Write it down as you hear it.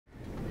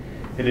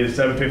It is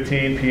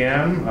 7:15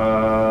 p.m.,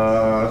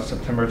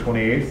 September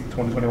 28th,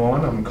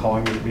 2021. I'm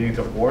calling this meeting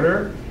to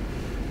order.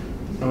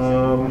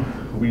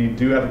 We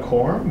do have a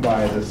quorum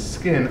by the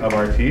skin of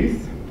our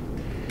teeth.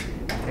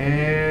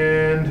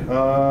 And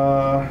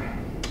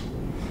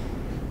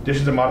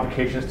additions and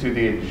modifications to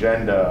the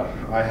agenda.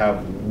 I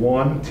have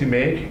one to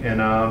make,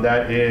 and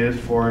that is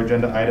for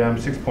agenda item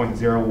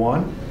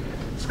 6.01,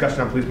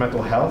 discussion on police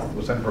mental health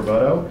with Senator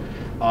Roboto.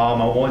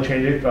 I'll only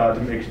change it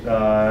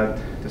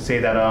to say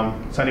that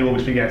Sunday will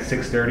be speaking at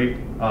 6:30,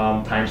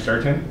 time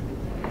certain.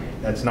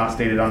 That's not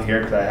stated on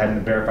here because I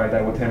hadn't verified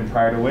that with him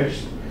prior to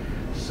which.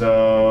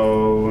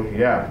 So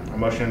yeah, a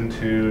motion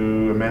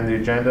to amend the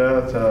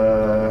agenda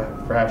to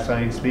perhaps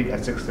Sunday speak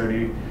at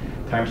 6:30,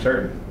 time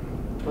certain.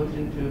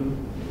 Motion to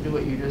do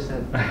what you just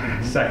said.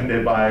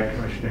 Seconded by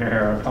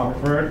Commissioner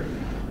Comerford.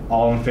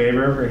 All in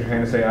favor, raise your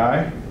hand and say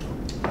aye.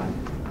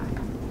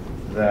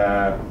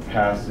 That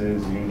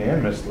passes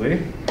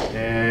unanimously.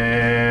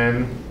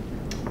 And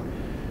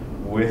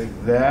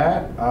with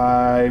that,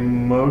 I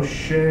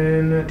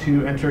motion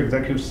to enter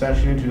executive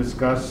session to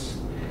discuss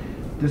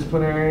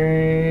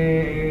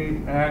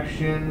disciplinary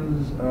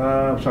actions.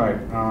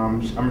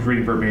 I'm just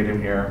reading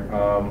verbatim here,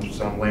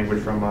 some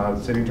language from the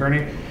city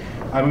attorney.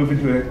 I move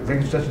into an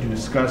executive session to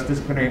discuss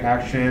disciplinary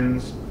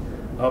actions.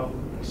 Oh,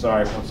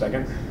 sorry, 1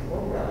 second.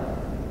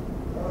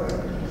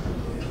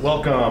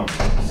 Welcome.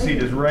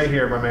 Seat is right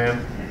here, my man.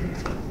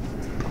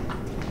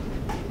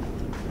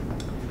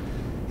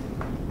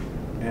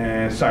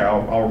 And sorry,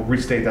 I'll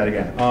restate that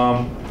again.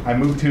 I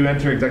move to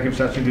enter executive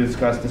session to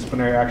discuss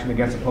disciplinary action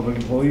against the public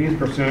employees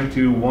pursuant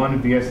to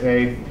 1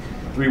 VSA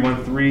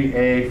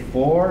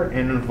 313A4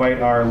 and invite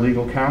our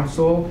legal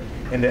counsel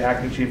and the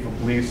acting chief of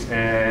police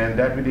and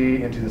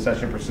deputy into the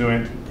session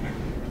pursuant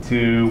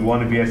to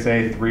 1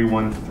 VSA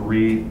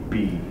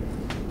 313B.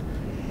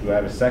 Do I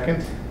have a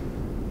second?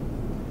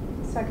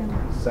 Second.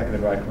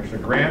 Seconded by Commissioner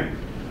Grant.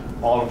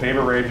 All in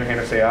favor, raise your hand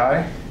and say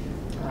aye.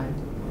 Aye.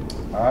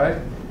 Aye.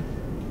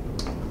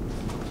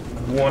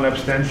 One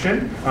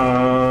abstention.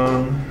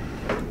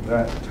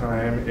 That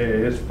time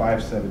is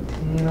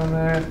 5:17 on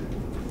that.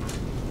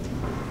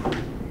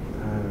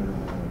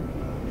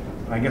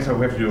 I guess I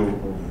would have to do,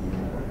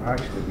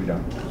 actually we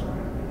don't.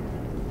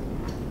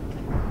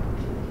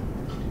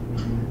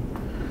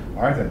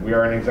 All right then, we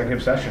are in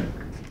executive session.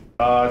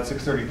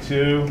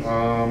 6:32,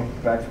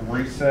 back from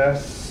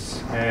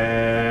recess,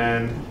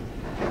 and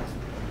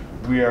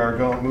we are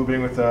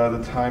moving with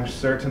the time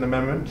certain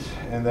amendment,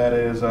 and that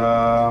is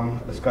a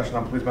discussion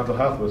on police mental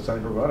health with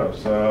Senator Roboto.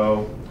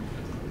 So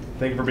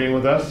thank you for being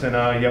with us, and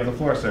you have the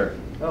floor, sir.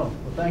 Oh, well,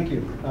 thank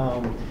you.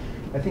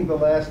 I think the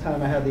last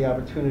time I had the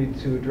opportunity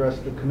to address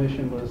the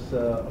commission was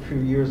a few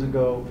years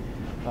ago,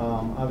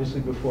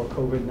 obviously before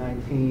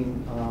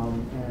COVID-19,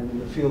 and in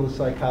the field of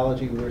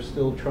psychology, we're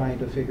still trying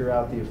to figure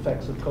out the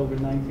effects of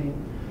COVID-19.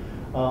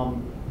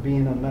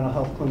 Being a mental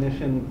health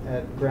clinician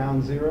at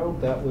Ground Zero,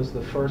 that was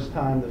the first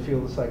time the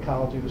field of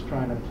psychology was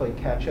trying to play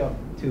catch up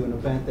to an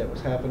event that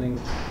was happening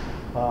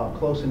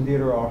close and dear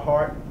to our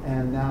heart,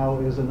 and now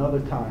is another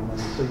time. And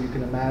so you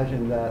can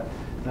imagine that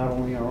not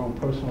only our own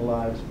personal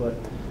lives, but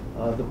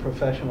the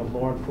profession of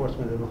law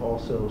enforcement is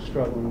also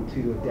struggling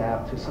to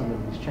adapt to some of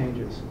these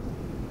changes.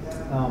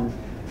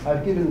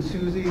 I've given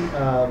Susie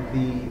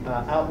the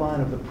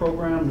outline of the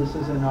program. This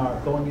is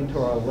going into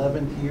our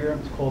 11th year.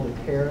 It's called the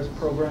CARES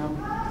program.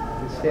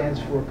 It stands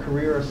for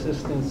Career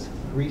Assistance,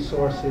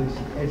 Resources,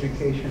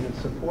 Education, and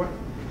Support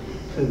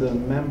to the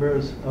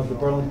members of the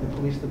Burlington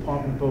Police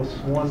Department, both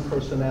sworn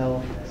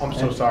personnel. I'm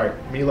so sorry.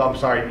 Mila, I'm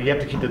sorry. You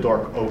have to keep the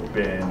door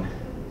open.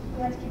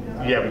 You have to keep it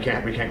open? Yeah,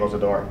 we can't close the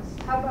door.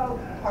 How about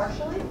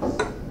partially?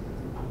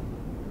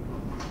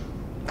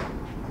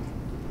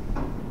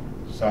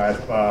 Sorry,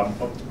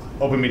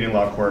 open meeting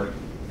law court.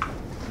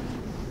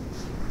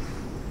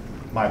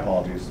 My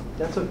apologies.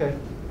 That's okay.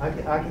 I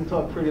can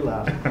talk pretty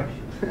loud.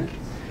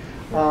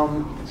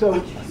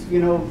 So,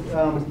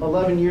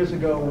 11 years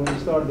ago when we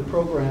started the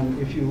program,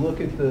 if you look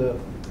at the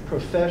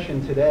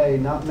profession today,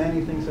 not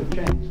many things have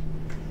changed.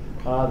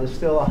 There's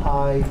still a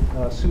high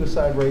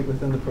suicide rate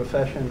within the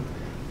profession.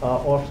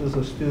 Officers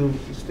are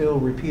still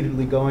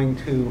repeatedly going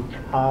to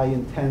high,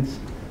 intense,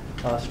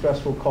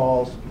 stressful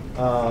calls.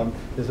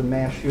 There's a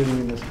mass shooting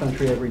in this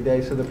country every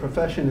day, so the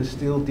profession is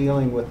still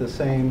dealing with the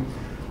same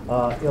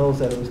ills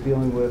that it was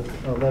dealing with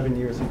 11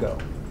 years ago.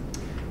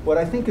 What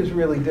I think is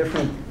really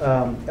different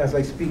as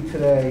I speak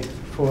today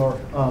for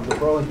the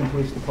Burlington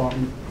Police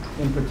Department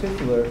in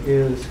particular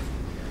is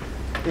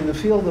in the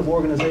field of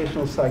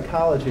organizational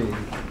psychology,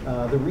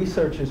 the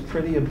research is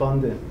pretty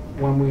abundant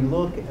when we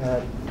look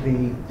at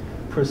the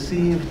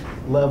perceived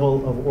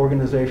level of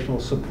organizational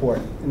support.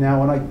 Now,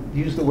 when I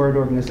use the word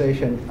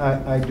organization,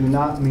 I do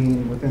not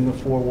mean within the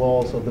four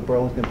walls of the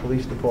Burlington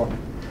Police Department.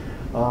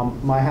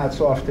 My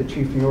hat's off to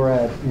Chief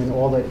Murad in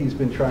all that he's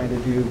been trying to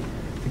do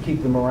to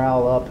keep the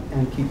morale up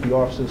and keep the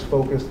officers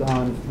focused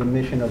on the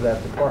mission of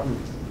that department.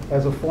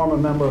 As a former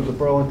member of the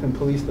Burlington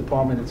Police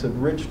Department, it's a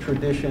rich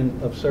tradition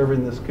of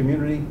serving this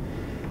community,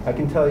 I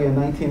can tell you in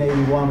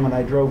 1981, when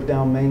I drove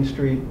down Main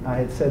Street, I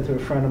had said to a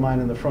friend of mine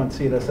in the front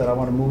seat, I said, I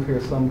want to move here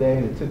someday,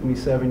 and it took me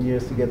 7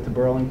 years to get to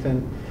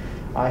Burlington.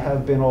 I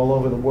have been all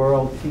over the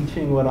world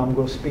teaching what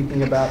I'm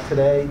speaking about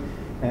today,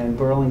 and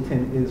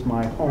Burlington is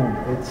my home.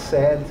 It's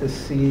sad to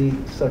see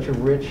such a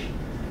rich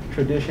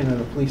tradition in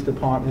the police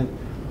department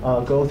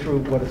go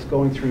through what it's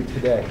going through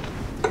today.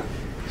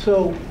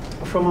 So,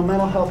 from a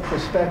mental health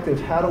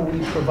perspective, how do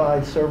we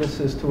provide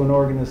services to an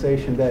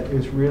organization that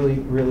is really,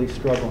 really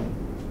struggling?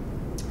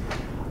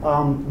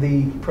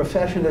 The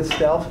profession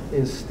itself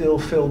is still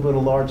filled with a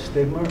large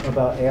stigma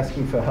about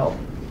asking for help.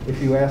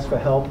 If you ask for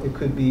help, it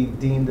could be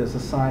deemed as a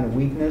sign of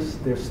weakness.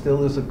 There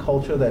still is a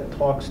culture that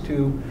talks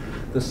to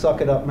the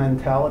suck-it-up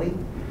mentality.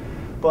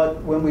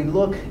 But when we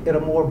look at a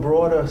more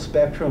broader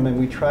spectrum and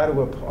we try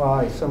to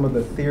apply some of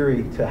the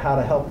theory to how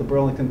to help the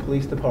Burlington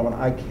Police Department,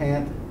 I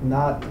can't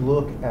not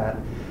look at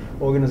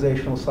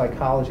organizational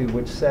psychology,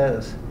 which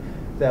says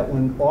that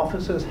when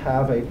officers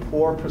have a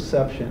poor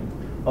perception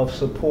of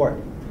support,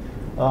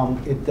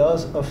 it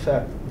does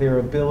affect their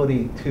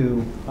ability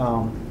to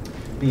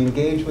be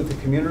engaged with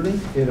the community.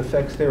 It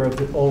affects their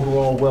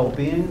overall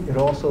well-being. It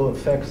also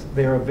affects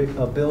their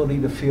ability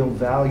to feel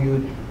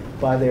valued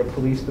by their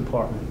police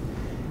department.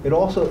 It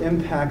also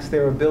impacts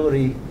their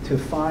ability to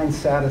find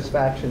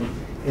satisfaction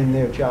in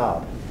their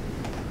job.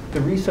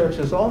 The research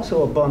is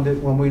also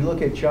abundant when we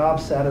look at job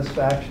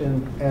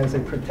satisfaction as a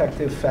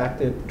protective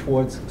factor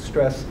towards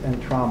stress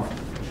and trauma.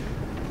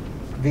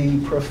 The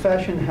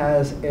profession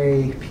has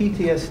a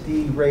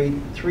PTSD rate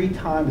 3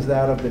 times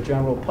that of the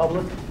general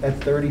public at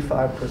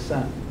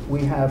 35%.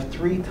 We have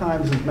 3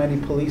 times as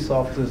many police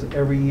officers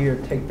every year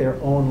take their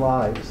own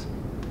lives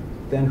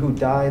than who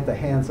die at the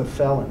hands of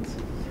felons.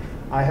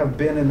 I have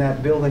been in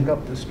that building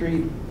up the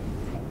street.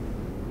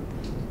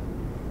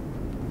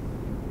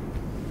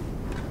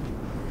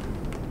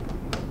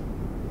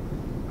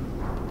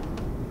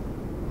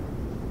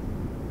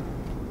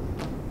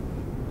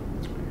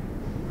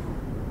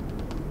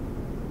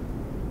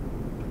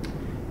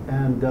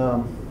 And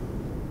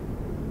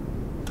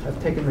I've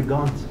taken the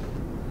guns.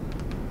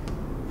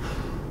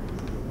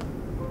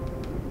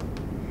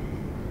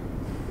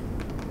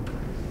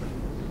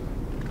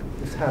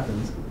 This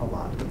happens a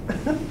lot.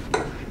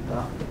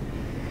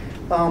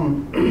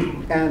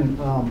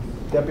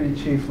 Deputy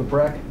Chief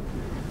Lebrecht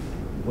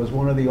was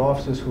one of the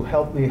officers who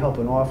helped me help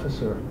an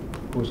officer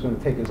who was going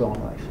to take his own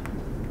life.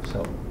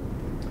 So,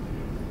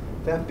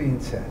 that being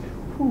said,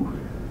 okay.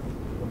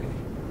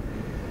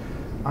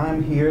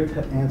 I'm here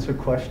to answer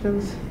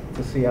questions,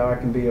 to see how I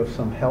can be of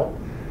some help.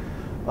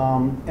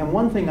 And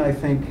one thing I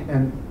think,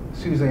 and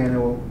Susanna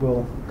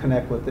will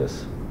connect with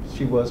this,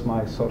 she was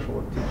my social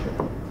work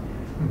teacher.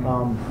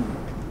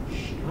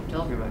 Don't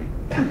tell everybody.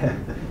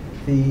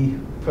 The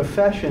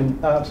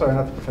profession, sorry,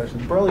 not the profession,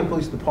 the Burlington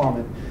Police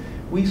Department,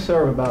 we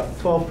serve about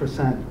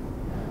 12%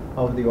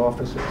 of the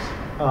officers.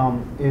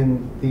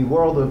 In the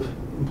world of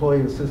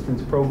employee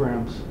assistance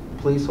programs,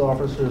 police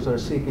officers are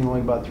seeking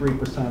only about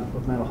 3%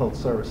 of mental health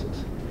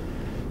services.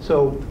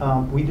 So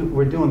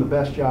we're doing the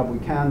best job we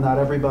can. Not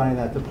everybody in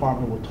that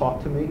department will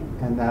talk to me,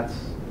 and that's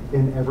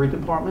in every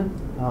department.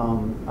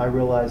 I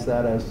realize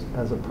that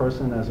as a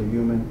person, as a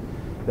human,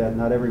 that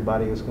not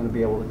everybody is going to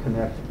be able to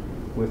connect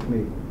with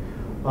me.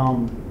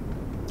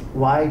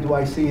 Why do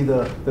I see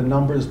the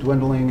numbers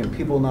dwindling and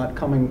people not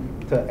coming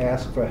to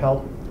ask for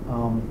help?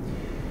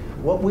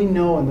 What we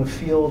know in the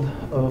field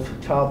of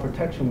child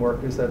protection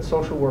work is that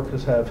social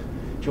workers have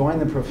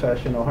joined the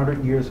profession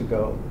 100 years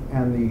ago,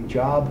 and the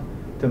job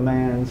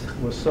demands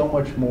was so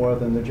much more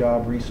than the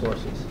job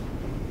resources.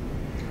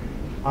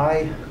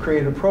 I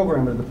created a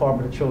program at the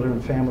Department of Children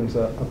and Families,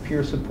 a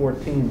peer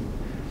support team,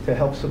 to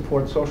help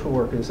support social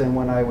workers. And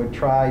when I would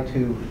try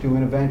to do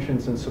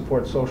interventions and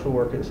support social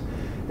workers,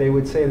 they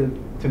would say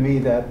to me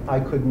that I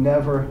could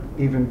never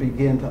even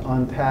begin to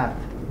unpack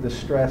the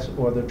stress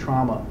or the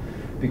trauma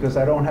because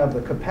I don't have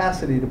the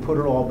capacity to put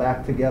it all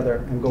back together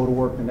and go to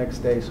work the next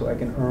day so I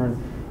can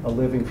earn a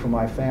living for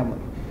my family.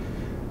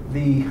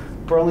 The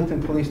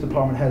Burlington Police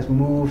Department has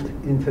moved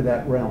into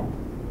that realm.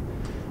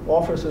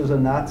 Officers are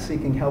not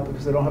seeking help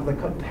because they don't have the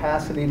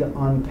capacity to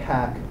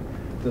unpack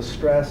the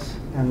stress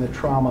and the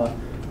trauma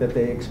that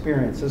they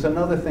experience. There's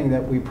another thing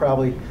that we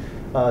probably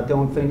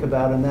don't think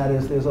about, and that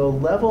is there's a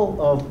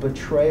level of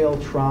betrayal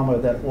trauma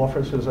that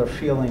officers are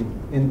feeling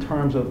in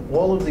terms of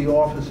all of the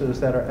officers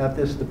that are at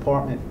this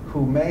department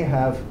who may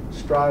have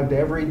strived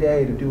every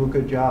day to do a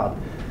good job,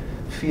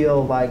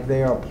 feel like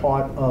they are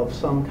part of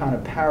some kind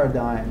of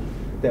paradigm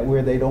that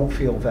where they don't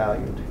feel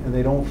valued and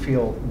they don't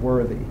feel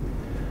worthy.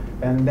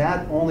 And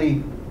that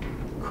only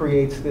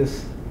creates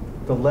this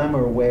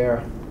dilemma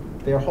where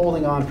they're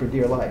holding on for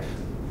dear life.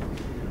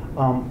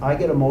 I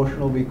get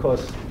emotional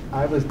because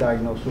I was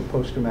diagnosed with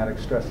post-traumatic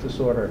stress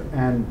disorder,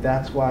 and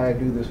that's why I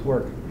do this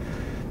work.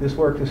 This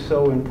work is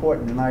so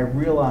important, and I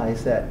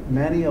realize that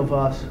many of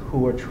us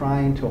who are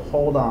trying to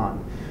hold on,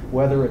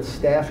 whether it's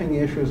staffing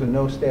issues or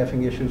no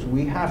staffing issues,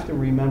 we have to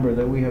remember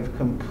that we have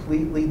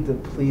completely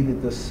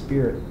depleted the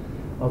spirit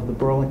of the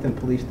Burlington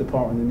Police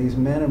Department, and these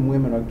men and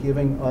women are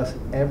giving us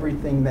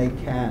everything they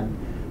can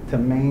to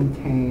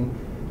maintain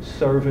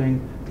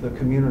serving the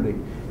community.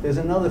 There's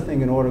another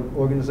thing in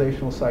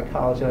organizational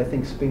psychology I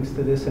think speaks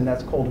to this, and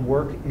that's called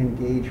work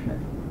engagement.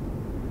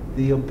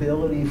 The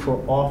ability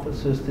for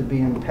officers to be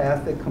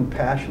empathic,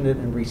 compassionate,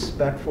 and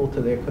respectful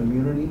to their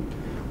community.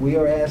 We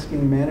are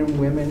asking men and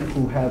women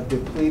who have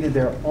depleted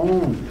their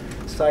own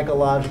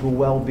psychological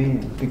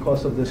well-being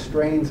because of the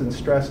strains and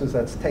stresses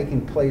that's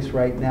taking place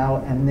right now,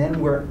 and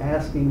then we're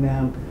asking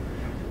them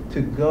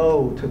to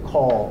go to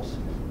calls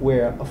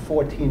where a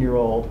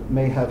 14-year-old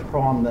may have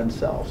harmed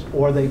themselves,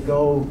 or they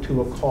go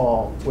to a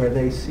call where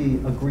they see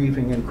a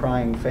grieving and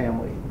crying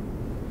family.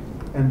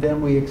 And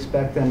then we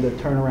expect them to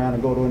turn around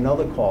and go to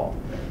another call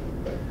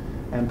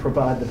and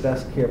provide the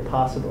best care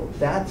possible.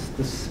 That's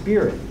the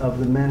spirit of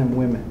the men and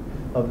women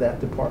of that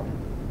department.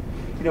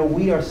 You know,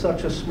 we are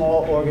such a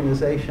small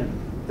organization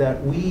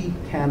that we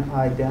can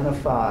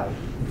identify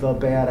the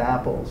bad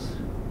apples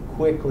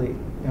quickly,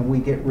 and we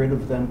get rid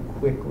of them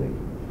quickly.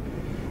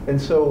 And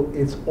so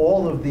it's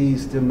all of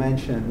these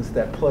dimensions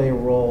that play a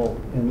role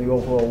in the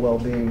overall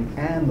well-being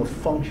and the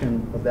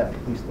function of that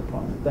police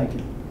department. Thank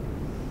you.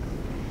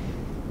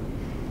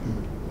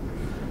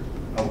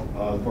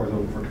 The floor is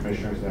open for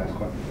commissioners to ask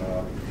for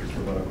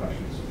other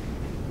questions.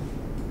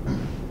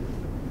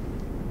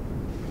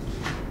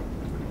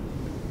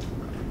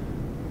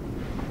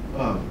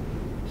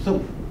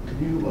 So, could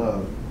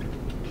you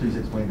please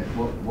explain that?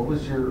 What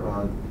was your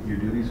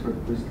duties for the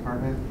police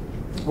department?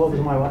 What was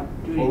my what?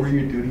 What were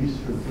your duties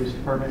for the police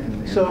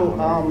department? So,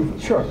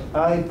 sure.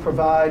 I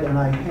provide, and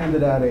I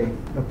handed out a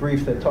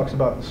brief that talks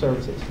about the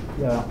services.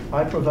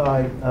 I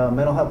provide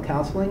mental health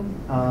counseling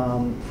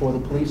for the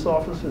police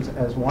officers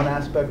as one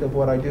aspect of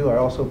what I do. I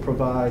also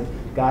provide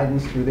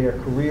guidance through their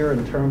career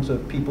in terms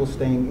of people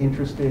staying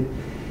interested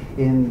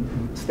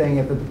in staying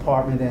at the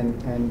department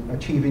and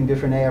achieving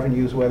different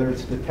avenues, whether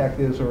it's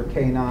detectives or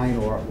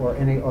K-9 or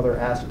any other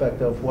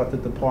aspect of what the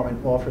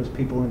department offers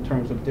people in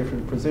terms of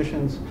different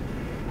positions.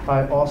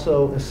 I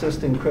also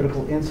assist in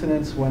critical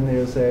incidents. When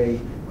there's a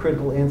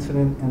critical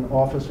incident and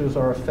officers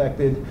are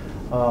affected,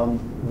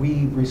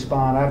 we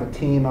respond. I have a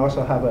team. I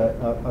also have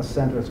a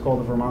center. It's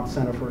called the Vermont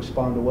Center for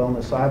Respond to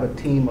Wellness. So I have a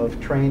team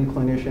of trained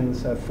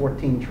clinicians,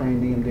 14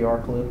 trained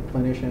EMDR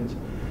clinicians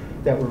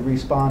that would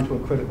respond to a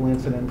critical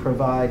incident and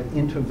provide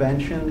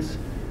interventions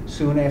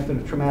soon after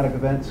the traumatic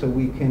event so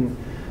we can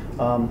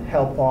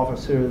help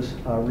officers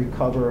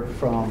recover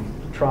from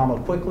trauma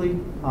quickly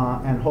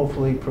and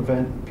hopefully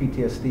prevent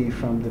PTSD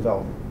from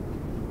developing.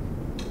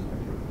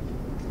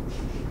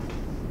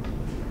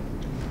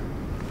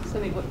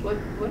 Sunny,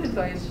 what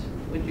advice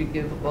would you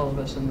give all of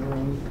us in the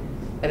room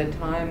at a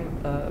time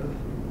of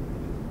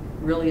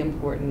really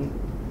important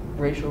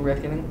racial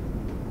reckoning?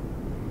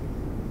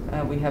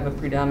 We have a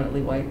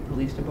predominantly white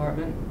police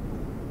department.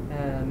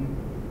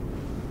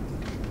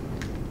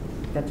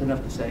 That's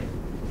enough to say.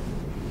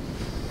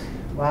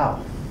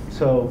 Wow.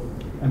 So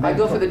I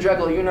go for the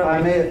juggler, you know.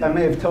 I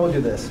may have told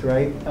you this,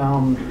 right?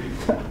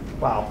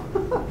 Wow.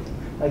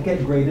 I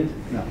get graded.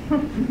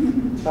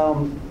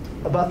 No.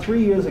 About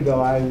 3 years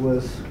ago, I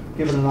was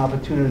given an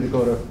opportunity to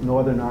go to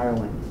Northern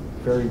Ireland,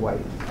 very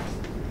white,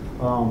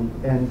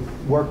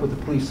 and work with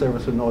the police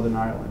service of Northern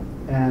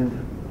Ireland.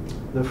 And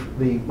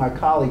my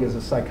colleague is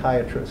a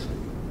psychiatrist,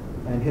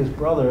 and his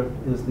brother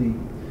is the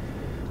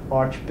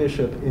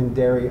Archbishop in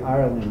Derry,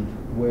 Ireland,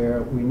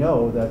 where we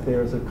know that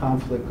there's a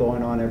conflict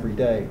going on every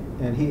day.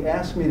 And he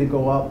asked me to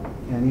go up,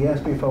 and he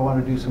asked me if I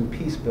want to do some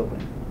peace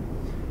building.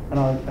 And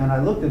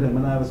I looked at him,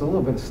 and I was a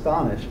little bit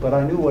astonished, but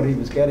I knew what he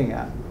was getting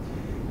at.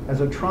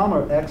 As a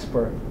trauma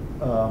expert,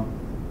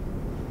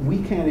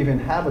 we can't even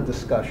have a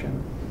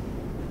discussion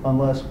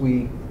unless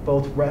we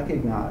both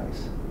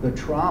recognize the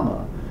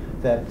trauma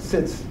that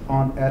sits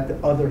at the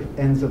other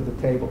ends of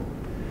the table.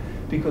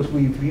 Because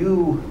we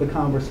view the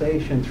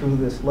conversation through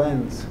this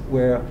lens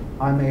where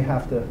I may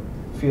have to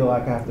feel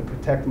like I have to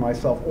protect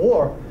myself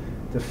or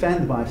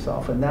defend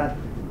myself, and that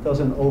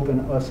doesn't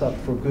open us up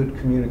for good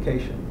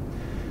communication.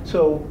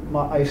 So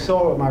I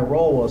saw what my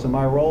role was, and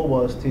my role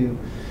was to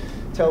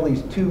tell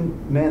these two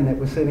men that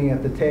were sitting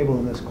at the table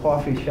in this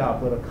coffee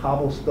shop with a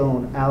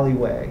cobblestone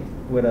alleyway,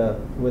 with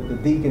the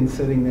deacon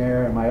sitting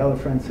there and my other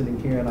friend sitting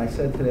here, and I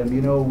said to them,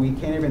 you know, we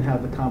can't even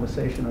have the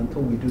conversation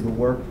until we do the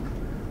work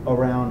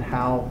around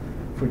how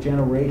for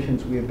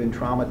generations we have been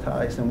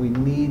traumatized, and we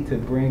need to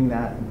bring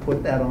that and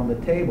put that on the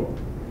table.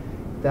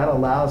 That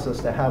allows us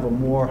to have a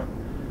more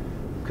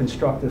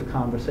constructive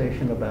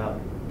conversation about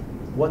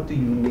what do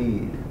you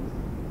need,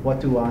 what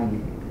do I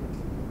need.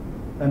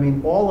 I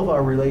mean, all of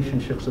our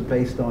relationships are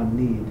based on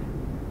need,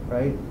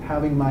 right?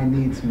 Having my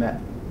needs met.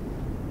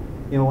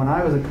 You know, when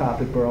I was a cop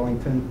at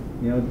Burlington,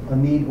 you know, a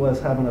need was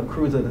having a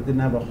cruiser that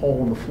didn't have a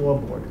hole in the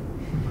floorboard,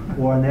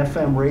 or an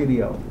FM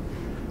radio,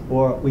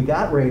 or we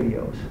got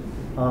radios.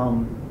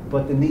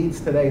 But the needs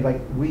today,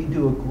 like, we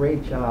do a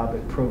great job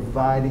at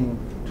providing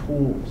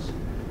tools.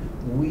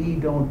 We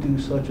don't do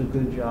such a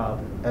good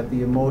job at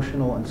the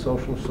emotional and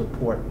social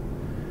support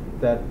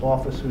that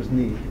officers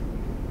need.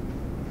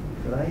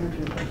 Did I answer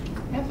your question?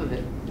 Half of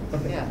it.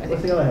 Okay. Yeah, I What's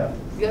think the other half?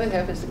 The other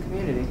half is the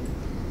community.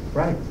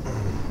 Right.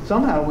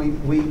 Somehow, we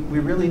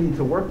really need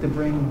to work to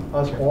bring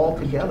us all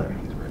together.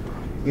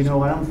 You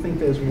know, I don't think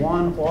there's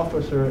one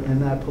officer in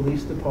that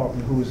police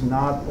department who is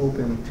not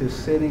open to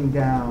sitting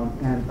down,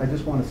 and I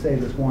just want to say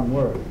this one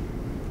word,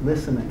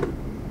 listening.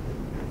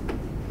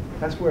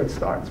 That's where it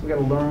starts. We got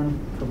to learn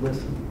to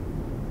listen.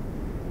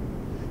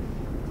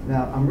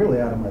 Now, I'm really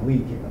out of my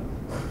league here.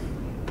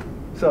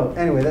 So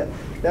anyway,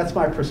 that's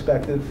my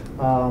perspective.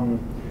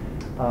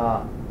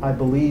 I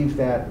believe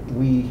that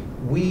we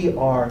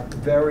are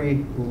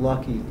very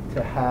lucky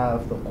to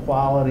have the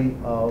quality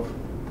of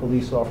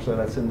police officer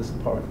that's in this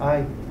department.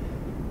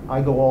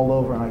 I go all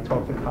over and I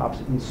talk to cops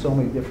in so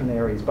many different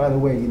areas. By the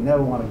way, you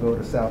never want to go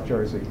to South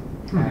Jersey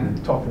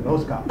and talk to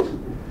those cops.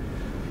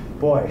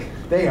 Boy,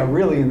 they are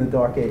really in the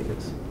dark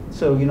ages.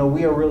 So, you know,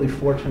 we are really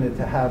fortunate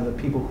to have the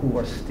people who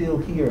are still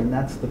here, and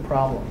that's the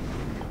problem.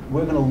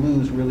 We're going to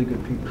lose really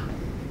good people.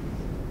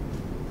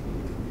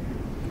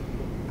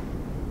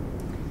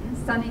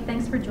 Sonny,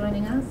 thanks for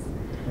joining us.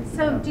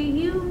 So do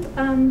you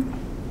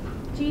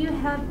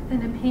have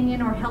an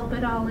opinion or help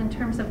at all in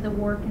terms of the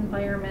work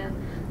environment?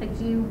 Like,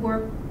 do you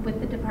work with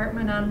the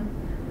department on,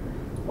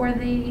 or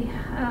the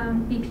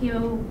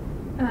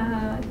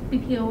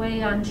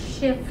BPOA on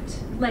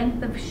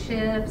length of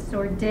shifts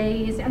or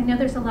days? I know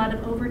there's a lot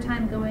of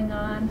overtime going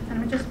on,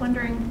 and I'm just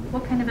wondering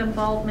what kind of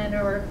involvement,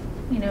 or,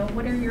 you know,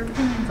 what are your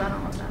opinions on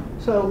all of that?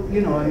 So, you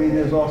know, I mean,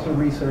 there's also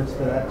research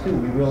to that too.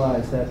 We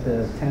realize that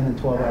the 10 and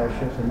 12-hour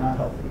shifts are not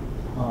healthy.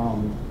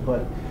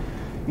 But,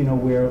 you know,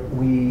 where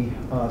we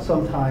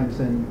sometimes,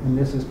 and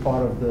this is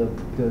part of the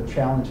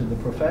challenge of the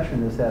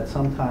profession, is that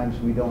sometimes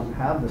we don't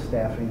have the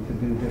staffing to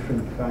do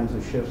different kinds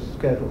of shift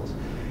schedules.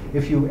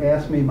 If you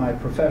ask me my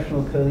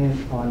professional opinion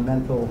on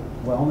mental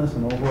wellness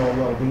and overall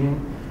well-being,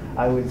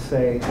 I would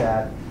say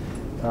that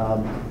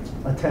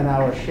a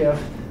 10-hour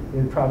shift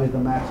is probably the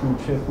maximum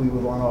shift we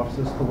would want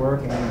officers to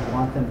work, and we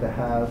want them to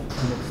have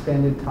an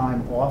extended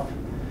time off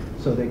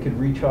so they could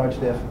recharge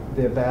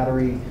their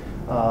battery,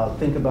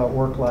 think about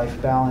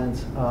work-life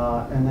balance,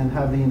 and then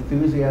have the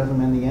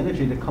enthusiasm and the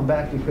energy to come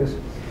back, because,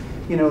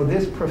 you know,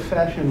 this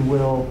profession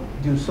will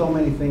do so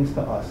many things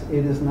to us.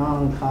 It is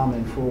not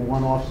uncommon for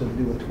one officer to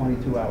do a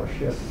 22-hour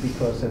shift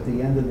because at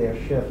the end of their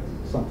shift,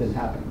 something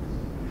happened.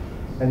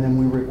 And then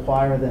we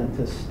require them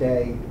to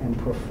stay and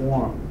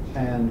perform.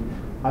 And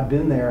I've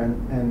been there,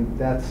 and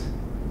that's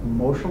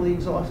emotionally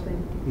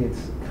exhausting,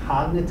 it's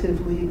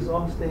cognitively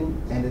exhausting,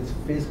 and it's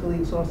physically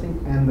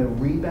exhausting, and the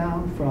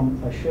rebound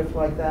from a shift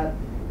like that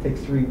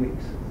takes 3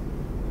 weeks.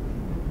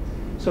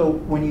 So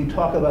when you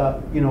talk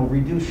about, you know,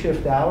 reduced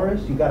shift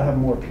hours, you got to have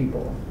more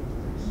people.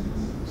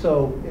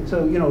 So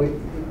you know,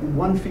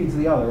 one feeds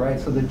the other, right?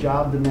 So the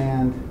job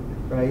demand,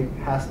 right,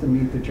 has to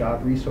meet the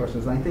job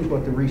resources. And I think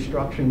what the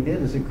restructuring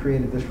did is it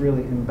created this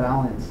really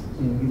imbalance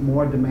in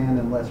more demand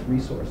and less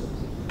resources.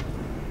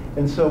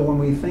 And so when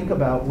we think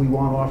about, we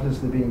want officers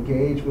to be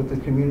engaged with the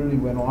community,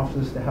 we want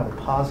officers to have a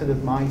positive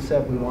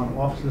mindset, we want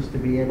officers to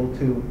be able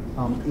to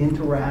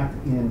interact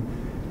in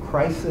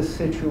crisis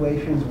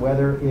situations,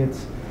 whether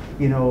it's,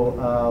 you know,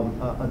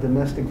 a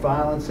domestic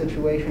violence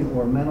situation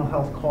or a mental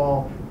health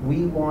call.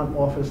 We want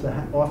officers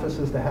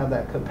to have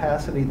that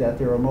capacity, that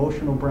their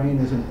emotional brain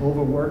isn't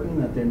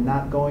overworking, that they're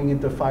not going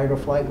into fight or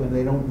flight when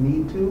they don't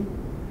need to,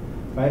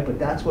 right? But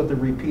that's what the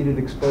repeated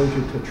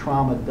exposure to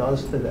trauma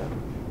does to them.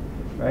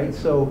 Right?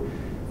 So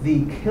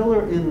the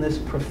killer in this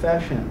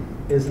profession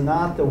is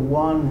not the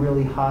one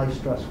really high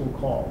stressful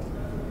call.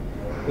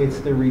 It's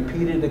the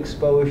repeated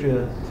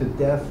exposure to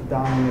death,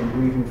 dying, and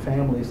grieving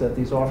families that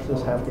these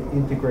officers have to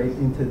integrate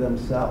into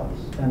themselves.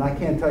 And I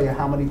can't tell you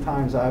how many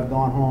times I've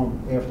gone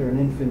home after an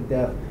infant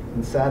death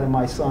and sat in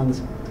my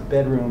son's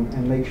bedroom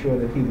and make sure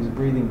that he was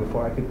breathing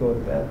before I could go to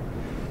bed.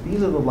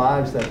 These are the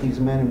lives that these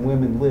men and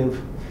women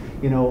live,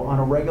 you know, on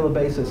a regular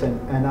basis,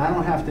 and I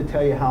don't have to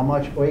tell you how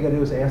much. All you gotta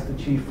do is ask the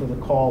chief for the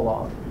call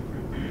log.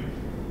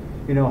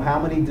 You know, how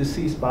many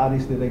deceased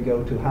bodies do they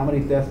go to? How many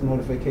death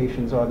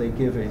notifications are they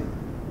giving,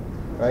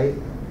 right?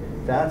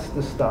 That's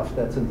the stuff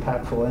that's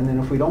impactful. And then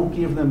if we don't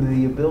give them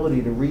the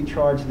ability to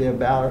recharge their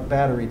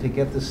battery, to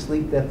get the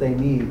sleep that they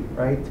need,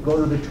 right? To go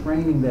to the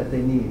training that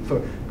they need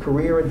for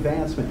career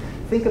advancement.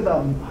 Think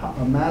about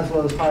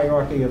Maslow's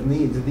hierarchy of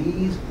needs.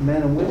 These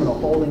men and women are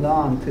holding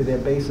on to their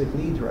basic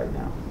needs right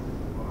now.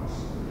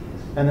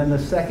 And then the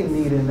second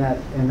need in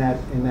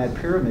that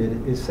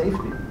pyramid is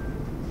safety.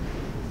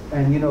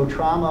 And you know,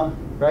 trauma,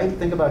 right?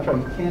 Think about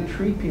trauma. You can't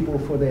treat people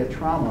for their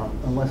trauma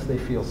unless they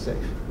feel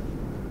safe.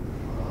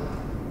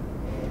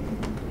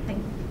 Thank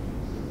you.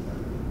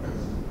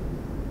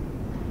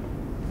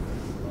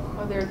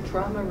 Are there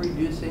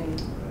trauma-reducing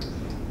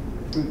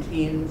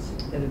routines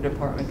that a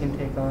department can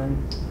take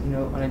on, you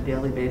know, on a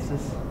daily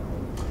basis?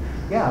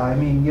 Yeah, I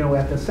mean, you know,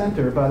 at the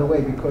center, by the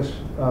way, because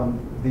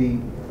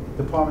the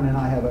department and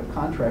I have a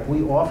contract.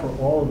 We offer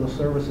all of the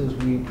services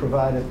we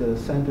provide at the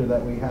center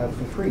that we have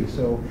for free.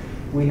 So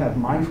we have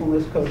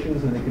mindfulness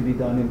coaches, and it can be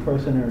done in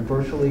person or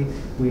virtually.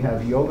 We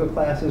have yoga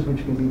classes, which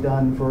can be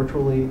done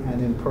virtually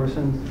and in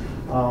person.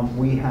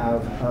 We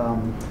have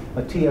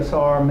a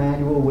TSR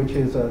manual, which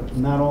is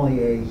not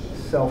only a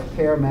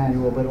self-care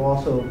manual, but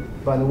also,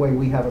 by the way,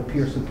 we have a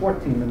peer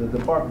support team in the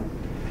department.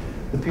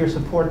 The peer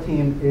support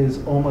team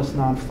is almost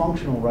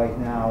non-functional right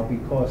now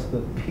because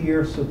the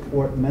peer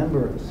support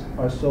members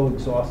are so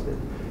exhausted.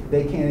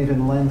 They can't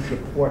even lend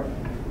support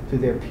to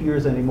their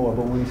peers anymore.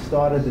 But when we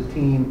started the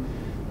team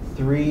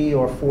 3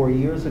 or 4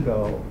 years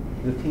ago,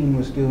 the team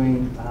was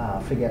doing,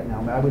 forget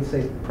now, I would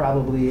say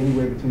probably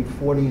anywhere between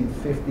 40 and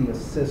 50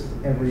 assists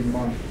every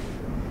month.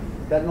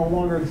 That no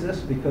longer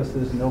exists because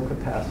there's no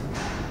capacity.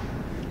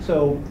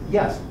 So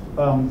yes,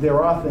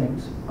 there are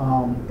things.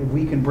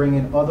 We can bring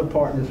in other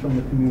partners from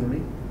the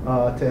community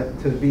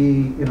to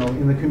be,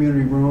 in the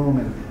community room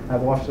and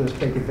have officers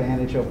take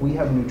advantage of. We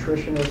have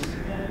nutritionists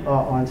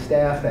on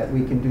staff that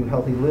we can do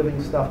healthy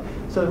living stuff.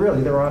 So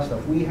really, there are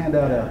stuff. We hand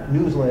out a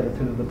newsletter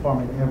to the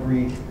department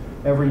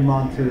every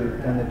month,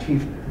 and the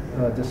chief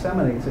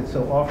disseminates it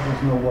so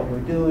officers know what we're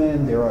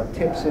doing. There are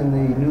tips in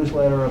the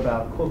newsletter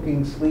about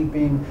cooking,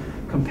 sleeping,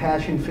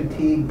 compassion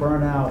fatigue,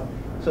 burnout.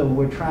 So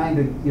we're trying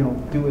to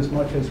do as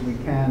much as we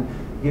can,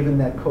 given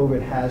that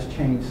COVID has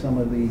changed some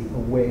of the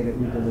way that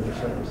we deliver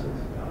services.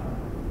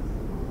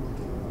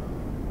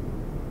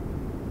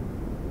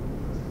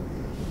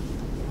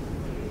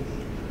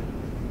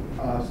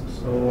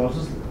 So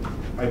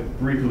I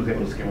briefly was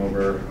able to skim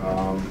over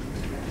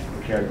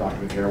CARES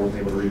document here. I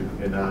wasn't able to read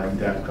in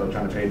depth because I was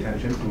trying to pay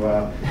attention to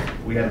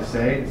what we had to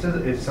say. It says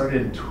it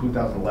started in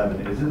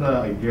 2011. Is it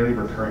a yearly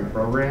recurring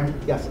program?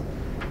 Yes.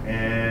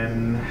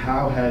 And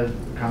how has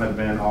kind of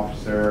been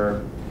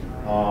officer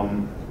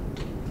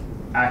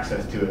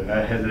access to it?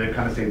 Has it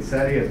kind of stayed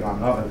steady? Has it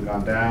gone up? Has it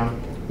gone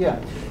down? Yeah,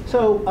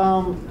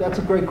 so that's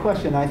a great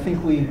question. I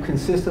think we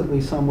consistently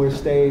somewhere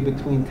stay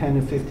between 10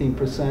 and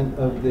 15%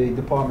 of the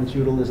department's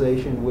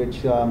utilization,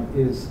 which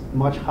is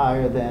much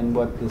higher than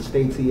what the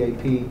state's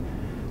EAP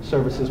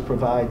services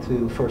provide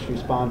to first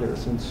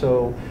responders. And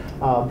so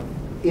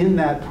in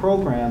that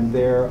program,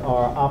 there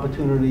are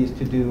opportunities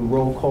to do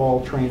roll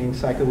call training,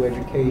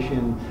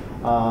 psychoeducation,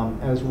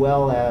 as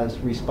well as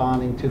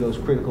responding to those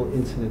critical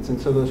incidents.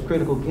 And so those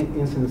critical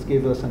incidents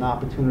give us an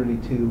opportunity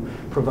to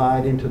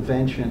provide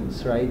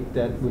interventions, right,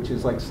 which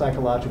is like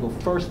psychological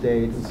first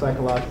aid and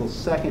psychological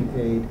second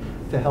aid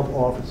to help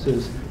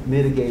officers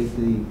mitigate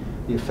the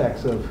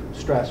effects of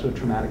stress or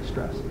traumatic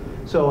stress.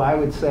 So I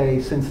would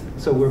say,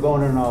 so we're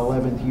going in our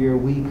 11th year,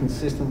 we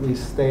consistently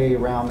stay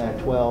around that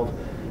 12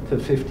 to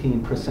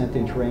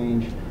 15%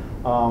 range.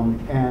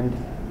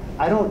 And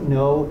I don't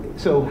know,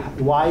 so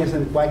why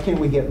can't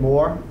we get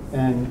more,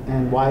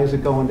 and why is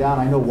it going down?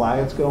 I know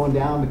why it's going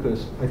down,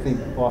 because I think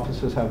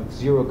officers have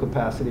zero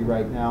capacity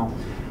right now.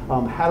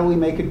 How do we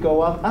make it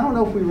go up? I don't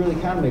know if we really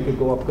can make it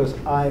go up, because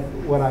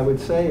what I would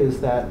say is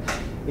that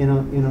in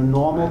a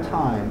normal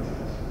time,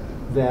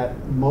 that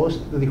most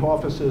of the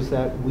officers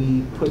that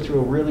we put through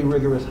a really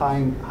rigorous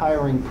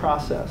hiring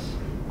process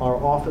are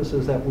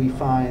officers that we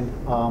find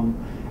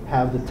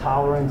have the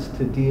tolerance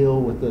to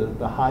deal with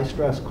the high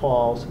stress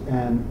calls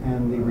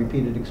and the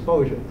repeated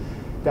exposure.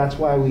 That's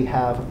why we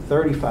have a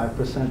 35%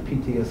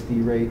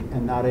 PTSD rate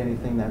and not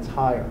anything that's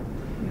higher.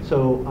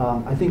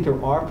 So I think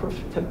there are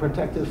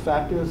protective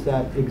factors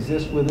that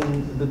exist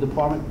within the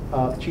department.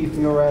 Chief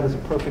Murad is a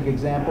perfect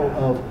example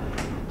of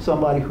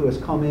somebody who has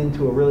come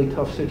into a really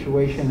tough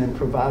situation and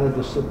provided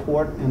the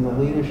support and the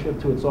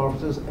leadership to its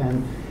officers,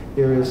 and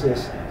there is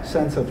this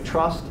sense of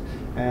trust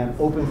and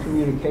open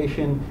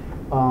communication.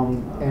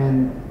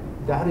 And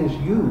that is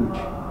huge,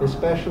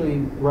 especially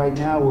right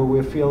now where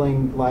we're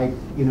feeling like,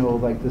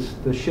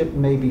 the ship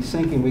may be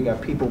sinking. We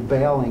got people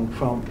bailing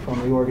from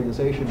the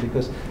organization,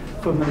 because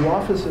from the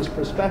officer's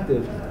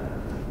perspective,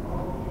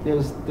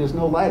 there's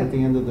no light at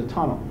the end of the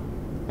tunnel.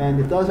 And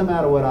it doesn't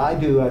matter what I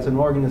do as an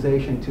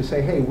organization to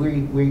say, hey,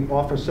 we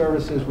offer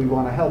services, we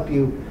want to help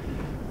you.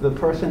 The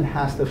person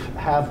has to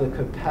have the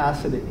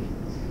capacity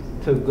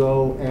to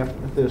go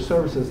after their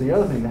services. The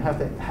other thing, they have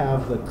to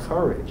have the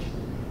courage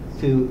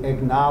to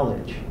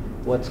acknowledge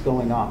what's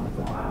going on with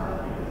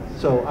them.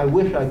 So I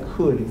wish I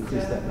could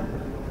increase that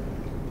number.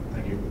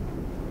 Thank you.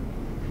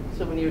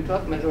 So when you were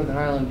talking about Northern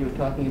Ireland, you were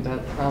talking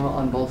about trauma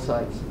on both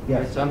sides.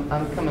 Yes. So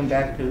I'm coming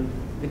back to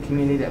the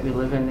community that we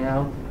live in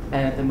now,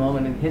 and at the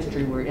moment in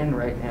history we're in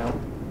right now,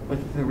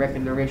 with the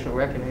racial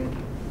reckoning.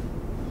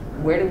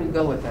 Where do we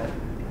go with that?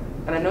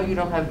 And I know you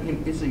don't have,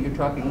 you're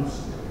talking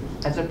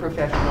as a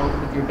professional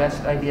with your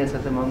best ideas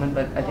at the moment,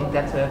 but I think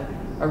that's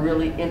a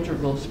really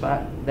integral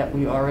spot that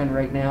we are in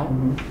right now.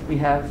 Mm-hmm. We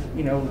have,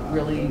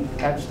 really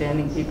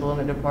outstanding people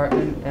in the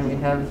department, and we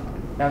have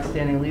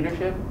outstanding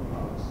leadership,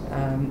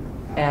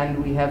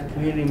 and we have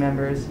community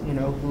members,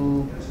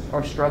 who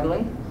are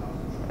struggling,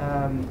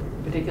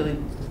 particularly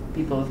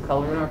people of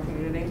color in our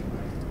community.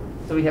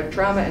 So we have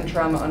trauma and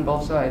trauma on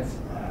both sides.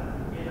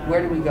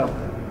 Where do we go,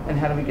 and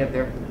how do we get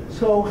there?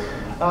 So,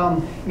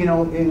 you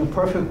know, in a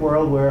perfect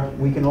world where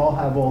we can all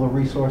have all the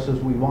resources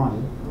we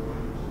want,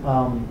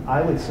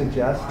 I would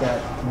suggest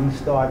that we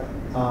start,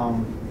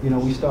 you know,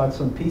 we start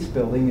some peace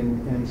building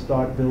and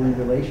start building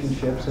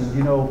relationships. And,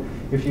 you know,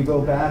 if you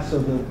go back, so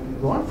the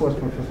law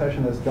enforcement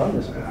profession has done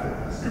this before.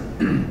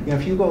 You know,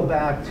 if you go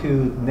back to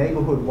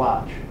Neighborhood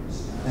Watch,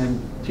 and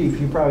Chief,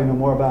 you probably know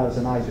more about it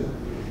than I do.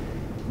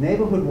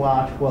 Neighborhood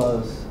Watch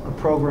was a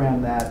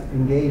program that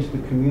engaged the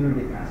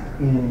community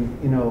in,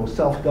 you know,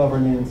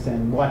 self-governance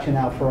and watching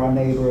out for our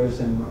neighbors.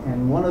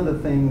 And one of the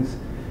things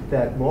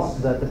that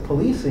the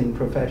policing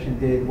profession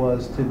did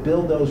was to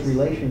build those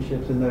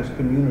relationships in those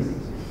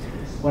communities.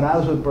 When I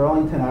was with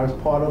Burlington, I was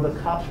part of the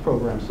COPS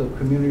program, so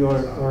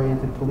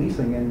community-oriented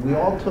policing, and we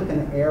all took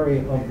an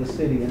area of the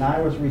city, and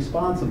I was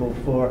responsible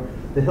for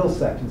the hill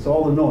sections,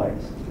 all the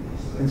noise.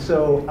 And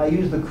so I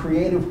used a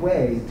creative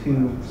way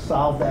to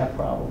solve that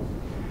problem.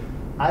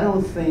 I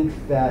don't think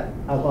that,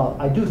 well,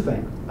 I do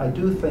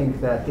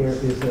think that there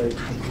is a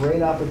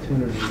great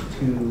opportunity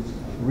to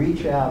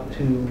reach out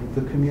to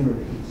the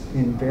community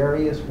in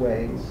various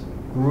ways,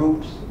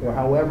 groups, or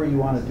however you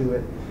want to do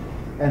it,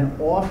 and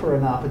offer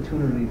an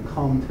opportunity to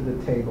come to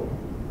the table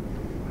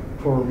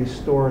for a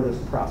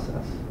restorative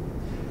process.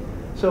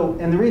 So,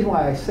 and the reason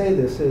why I say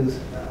this is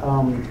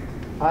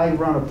I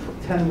run a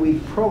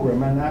 10-week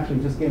program, and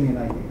actually just gave me an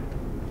idea.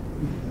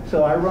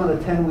 So I run a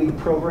 10-week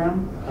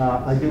program.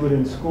 I do it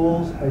in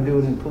schools, I do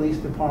it in police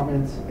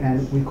departments,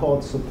 and we call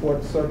it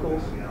support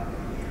circles.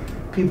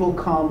 People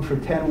come for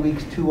 10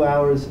 weeks, 2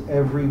 hours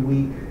every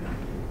week,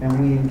 and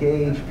we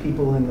engage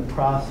people in the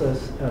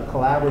process, a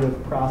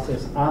collaborative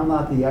process. I'm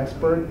not the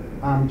expert,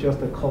 I'm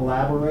just a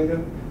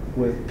collaborator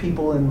with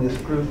people in this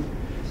group,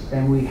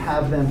 and we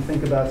have them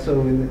think about,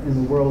 so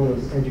in the world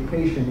of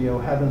education, you know,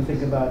 have them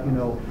think about, you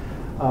know,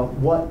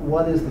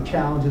 what is the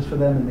challenges for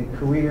them in their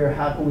career,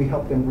 how can we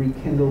help them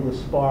rekindle the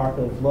spark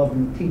of love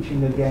and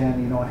teaching again,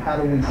 you know, how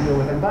do we deal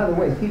with it? And by the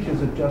way,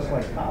 teachers are just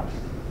like cops,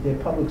 they're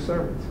public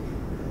servants,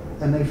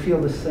 and they feel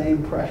the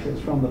same pressures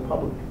from the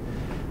public.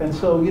 And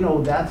so, you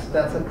know, that's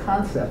a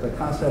concept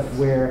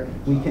where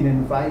we can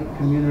invite the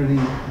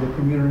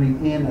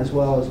community in as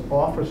well as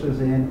officers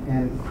in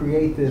and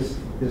create this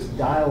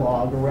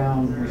dialogue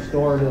around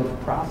restorative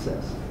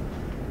process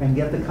and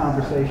get the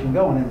conversation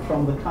going. And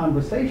from the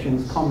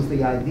conversations comes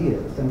the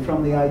ideas. And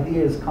from the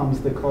ideas comes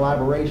the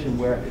collaboration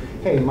where,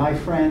 hey, my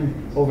friend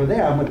over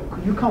there,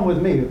 you come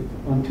with me.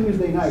 On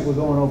Tuesday night, we're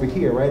going over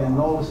here, right? And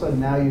all of a sudden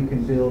now you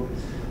can build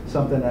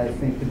something that I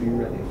think could be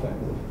really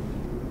effective.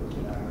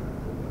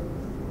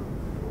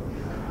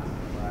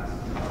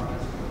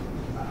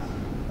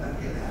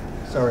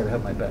 Sorry to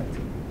have my back to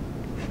you.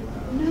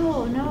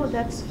 No,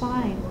 that's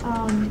fine.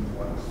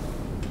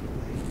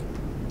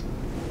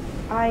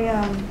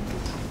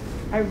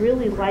 I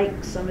really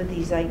like some of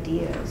these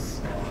ideas.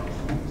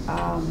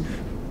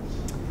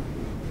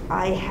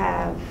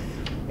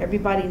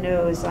 Everybody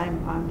knows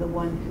I'm the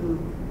one who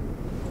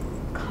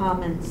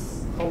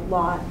comments a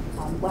lot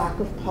on lack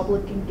of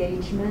public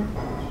engagement.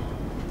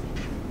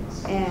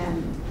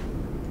 And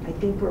I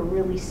think we're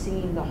really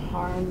seeing the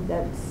harm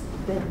that's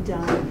been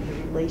done in the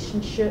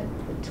relationship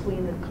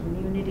between the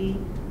community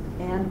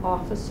and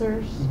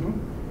officers.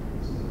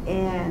 Mm-hmm.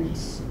 And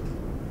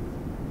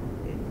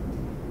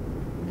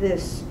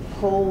this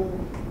whole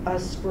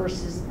us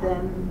versus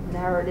them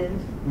narrative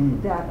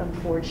that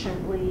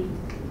unfortunately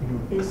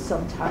is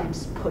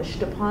sometimes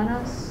pushed upon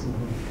us,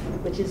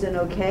 which isn't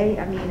okay.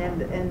 I mean,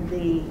 and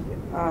the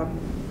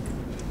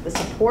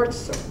support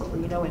circle,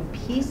 you know, and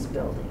peace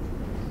building.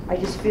 I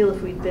just feel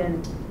if we've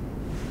been,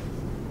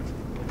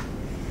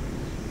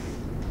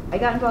 I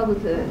got involved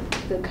with the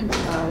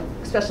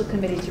special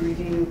committee to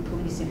review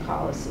policing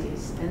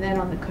policies, and then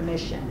on the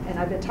commission, and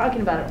I've been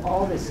talking about it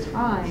all this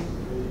time,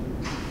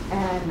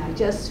 and I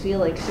just feel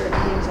like certain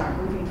things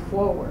aren't moving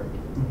forward.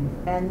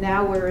 Mm-hmm. And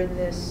now we're in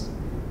this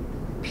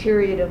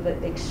period of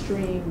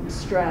extreme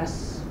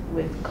stress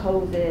with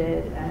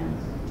COVID and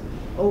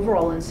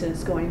overall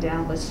incidents going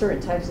down, but certain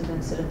types of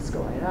incidents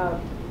going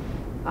up.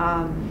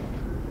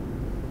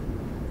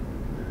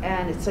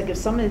 And it's like if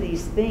some of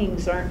these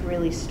things aren't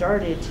really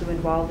started to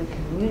involve the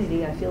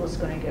community, I feel it's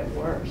going to get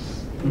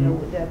worse. You know,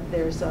 that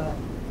there's a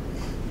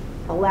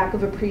lack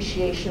of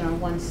appreciation on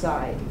one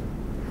side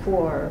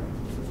for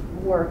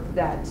work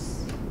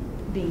that's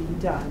being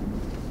done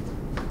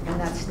and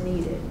that's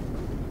needed.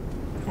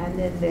 And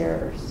then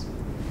there's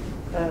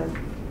a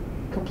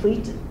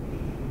complete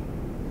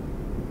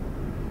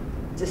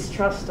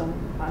distrust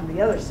on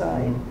the other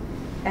side.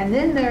 And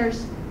then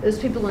there's those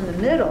people in the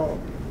middle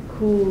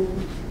who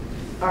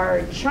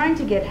are trying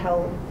to get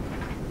help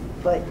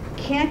but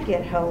can't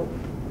get help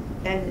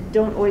and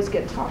don't always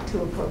get talked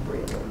to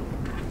appropriately.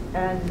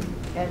 And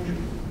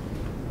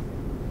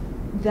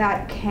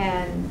that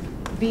can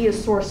be a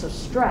source of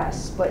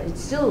stress, but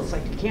it's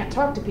like you can't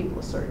talk to people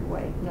a certain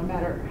way, no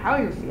matter how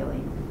you're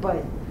feeling.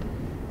 But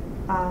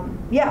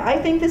yeah, I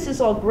think this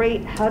is all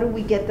great. How do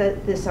we get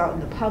this out in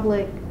the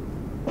public?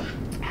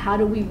 How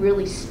do we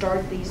really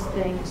start these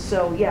things?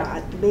 So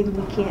yeah, maybe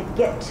we can't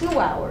get 2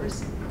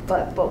 hours,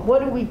 but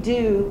what do we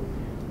do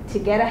to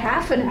get a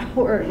half an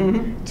hour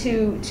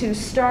to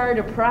start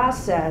a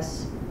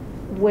process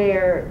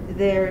where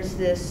there's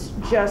this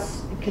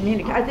just I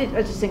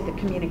just think the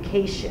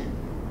communication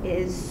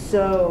is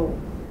so,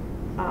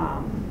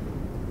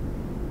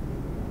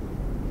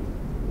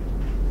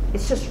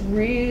 it's just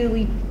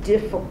really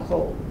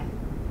difficult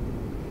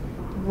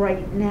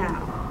right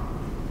now.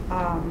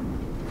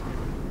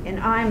 And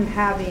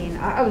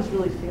I was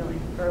really feeling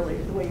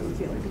earlier the way you were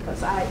feeling,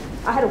 because I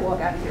had to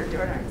walk out of here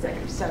during our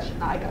executive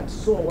session. I got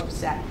so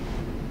upset.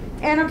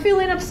 And I'm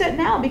feeling upset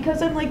now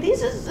because I'm like,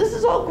 this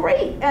is all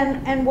great.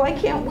 And why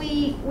can't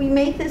we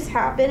make this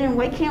happen? And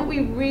why can't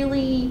we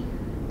really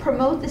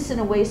promote this in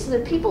a way so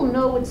that people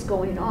know what's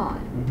going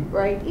on,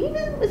 right?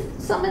 Even with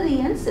some of the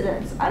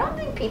incidents, I don't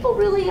think people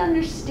really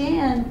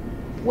understand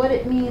what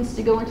it means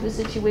to go into a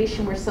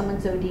situation where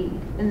someone's OD'd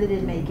and they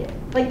didn't make it.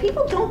 Like,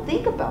 people don't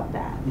think about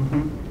that.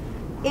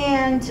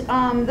 And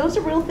those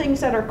are real things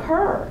that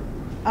occur.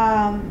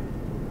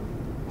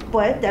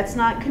 But that's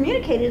not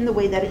communicated in the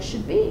way that it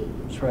should be.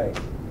 That's right.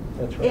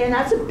 That's right. And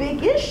that's a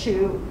big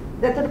issue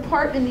that the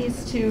department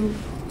needs to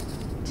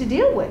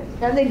deal with.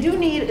 And they do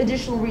need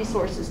additional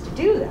resources to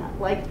do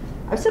that. Like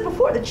I've said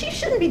before, the chief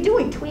shouldn't be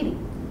doing tweeting.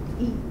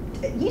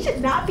 He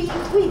should not be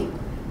tweeting.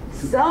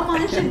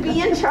 Someone should be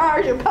in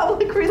charge of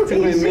public relations.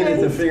 Took me a minute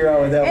to figure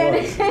out what that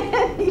was.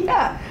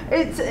 Yeah,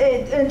 it's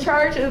in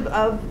charge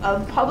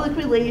of public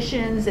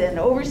relations and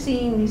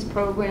overseeing these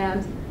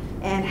programs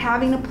and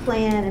having a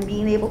plan and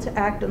being able to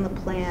act on the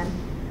plan.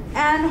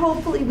 And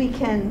hopefully we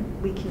can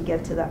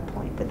get to that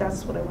point. But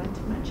that's what I wanted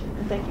to mention.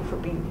 And thank you for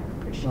being here.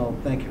 I appreciate it. Well,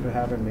 thank you for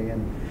having me.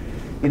 And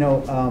you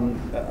know,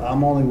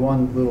 I'm only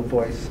one little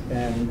voice,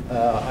 and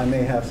I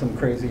may have some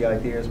crazy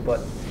ideas,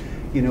 but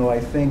you know, I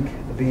think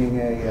being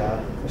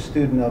a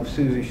student of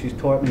Susie, she's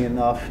taught me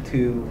enough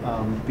to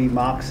be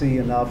moxie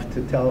enough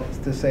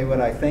to say what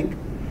I think.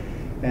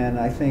 And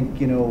I think,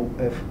 you know,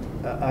 if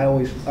I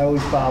always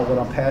follow what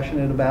I'm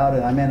passionate about,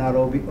 and I may not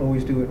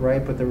always do it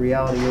right, but the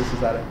reality is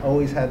that I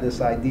always had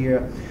this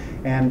idea.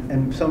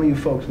 And some of you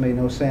folks may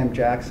know Sam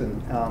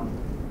Jackson.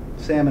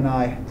 Sam and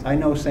I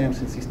know Sam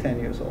since he's 10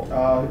 years old.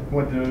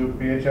 Went to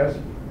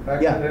BHS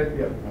back in the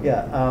day?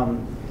 Yeah.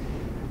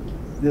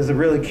 There's a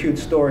really cute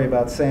story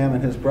about Sam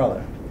and his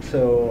brother.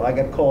 So I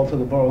got called to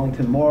the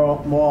Burlington Mall.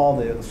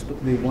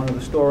 One of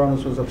the store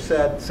owners was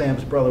upset.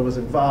 Sam's brother was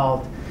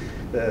involved.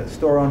 The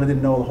store owner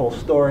didn't know the whole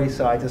story,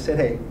 so I just said,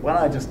 hey, why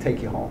don't I just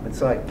take you home? And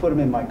so I put him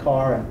in my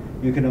car,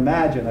 and you can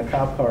imagine a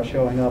cop car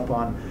showing up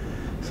on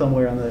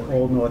somewhere on the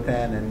Old North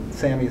End, and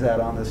Sammy's out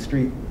on the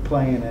street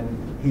playing,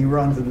 and he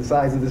runs, and the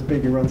size of this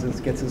big, he runs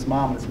and gets his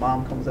mom, and his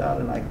mom comes out,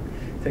 and I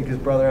take his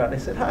brother out. I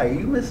said, hi, are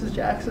you Mrs.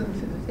 Jackson? She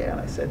said, yeah. And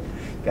I said,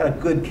 got a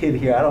good kid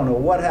here. I don't know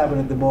what happened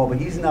at the mall, but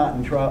he's not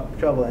in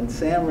trouble. And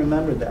Sam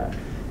remembered that.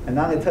 And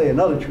now I'm going to tell you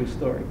another true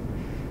story.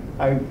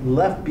 I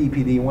left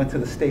BPD and went to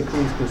the state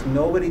police because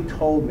nobody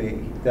told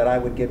me that I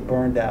would get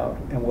burned out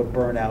and what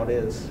burnout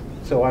is.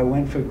 So I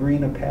went for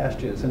greener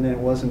pastures, and then it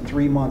wasn't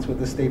 3 months with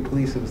the state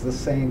police. It was the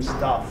same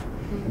stuff.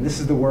 And this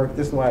is the work.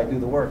 This is why I do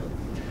the work.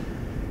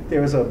 There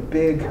was a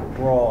big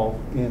brawl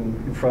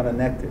in front of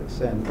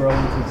Nectar's, and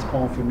Burlington's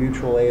calling for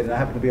mutual aid, and I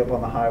happen to be up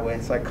on the highway,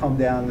 and so I come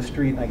down the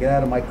street, and I get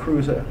out of my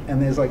cruiser, and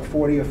there's like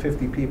 40 or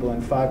 50 people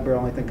and 5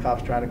 Burlington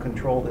cops trying to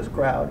control this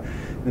crowd.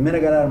 The minute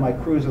I got out of my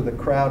cruiser, the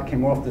crowd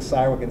came off the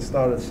sidewalk and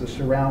started to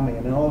surround me,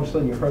 and then all of a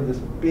sudden you heard this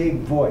big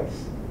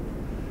voice,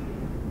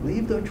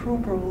 leave the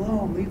trooper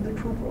alone, leave the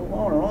trooper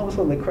alone, and all of a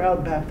sudden the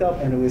crowd backed up,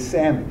 and it was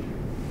Sammy.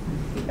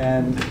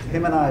 And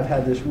him and I have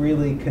had this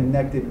really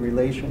connected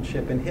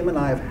relationship, and him and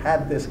I have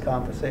had this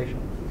conversation.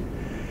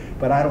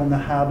 But I don't know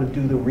how to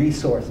do the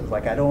resources.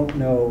 Like, I don't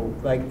know,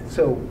 like,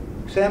 so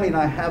Sammy and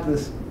I have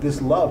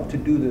this love to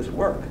do this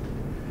work,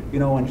 you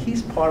know, and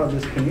he's part of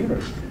this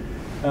community.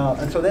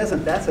 And so that's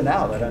an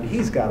outlet, and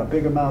he's got a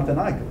bigger mouth than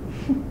I do.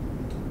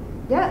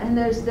 Yeah, and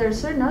there's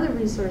certain other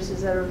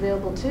resources that are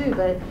available too,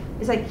 but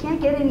it's like,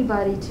 can't get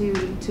anybody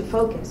to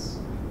focus.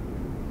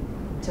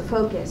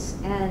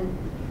 And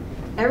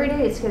every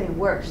day it's getting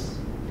worse.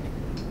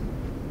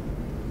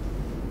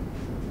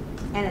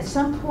 And at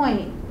some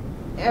point,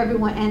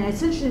 everyone, and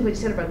it's interesting what you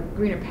said about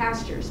greener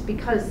pastures,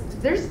 because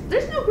there's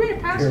no greener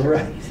pasture. You're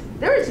right.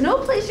 There is no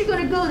place you're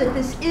going to go that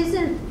this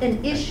isn't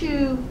an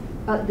issue,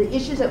 the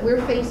issues that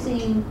we're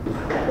facing,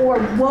 or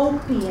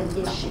won't be an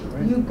issue.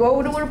 Right. You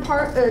go to a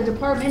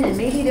department, and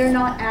maybe they're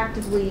not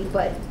actively,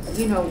 but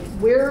you know,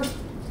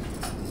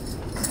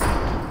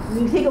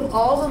 when you think of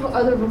all the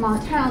other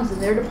Vermont towns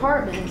and their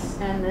departments,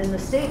 and then the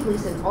state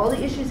police and all the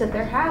issues that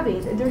they're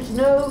having, there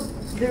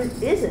isn't.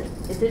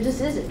 There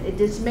just isn't. It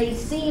just may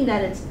seem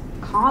that it's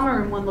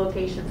calmer in one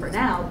location for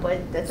now,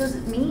 but that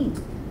doesn't mean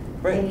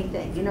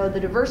anything. You know, the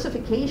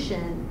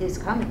diversification is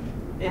coming.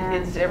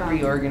 It's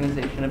every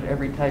organization of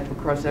every type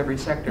across every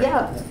sector.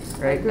 Yeah.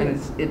 Right,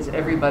 and it's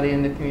everybody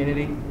in the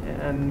community,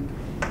 and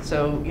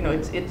so, you know,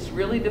 it's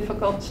really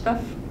difficult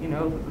stuff, you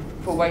know,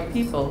 for white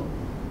people,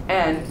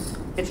 and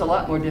it's a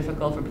lot more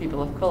difficult for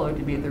people of color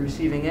to be at the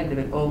receiving end of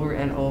it over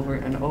and over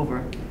and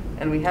over.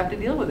 and we have to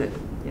deal with it.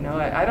 You know,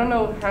 I don't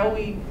know how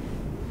we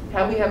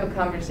have a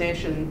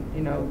conversation,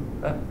 you know,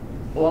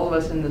 all of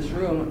us in this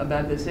room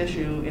about this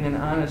issue in an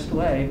honest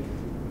way,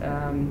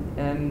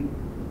 and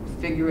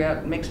figure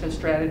out, make some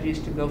strategies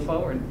to go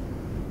forward.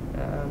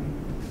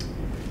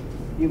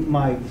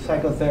 My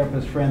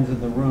psychotherapist friends in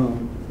the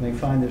room may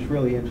find this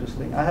really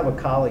interesting. I have a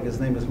colleague, his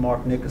name is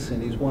Mark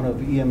Nickerson. He's one of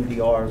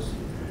EMDR's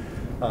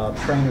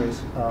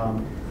trainers.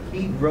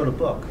 He wrote a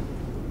book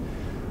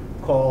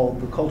called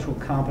The Cultural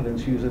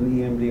Competence Using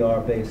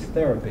EMDR-Based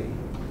Therapy.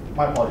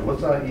 My apologies,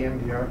 what's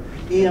EMDR?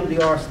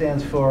 EMDR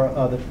stands for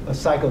a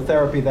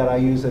psychotherapy that I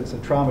use. It's a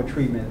trauma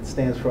treatment. It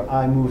stands for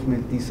eye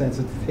movement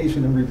desensitization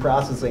and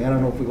reprocessing. I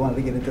don't know if we wanted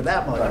to get into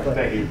that much. Sorry,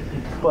 thank you.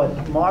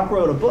 But Mark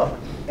wrote a book,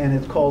 and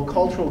it's called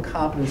Cultural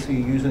Competency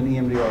Using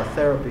EMDR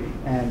Therapy.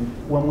 And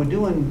when we're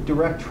doing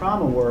direct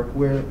trauma work,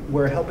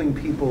 we're helping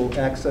people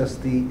access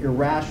the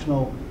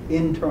irrational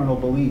internal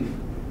belief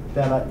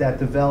that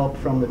developed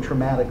from the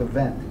traumatic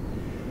event.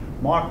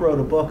 Mark wrote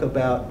a book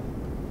about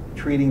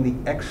treating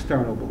the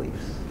external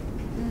beliefs.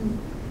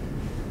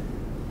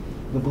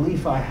 The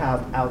belief I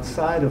have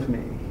outside of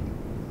me,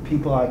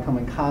 people I come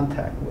in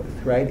contact with,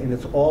 right? And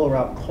it's all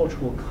around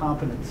cultural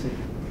competency.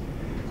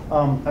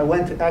 I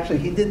went to, actually,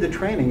 he did the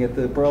training at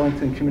the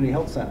Burlington Community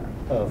Health Center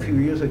a few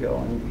years ago,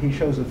 and he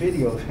shows a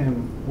video of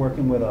him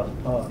working with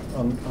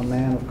a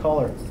man of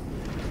color.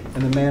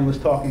 And the man was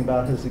talking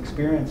about his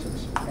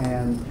experiences.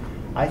 And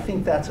I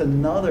think that's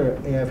another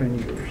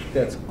avenue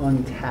that's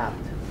untapped.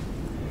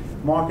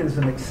 Mark is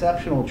an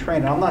exceptional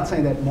trainer. I'm not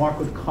saying that Mark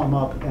would come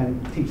up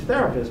and teach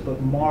therapists, but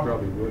Mark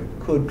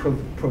could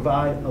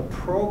provide a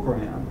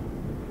program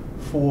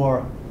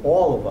for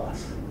all of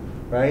us,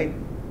 right?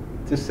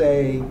 To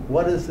say,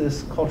 what is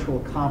this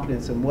cultural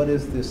competence and what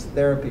is this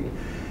therapy?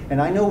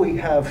 And I know we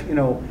have,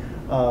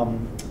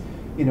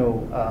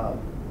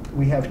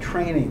 we have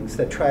trainings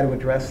that try to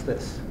address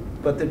this,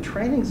 but the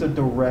trainings are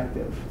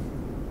directive.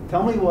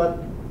 Tell me what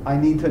I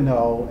need to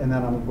know, and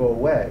then I'm gonna go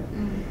away.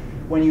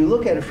 When you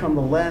look at it from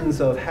the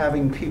lens of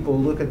having people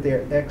look at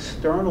their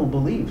external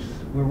beliefs,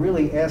 we're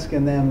really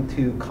asking them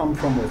to come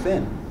from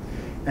within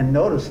and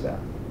notice them,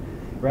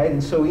 right?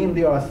 And so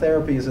EMDR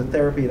therapy is a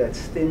therapy that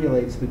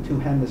stimulates the two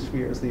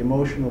hemispheres, the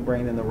emotional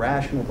brain and the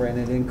rational brain,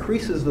 and it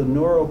increases the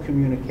neural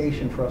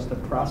communication for us to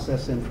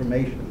process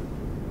information.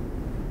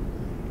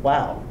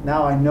 Wow,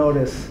 now I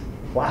notice,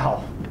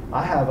 wow,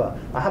 I have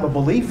a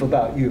belief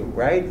about you,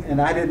 right? And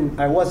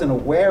I wasn't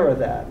aware of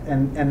that.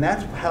 And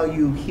that's how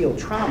you heal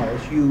trauma.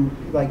 Is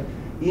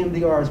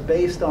EMDR is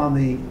based on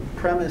the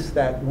premise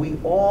that we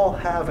all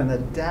have an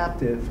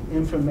adaptive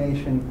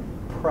information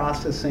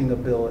processing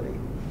ability.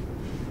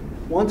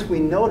 Once we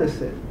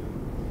notice it,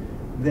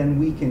 then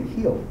we can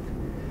heal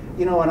it.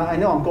 You know, and I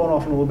know I'm going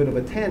off on a little bit of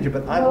a tangent,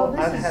 but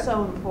this is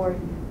so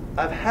important.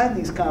 I've had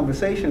these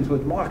conversations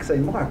with Mark,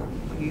 saying, Mark,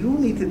 you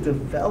need to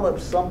develop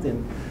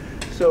something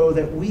so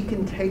that we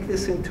can take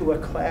this into a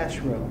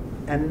classroom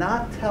and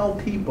not tell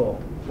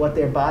people what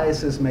their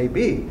biases may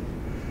be,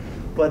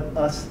 but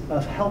us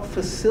help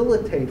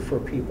facilitate for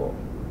people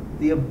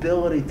the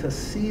ability to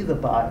see the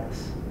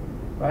bias,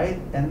 right?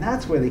 And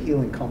that's where the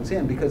healing comes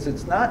in, because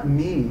it's not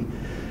me,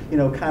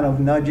 kind of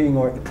nudging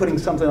or putting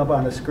something up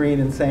on the screen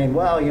and saying,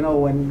 well,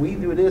 when we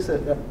do this,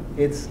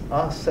 it's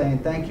us saying,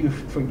 thank you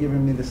for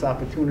giving me this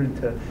opportunity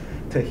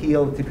to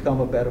heal, to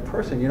become a better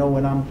person.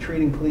 When I'm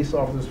treating police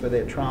officers for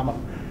their trauma,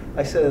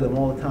 I say to them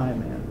all the time,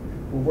 man,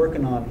 we're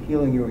working on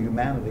healing your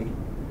humanity,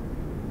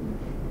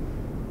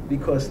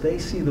 because they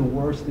see the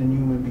worst in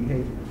human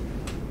behavior.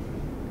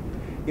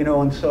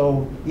 And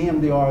so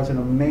EMDR is an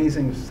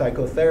amazing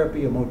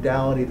psychotherapy, a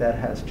modality that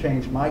has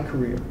changed my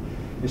career.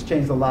 It's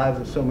changed the lives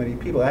of so many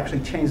people. It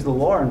actually changed the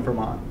law in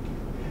Vermont.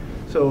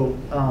 So,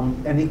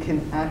 and it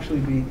can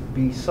actually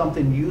be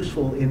something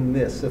useful in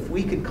this. If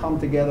we could come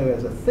together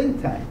as a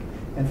think tank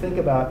and think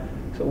about,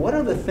 so what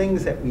are the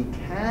things that we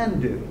can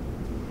do,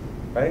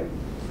 right?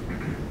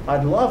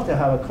 I'd love to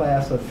have a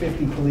class of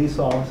 50 police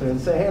officers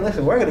and say, hey,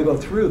 listen, we're going to go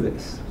through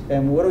this.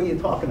 And what are you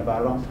talking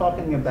about? I'm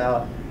talking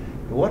about,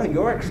 what are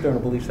your external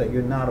beliefs that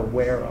you're not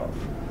aware of?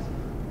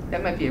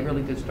 That might be a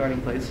really good starting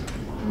place.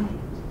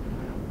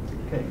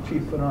 Okay,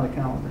 Chief, put it on a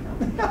calendar.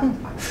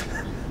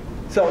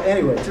 So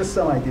anyway, just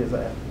some ideas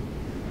I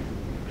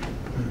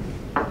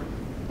have.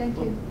 Thank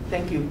you.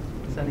 Thank you,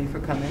 Sunny, for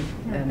coming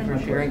and for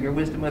sharing your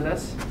wisdom with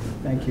us.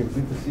 Thank you.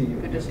 Good to see you.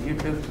 Good to see you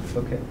too.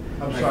 Okay.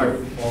 I'm sorry,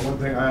 one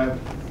thing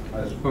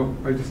Is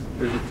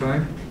it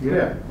time?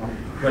 Yeah.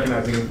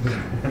 Recognizing it.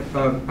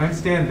 I'm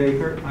Stan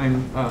Baker.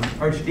 I'm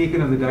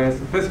Archdeacon of the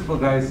Episcopal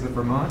Diocese of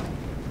Vermont.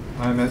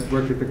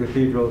 Work at the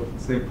Cathedral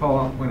of St.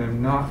 Paul. When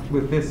I'm not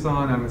with this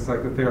on, I'm a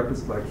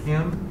psychotherapist like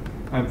him.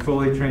 I'm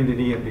fully trained in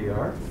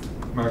EMDR.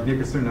 Mark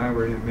Nickerson and I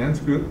were in a men's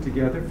group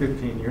together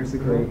 15 years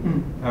ago.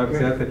 I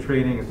was at the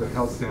training at the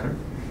health center.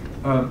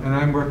 And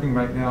I'm working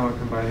right now on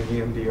combining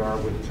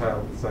EMDR with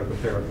child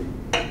psychotherapy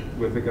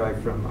with a guy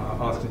from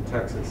Austin,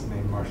 Texas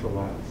named Marshall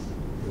Lyles,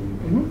 who you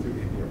may know through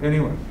India.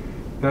 Anyway,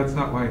 that's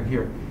not why I'm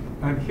here.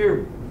 I'm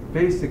here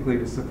basically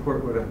to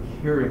support what I'm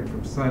hearing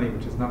from Sunny,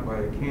 which is not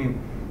why I came.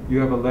 You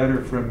have a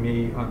letter from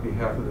me on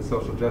behalf of the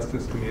Social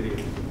Justice Committee at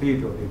the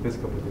Cathedral, the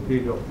Episcopal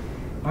Cathedral.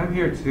 I'm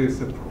here to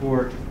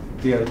support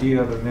the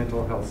idea of a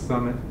mental health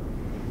summit.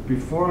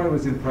 Before I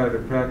was in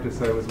private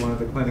practice, I was one of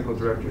the clinical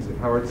directors at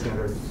Howard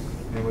Center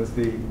and was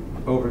the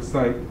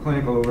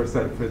clinical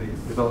oversight for the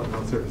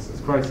Developmental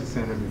Services Crisis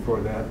Center, before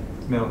that,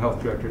 mental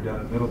health director down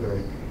at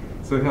Middlebury.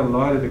 So I've had a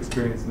lot of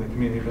experience in the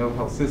community mental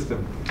health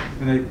system.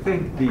 And I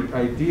think the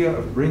idea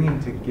of bringing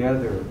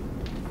together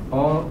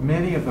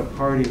many of the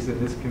parties in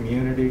this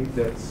community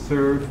that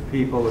serve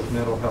people with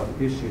mental health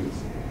issues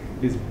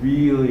is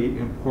really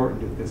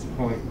important at this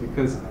point,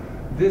 because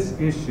this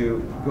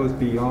issue goes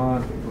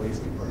beyond the police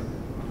department.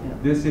 Yeah.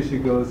 This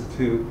issue goes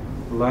to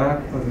lack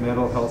of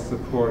mental health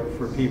support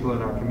for people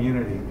in our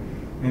community.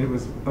 And it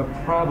was a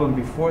problem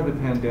before the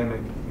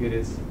pandemic. It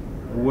is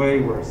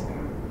way worse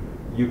now.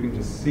 You can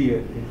just see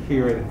it and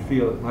hear it and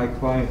feel it. My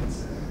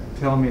clients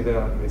tell me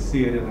that. I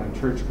see it in our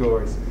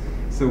churchgoers.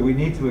 So we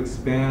need to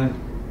expand.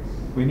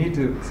 We need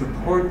to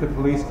support the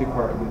police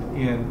department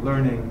in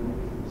learning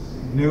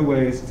new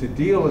ways to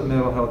deal with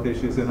mental health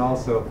issues, and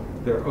also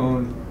their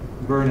own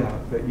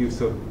burnout that you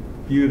so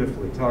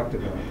beautifully talked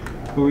about.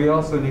 But we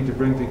also need to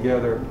bring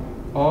together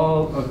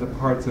all of the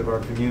parts of our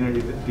community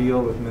that deal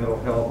with mental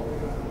health,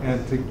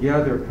 and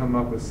together come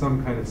up with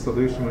some kind of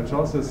solution, which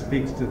also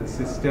speaks to the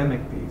systemic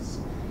piece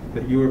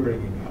that you were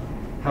bringing up.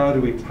 How do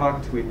we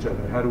talk to each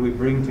other? How do we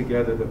bring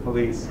together the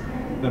police,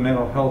 the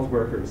mental health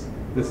workers,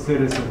 the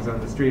citizens on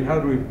the street? How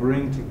do we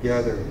bring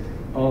together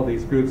all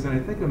these groups? And I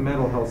think a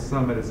mental health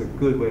summit is a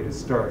good way to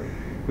start,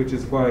 which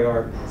is why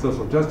our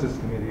Social Justice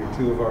Committee,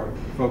 two of our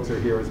folks are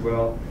here as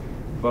well,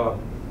 Bob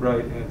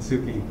Wright and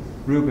Suki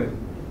Rubin,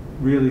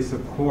 really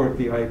support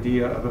the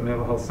idea of a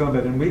mental health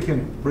summit. And we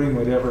can bring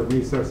whatever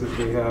resources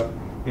we have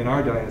in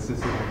our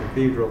diocese in the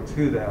cathedral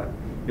to that,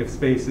 if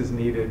space is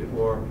needed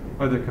or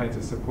other kinds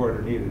of support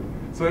are needed.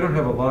 So I don't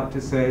have a lot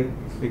to say,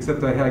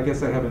 except I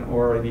guess I have an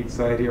oar on each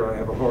side here. I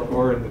have an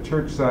oar in the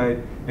church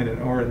side and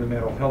an oar in the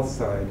mental health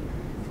side.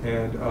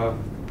 And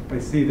I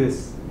see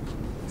this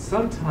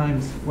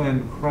sometimes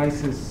when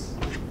crisis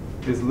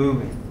is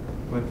looming,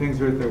 when things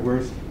are at their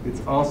worst,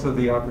 it's also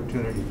the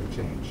opportunity for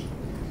change.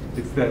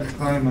 It's that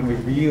time when we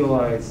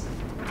realize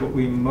what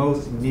we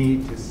most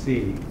need to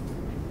see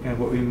and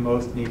what we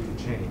most need to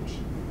change.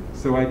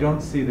 So I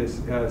don't see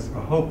this as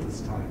a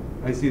hopeless time.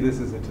 I see this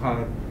as a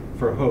time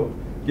for hope,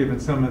 given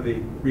some of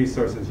the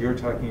resources you're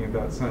talking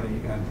about,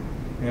 Sonny,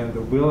 and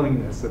the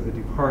willingness of the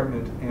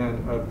department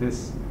and of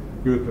this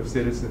group of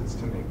citizens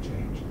to make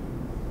change.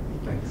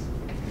 Thanks.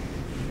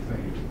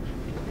 Thank you.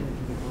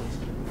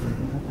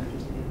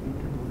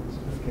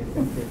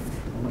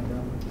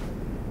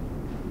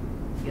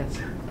 Yes.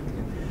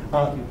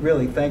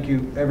 Really, thank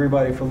you,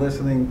 everybody, for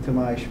listening to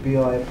my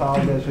spiel. I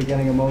apologize for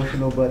getting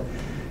emotional, but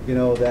you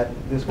know that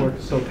this work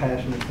is so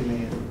passionate to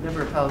me.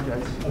 Never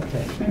apologize.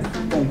 Okay. Thank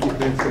you.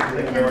 Thank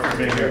you very much for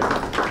being here.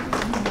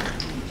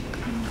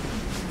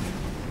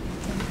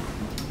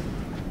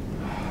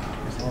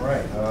 All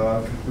right,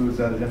 concludes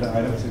that agenda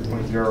item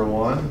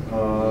 6.01.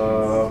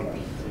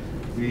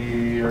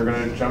 We are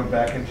going to jump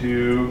back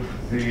into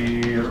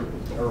the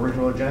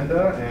original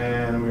agenda,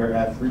 and we are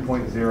at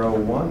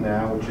 3.01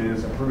 now, which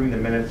is approving the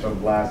minutes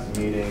of last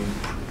meeting.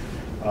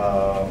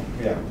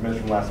 Minutes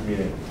from last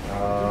meeting.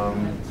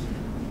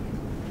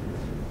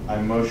 I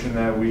motion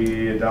that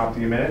we adopt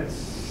the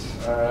minutes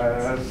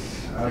as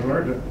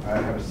learned. I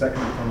have a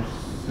second from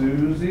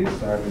Susie.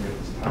 Sorry, let me get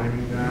this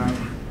timing down.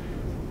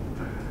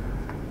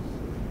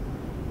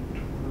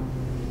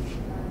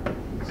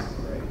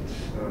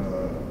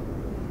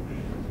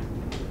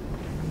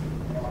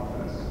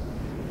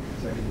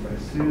 Second by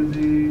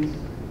Susie.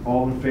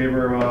 All in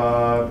favor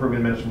of approving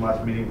the minutes from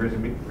last meeting, raise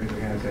your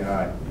hand and say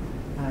aye.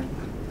 Aye.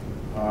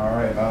 All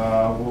right.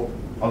 Well,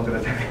 I was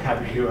going to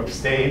have you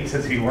abstain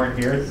since you weren't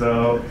here,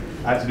 so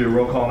I have to do a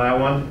roll call on that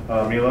one.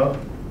 Milo?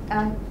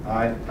 Aye.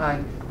 Aye.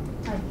 Aye.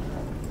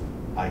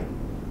 Aye.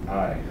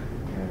 Aye.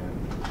 And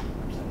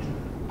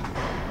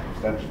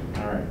abstention.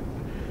 All right.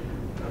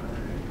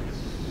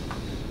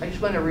 I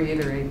just want to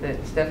reiterate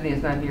that Stephanie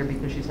is not here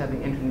because she's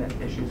having internet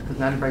issues, because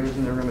not everybody was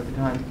in the room at the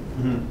time.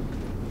 Mm-hmm.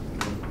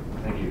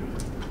 Thank you.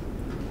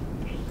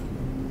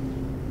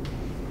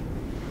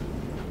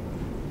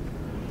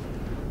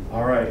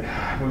 All right,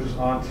 moves us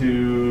on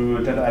to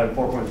agenda item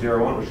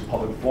 4.01, which is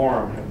public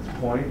forum. At this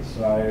point,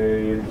 so I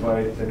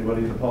invite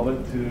anybody in the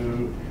public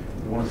to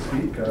want to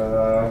speak.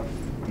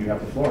 You have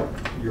the floor.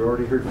 You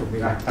already heard from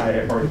me.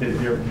 I already did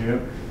hear from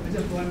you. I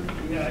just want,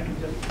 yeah, I can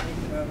just.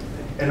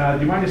 And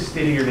do you mind just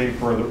stating your name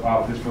for the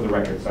just for the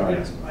record? Sorry.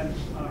 Yes, I'm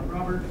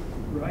Robert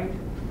Wright,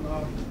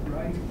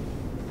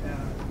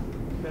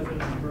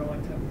 resident of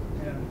Burlington,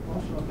 and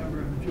also a member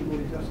of the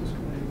Jubilee Justice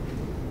Committee.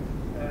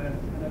 And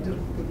I just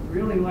would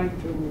really like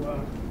to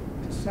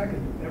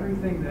second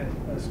everything that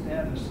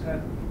Stan has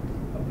said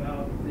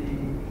about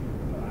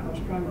how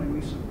strongly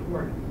we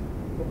support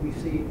what we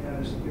see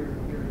as your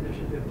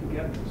initiative to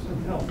get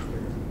some help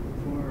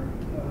for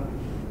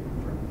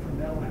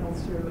mental health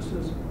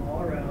services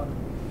all around,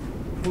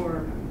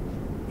 for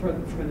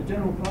the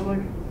general public,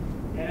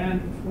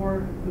 and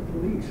for the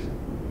police.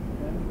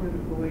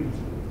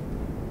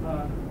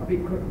 I'll be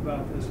quick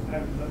about this, but I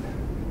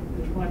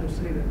just wanted to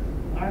say that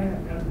I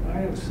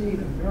have seen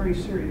a very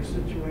serious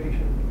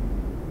situation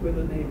with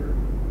a neighbor.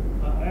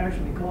 I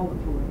actually called the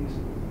police,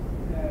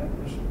 and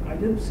I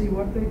didn't see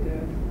what they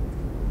did.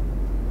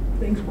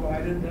 Things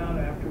quieted down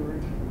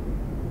afterwards,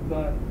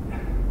 but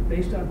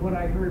based on what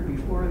I heard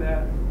before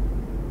that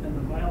and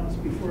the violence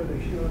before they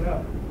showed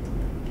up,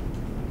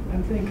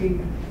 I'm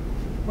thinking,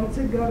 what's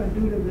it got to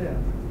do to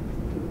them,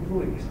 to the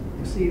police,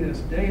 to see this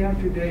day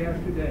after day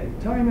after day,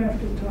 time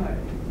after time?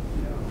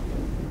 You know,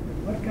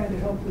 and what kind of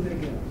help do they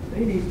get?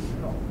 They need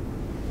some help.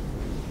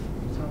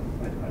 So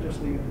I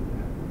just leave it at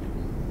that.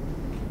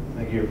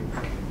 Thank you.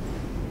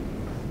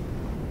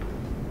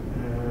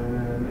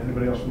 And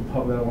anybody else from the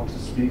public that wants to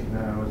speak,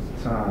 now is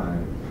the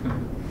time.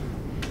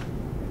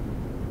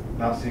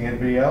 Not seeing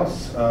anybody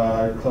else.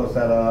 Close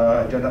that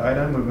agenda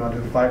item. Moving on to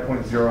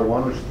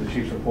 5.01, which is the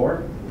chief's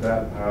report. With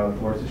that, the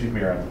floor is to Chief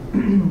Murad.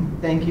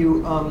 Thank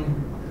you.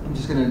 I'm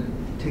just going to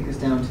take this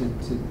down to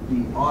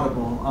be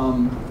audible.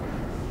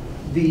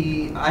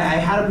 I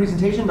had a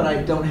presentation, but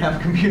I don't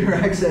have computer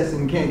access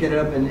and can't get it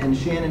up, and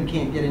Shannon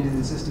can't get into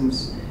the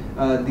systems,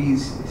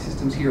 these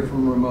systems here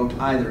from remote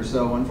either.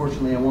 So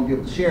unfortunately, I won't be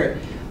able to share it.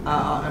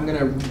 I'm going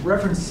to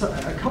reference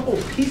a couple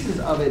pieces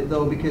of it,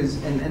 though,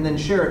 because and then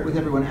share it with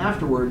everyone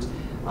afterwards,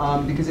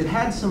 because it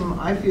had some,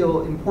 I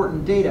feel,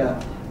 important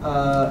data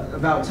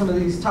about some of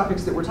these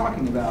topics that we're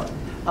talking about.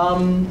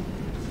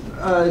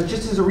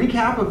 Just as a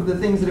recap of the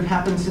things that have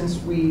happened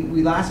since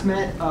we last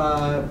met,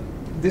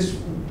 this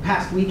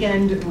past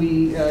weekend,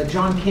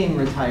 John King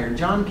retired.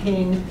 John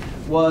King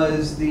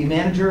was the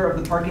manager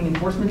of the Parking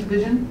Enforcement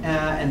Division,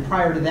 and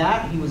prior to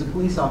that, he was a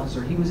police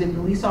officer. He was a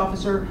police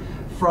officer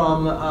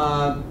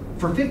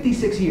for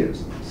 56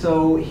 years.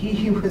 So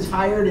he was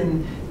hired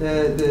in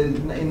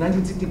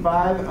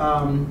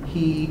 1965.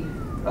 He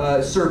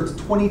served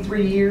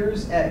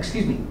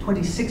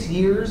 26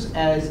 years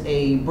as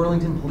a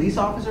Burlington police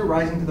officer,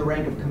 rising to the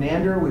rank of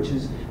commander, which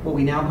is what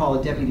we now call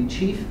a deputy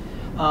chief.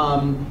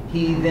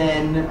 He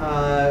then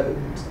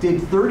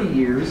did 30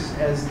 years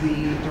as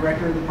the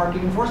director of the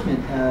Parking Enforcement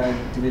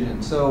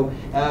Division, so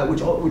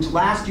which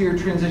last year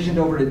transitioned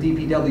over to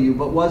DPW,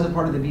 but was a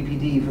part of the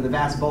BPD for the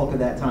vast bulk of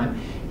that time.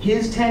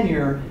 His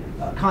tenure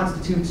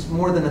constitutes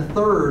more than a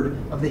third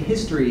of the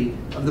history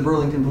of the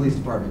Burlington Police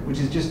Department, which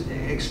is just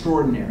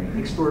extraordinary.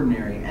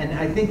 And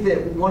I think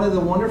that one of the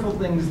wonderful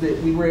things that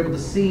we were able to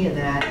see in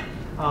that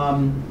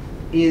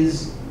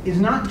is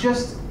not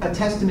just a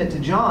testament to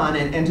John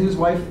and to his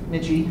wife,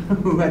 Mitchie,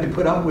 who had to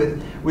put up with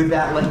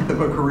that length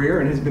of a career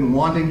and has been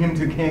wanting him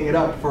to hang it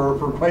up for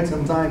quite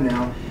some time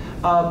now.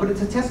 But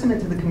it's a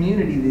testament to the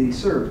community that he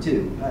served,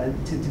 too.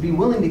 To be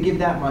willing to give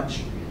that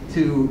much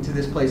to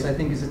this place, I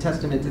think, is a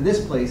testament to this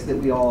place that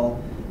we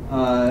all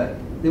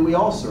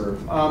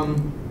serve.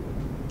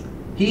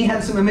 He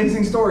had some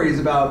amazing stories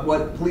about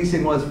what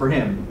policing was for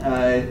him.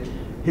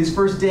 His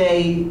first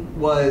day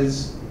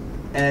was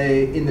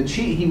in the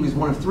chief. He was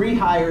one of 3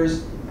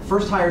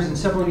 first hires in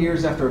several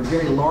years after a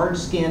very large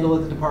scandal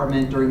at the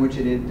department,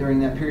 during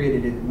that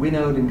period it had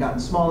winnowed and gotten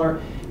smaller.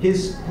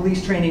 His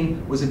police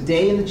training was a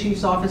day in the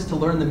chief's office to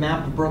learn the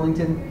map of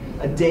Burlington,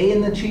 a day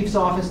in the chief's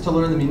office to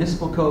learn the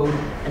municipal code,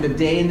 and a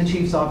day in the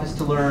chief's office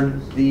to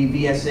learn the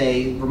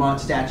VSA Vermont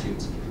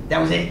statutes. That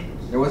was it.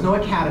 There was no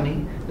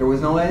academy. There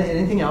was no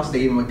anything else.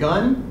 They gave him a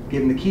gun,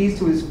 gave him the keys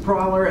to his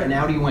prowler, and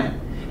out he went.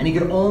 And he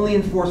could only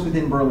enforce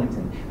within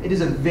Burlington. It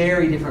is a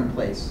very different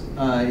place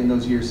in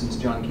those years since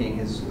John King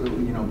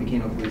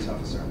became a police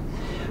officer.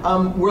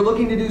 We're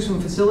looking to do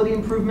some facility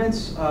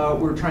improvements.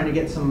 We're trying to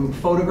get some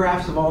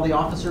photographs of all the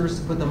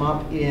officers to put them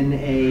up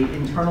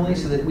internally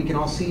so that we can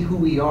all see who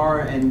we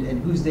are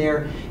and who's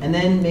there, and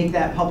then make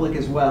that public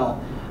as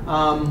well.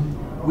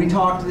 We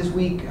talked this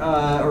week,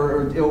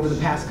 or over the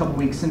past couple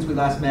weeks since we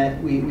last met,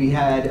 we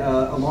had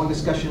a long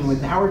discussion with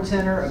the Howard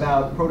Center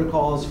about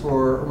protocols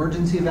for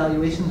emergency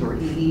evaluations, or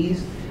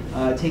EEs,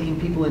 taking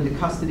people into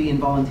custody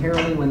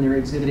involuntarily when they're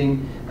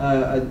exhibiting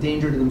a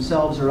danger to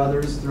themselves or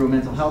others through a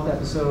mental health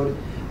episode.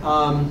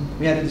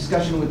 We had a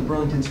discussion with the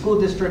Burlington School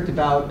District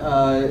about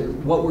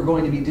what we're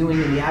going to be doing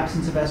in the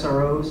absence of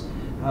SROs,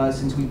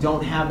 since we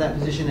don't have that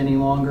position any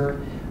longer.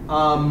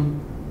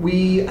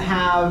 We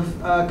have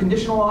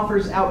conditional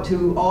offers out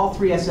to all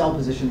 3 SL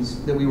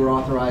positions that we were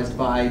authorized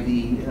by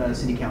the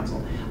City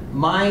Council.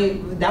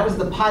 That was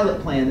the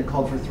pilot plan that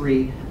called for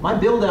 3. My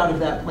build out of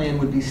that plan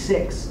would be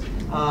 6.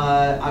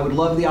 I would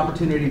love the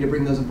opportunity to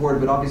bring those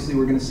aboard, but obviously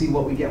we're going to see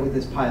what we get with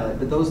this pilot.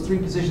 But those 3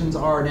 positions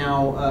are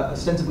now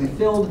ostensibly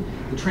filled.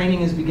 The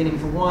training is beginning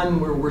for 1.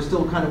 We're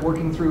still kind of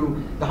working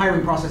through, the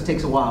hiring process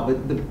takes a while,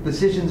 but the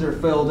positions are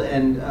filled,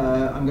 and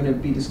I'm going to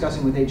be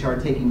discussing with HR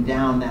taking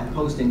down that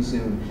posting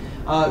soon.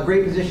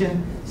 Great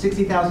position,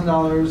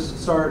 $60,000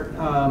 start,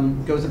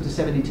 goes up to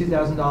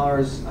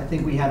 $72,000. I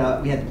think we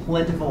had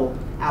plentiful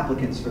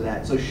applicants for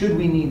that. So should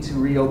we need to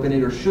reopen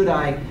it, or should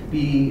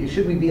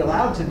we be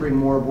allowed to bring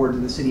more aboard to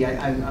the city?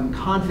 I'm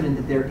confident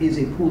that there is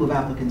a pool of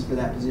applicants for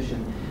that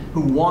position.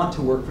 who want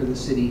to work for the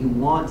city, who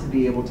want to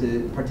be able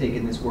to partake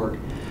in this work.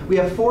 We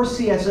have 4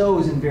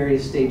 CSOs in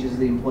various stages of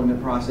the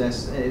employment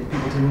process, people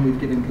to whom we've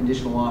given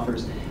conditional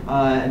offers,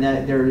 and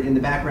that they're in the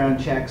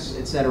background checks,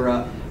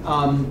 etc.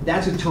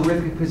 That's a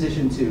terrific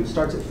position too.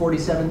 Starts at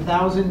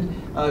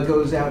 47,000,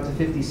 goes out to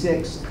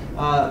 56.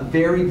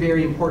 Very,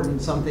 very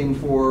important, something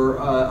for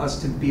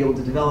us to be able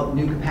to develop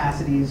new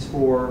capacities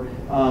for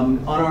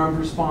unarmed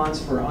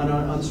response, for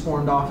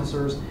unsworn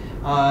officers.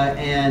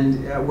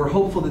 And we're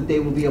hopeful that they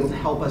will be able to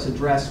help us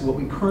address what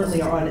we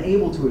currently are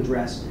unable to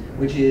address,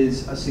 which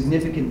is a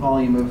significant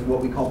volume of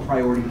what we call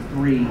priority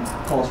 3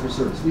 calls for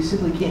service. We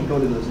simply can't go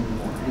to those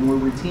anymore, and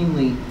we're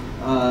routinely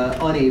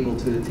unable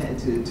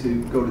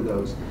to go to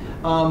those.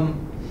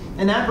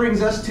 And that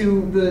brings us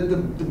to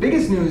the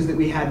biggest news that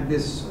we had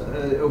this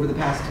over the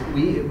past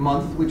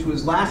month, which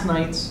was last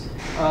night's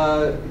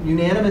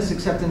unanimous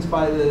acceptance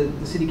by the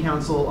City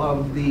Council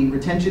of the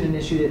retention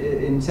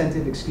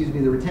incentive,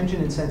 the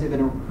retention incentive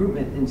and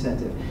recruitment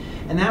incentive.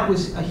 And that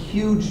was a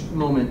huge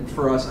moment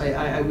for us.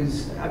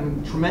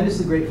 I'm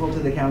tremendously grateful to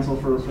the council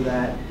for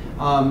that.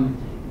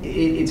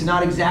 It's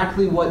not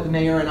exactly what the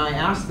mayor and I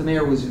asked. The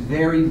mayor was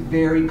very,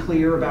 very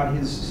clear about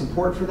his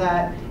support for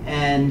that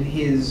and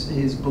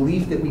his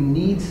belief that we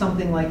need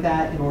something like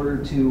that in order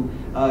to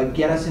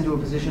get us into a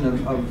position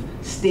of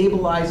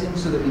stabilizing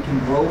so that we can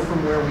grow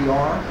from where we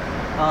are.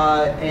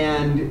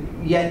 And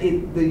yet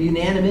the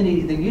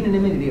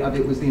unanimity of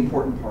it was the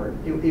important part.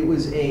 It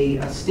was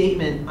a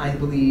statement, I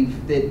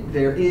believe, that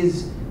there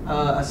is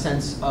a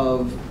sense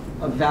of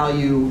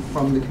value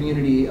from the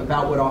community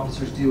about what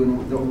officers do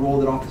and the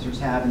role that officers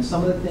have. And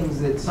some of the things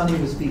that Sonny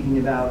was speaking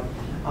about,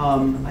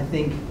 I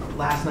think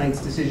last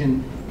night's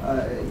decision,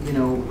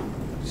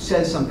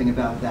 says something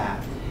about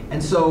that.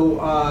 And so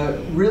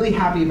really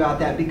happy about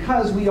that,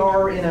 because we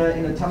are in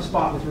a tough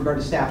spot with regard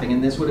to staffing.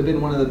 And this would have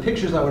been one of the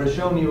pictures I would have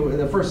shown you in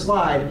the first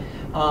slide,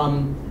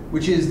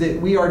 which is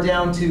that we are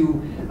down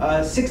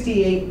to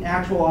 68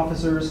 actual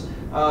officers.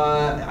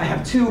 I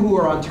have 2 who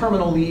are on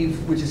terminal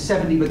leave, which is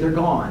 70, but they're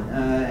gone.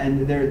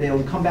 And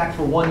they'll come back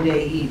for 1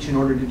 day each in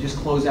order to just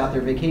close out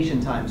their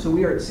vacation time. So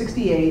we are at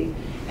 68,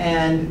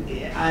 and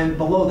I'm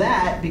below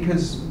that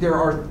because there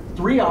are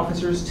 3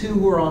 officers, 2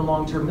 who are on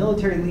long-term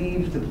military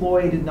leave,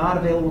 deployed, not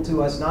available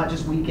to us, not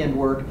just weekend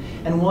work,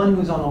 and 1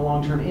 who's on a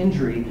long-term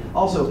injury.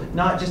 Also,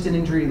 not just an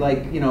injury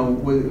like,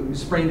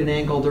 sprained an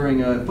ankle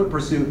during a foot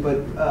pursuit, but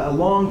a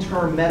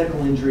long-term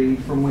medical injury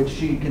from which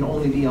she can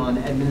only be on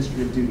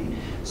administrative duty.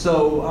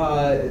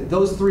 So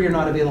those 3 are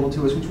not available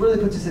to us, which really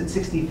puts us at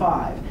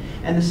 65.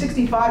 And the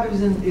 65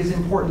 is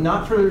important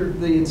not for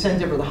the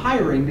incentive or the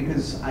hiring,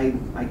 because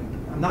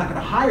I'm not going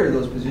to hire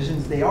those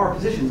positions. They are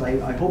positions.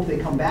 I hope they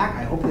come back.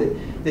 I hope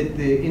that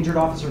the injured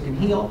officer can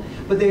heal.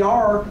 But they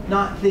are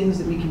not things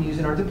that we can use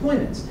in our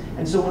deployments.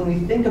 And so when we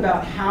think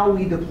about how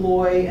we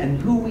deploy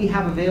and who we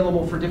have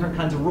available for different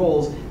kinds of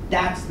roles,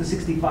 that's the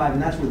 65,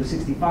 and that's where the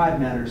 65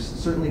 matters,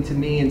 certainly to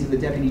me and to the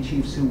deputy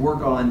chiefs who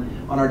work on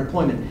our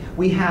deployment.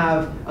 We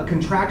have a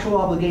contractual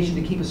obligation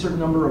to keep a certain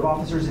number of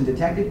officers in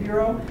Detective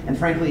Bureau, and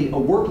frankly, a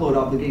workload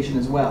obligation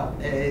as well.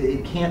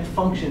 It can't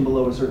function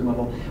below a certain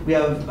level. We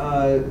have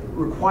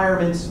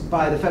requirements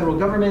by the federal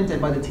government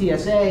and by the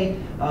TSA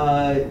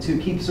to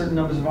keep certain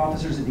numbers of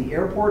officers at the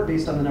airport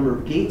based on the number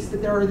of gates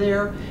that there are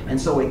there, and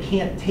so it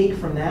can't take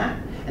from that.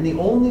 And the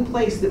only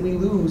place that we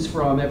lose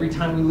from every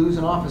time we lose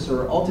an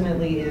officer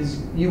ultimately is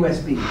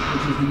USB,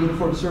 which is the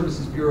Uniformed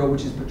Services Bureau,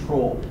 which is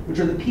patrol, which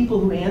are the people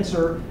who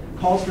answer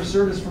calls for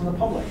service from the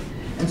public.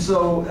 And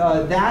so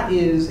that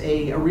is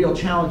a real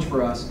challenge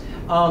for us.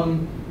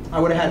 I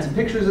would have had some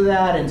pictures of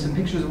that and some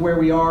pictures of where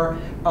we are.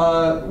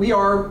 We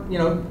are,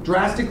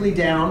 drastically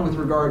down with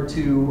regard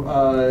to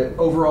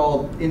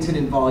overall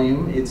incident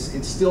volume.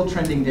 It's still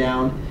trending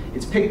down.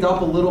 It's picked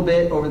up a little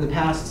bit over the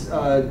past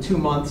 2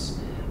 months.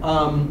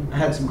 I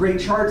had some great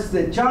charts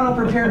that Jono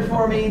prepared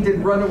for me,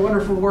 did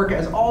wonderful work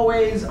as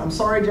always. I'm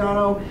sorry,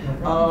 Jono.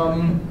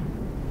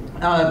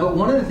 But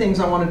one of the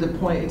things I wanted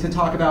to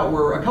talk about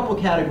were a couple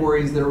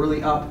categories that are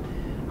really up.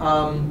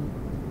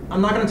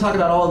 I'm not going to talk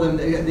about all of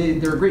them.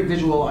 They're a great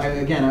visual.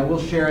 I will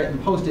share it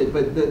and post it.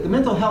 But the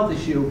mental health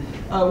issue,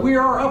 we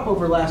are up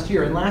over last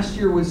year, and last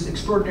year was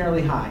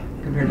extraordinarily high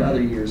compared to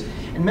other years.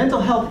 And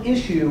mental health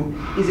issue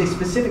is a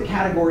specific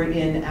category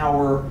in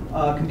our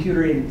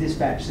computer-aided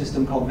dispatch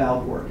system called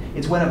Valcor.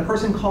 It's when a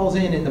person calls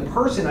in and the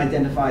person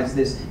identifies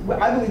this.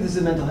 I believe this is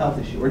a mental health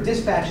issue, or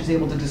dispatch is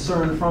able to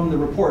discern from the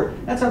report.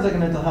 That sounds like a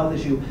mental health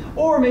issue.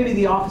 Or maybe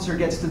the officer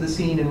gets to the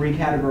scene and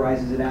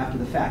recategorizes it after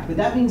the fact. But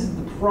that means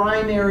that the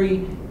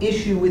primary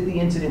issue with the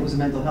incident was a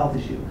mental health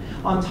issue.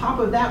 On top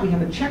of that, we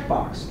have a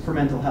checkbox for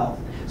mental health,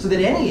 so that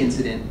any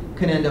incident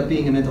can end up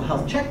being a mental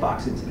health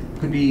checkbox incident. It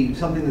could be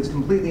something that's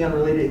completely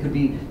unrelated. It could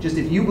be just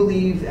if you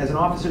believe as an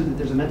officer that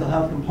there's a mental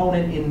health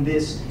component in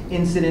this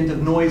incident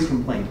of noise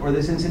complaint, or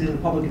this incident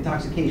of public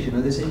intoxication,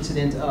 or this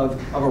incident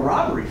of a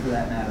robbery for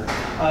that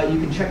matter, you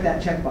can check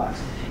that checkbox.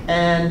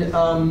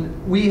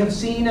 And we have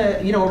seen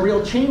a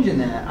real change in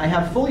that. I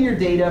have full year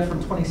data from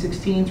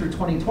 2016 through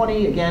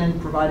 2020, again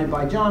provided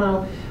by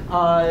Jono,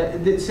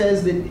 that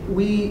says that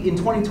we in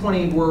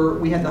 2020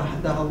 we had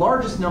the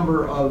largest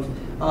number of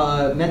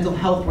mental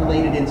health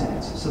related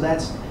incidents. So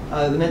that's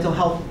the mental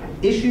health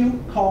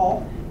issue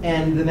call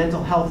and the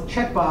mental health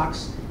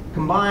checkbox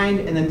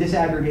combined and then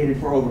disaggregated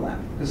for overlap.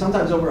 Because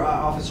sometimes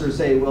officers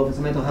say, well, if it's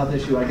a mental health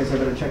issue, I guess I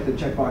better check the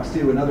checkbox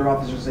too. And other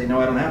officers say,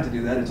 no, I don't have to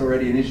do that. It's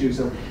already an issue.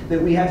 So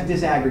that we have to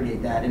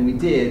disaggregate that, and we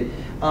did.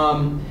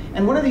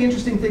 And one of the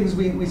interesting things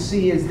we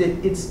see is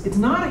that it's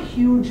not a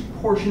huge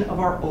portion of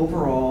our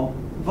overall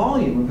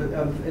volume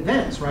of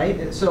events,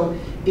 right? So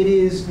it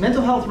is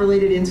mental health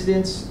related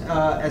incidents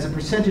as a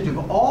percentage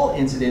of all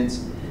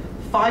incidents,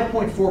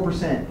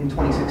 5.4% in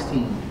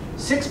 2016,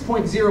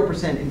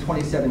 6.0% in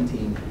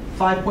 2017,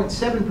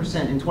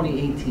 5.7% in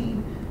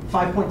 2018,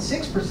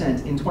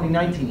 5.6% in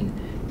 2019,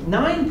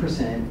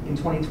 9% in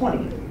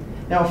 2020.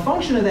 Now, a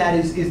function of that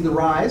is the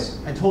rise.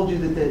 I told you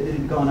that it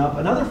had gone up.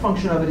 Another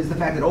function of it is the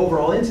fact that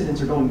overall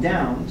incidents are going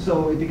down,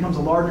 so it becomes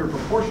a larger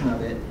proportion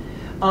of it.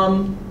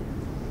 And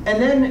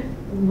then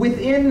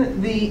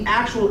within the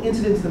actual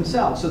incidents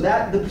themselves, so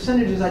that the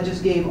percentages I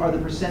just gave are the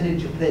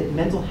percentage that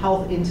mental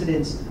health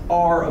incidents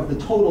are of the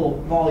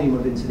total volume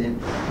of incident.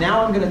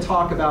 Now I'm going to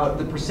talk about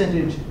the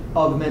percentage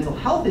of mental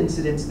health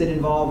incidents that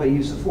involve a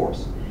use of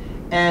force.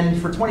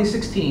 And for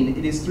 2016,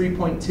 it is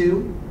 3.2.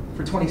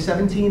 For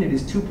 2017, it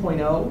is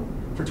 2.0.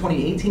 For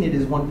 2018, it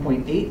is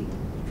 1.8.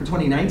 For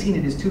 2019,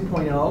 it is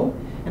 2.0.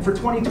 And for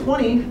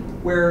 2020,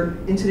 where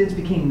incidents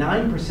became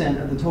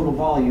 9% of the total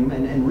volume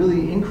and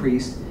really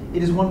increased,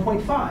 it is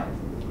 1.5.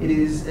 It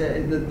is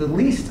the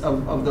least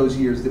of those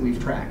years that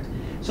we've tracked.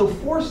 So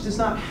force does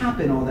not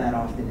happen all that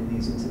often in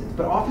these incidents,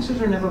 but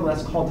officers are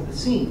nevertheless called to the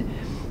scene.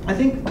 I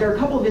think there are a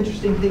couple of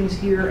interesting things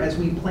here as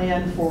we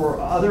plan for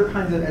other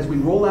kinds of, as we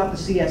roll out the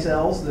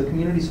CSLs, the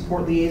community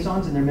support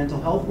liaisons, and their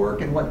mental health work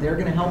and what they're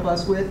going to help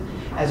us with,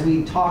 as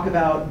we talk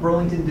about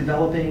Burlington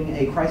developing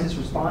a crisis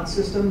response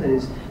system that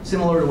is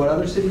similar to what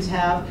other cities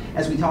have,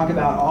 as we talk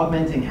about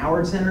augmenting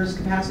Howard Center's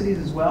capacities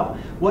as well.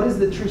 What is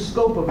the true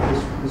scope of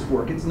this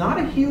work? It's not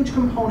a huge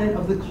component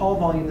of the call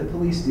volume that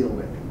police deal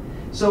with.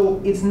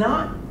 So it's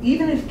not,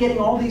 even if getting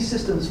all these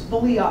systems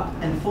fully up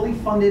and fully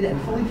funded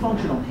and fully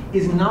functional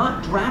is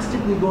not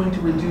drastically going to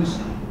reduce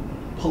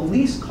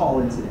police call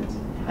incidents.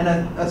 And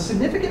a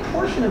significant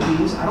portion of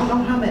these, I don't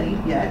know how many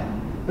yet,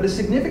 but a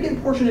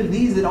significant portion of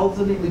these that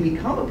ultimately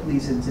become a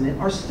police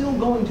incident are still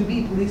going to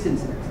be police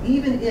incidents,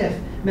 even if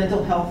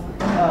mental health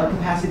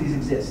capacities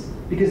exist.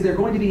 Because they're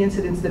going to be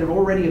incidents that have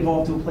already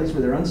evolved to a place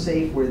where they're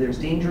unsafe, where there's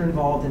danger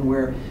involved, and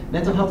where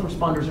mental health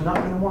responders are not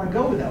going to want to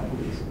go without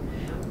police.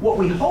 What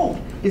we hope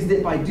is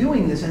that by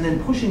doing this and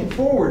then pushing it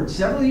forward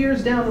several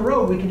years down the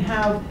road, we can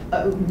have,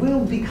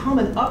 will become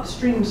an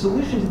upstream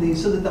solution to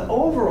these so that the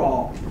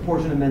overall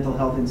proportion of mental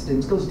health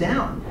incidents goes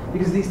down,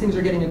 because these things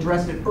are getting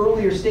addressed at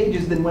earlier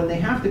stages than when they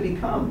have to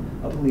become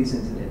a police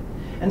incident.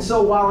 And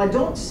so while I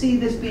don't see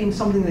this being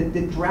something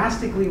that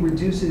drastically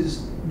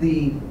reduces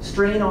the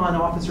strain on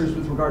officers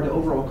with regard to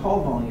overall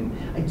call volume,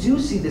 I do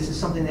see this as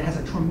something that has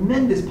a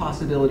tremendous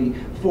possibility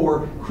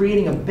for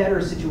creating a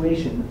better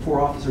situation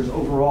for officers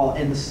overall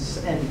and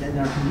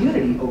our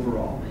community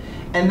overall.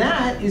 And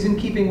that is in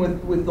keeping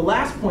with the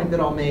last point that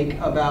I'll make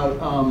about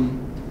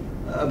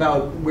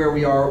where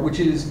we are, which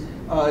is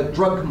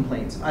drug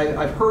complaints.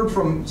 I've heard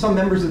from some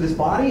members of this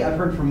body, I've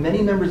heard from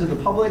many members of the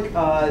public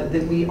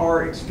that we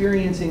are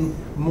experiencing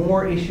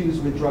more issues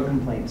with drug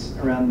complaints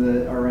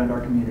around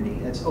our community.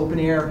 It's open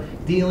air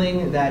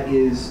dealing, that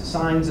is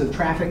signs of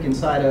traffic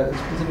inside a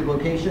specific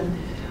location.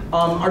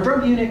 Our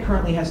drug unit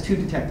currently has 2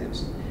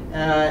 detectives.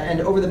 And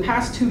over the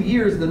past 2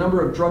 years, the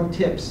number of drug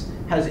tips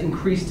has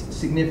increased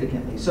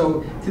significantly.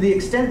 So to the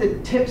extent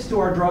that tips to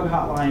our drug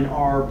hotline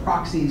are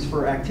proxies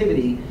for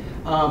activity,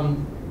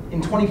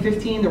 in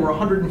 2015, there were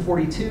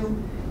 142.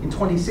 In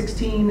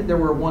 2016, there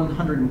were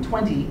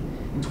 120.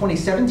 In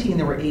 2017,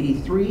 there were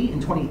 83.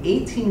 In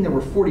 2018, there were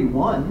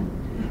 41.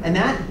 And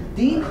that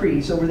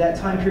decrease over that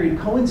time period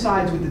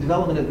coincides with the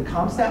development of the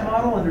CompStat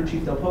model under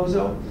Chief Del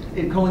Pozo.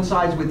 It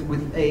coincides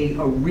with a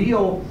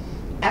real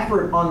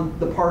effort on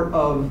the part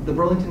of the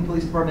Burlington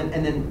Police Department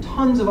and then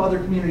tons of other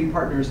community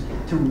partners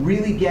to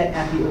really get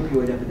at the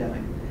opioid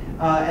epidemic.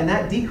 And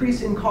that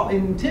decrease in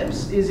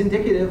tips is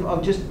indicative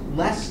of just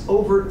less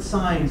overt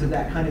signs of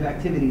that kind of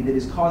activity that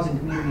is causing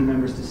community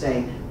members to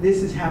say,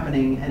 this is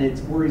happening and it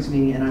worries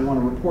me and I want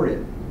to report it.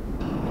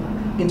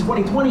 In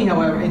 2020,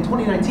 however, in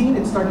 2019,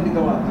 it started to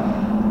go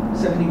up,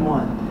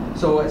 71.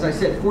 So as I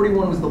said,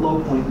 41 was the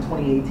low point in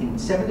 2018,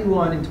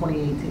 71 in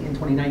 2018 and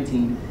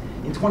 2019.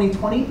 In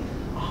 2020,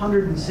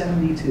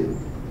 172.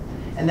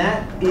 And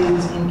that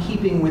is in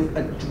keeping with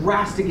a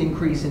drastic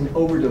increase in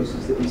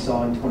overdoses that we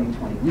saw in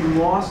 2020. We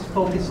lost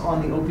focus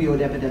on the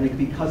opioid epidemic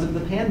because of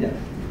the pandemic.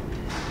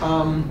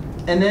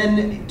 And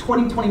then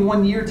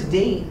 2021 year to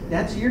date,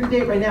 that's year to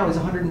date right now, is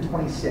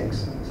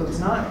 126. So it's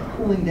not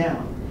cooling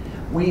down.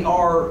 We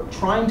are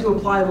trying to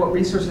apply what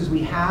resources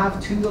we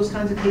have to those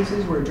kinds of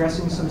cases. We're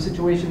addressing some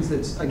situations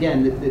that's,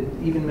 again, that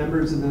even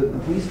members of the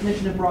police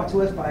commission have brought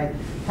to us by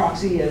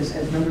proxy as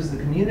members of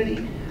the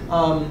community.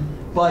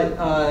 But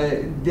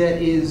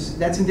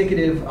that's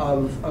indicative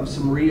of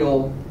some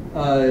real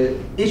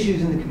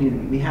issues in the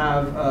community. We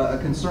have a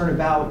concern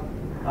about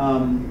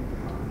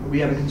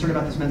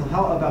this mental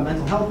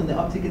health and the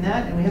uptick in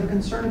that, and we have a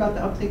concern about the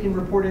uptick in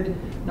reported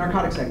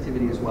narcotics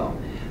activity as well.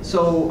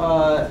 So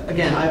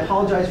again, I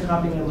apologize for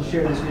not being able to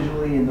share this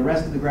visually and the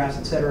rest of the graphs,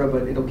 etc.,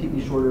 but it'll keep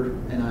me shorter,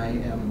 and I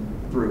am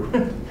through.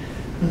 Thank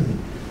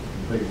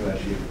you for that,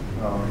 Chief.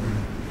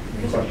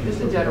 Any questions?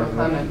 Just a general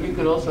comment, you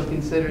could also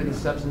consider the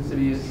substance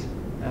abuse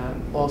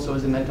also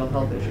as a mental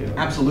health issue.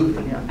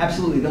 Absolutely, Yeah.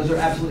 absolutely. Those are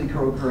absolutely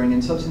co-occurring,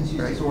 and substance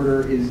use Right.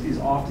 disorder is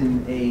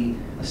often a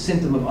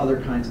symptom of other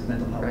kinds of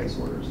mental health Right.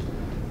 disorders.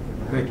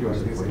 Thank you, I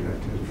was going to say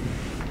that too.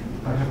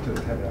 I have to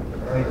head out.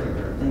 Thank you.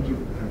 Thank you.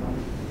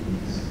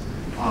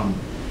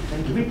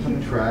 Do we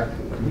keep track?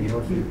 Do we keep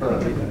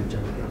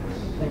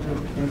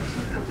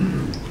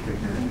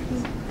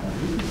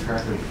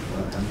track of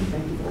how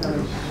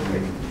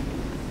many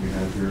you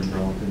have here in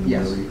Burlington,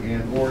 Yes. and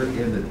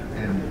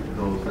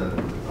those that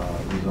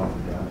result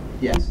in death?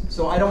 Yes.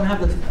 So I don't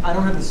have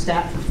the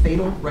stat for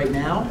fatal right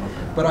now,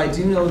 but I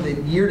do know that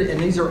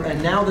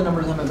and now the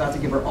numbers I'm about to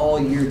give are all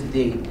year to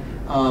date.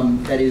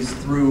 That is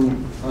through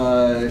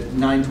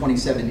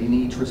 9/27 in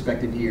each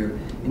respective year.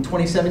 In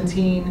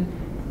 2017,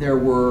 there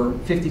were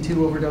 52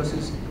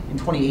 overdoses. In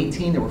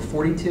 2018, there were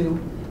 42.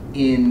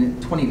 In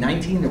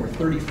 2019, there were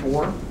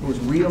 34. There was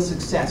real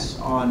success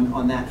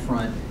on that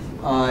front.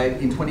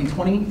 In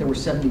 2020, there were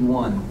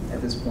 71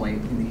 at this point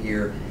in the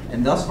year.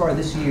 And thus far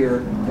this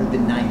year, there have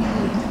been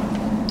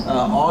 98.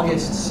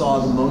 August saw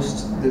the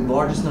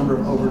largest number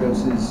of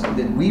overdoses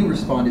that we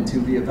responded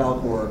to via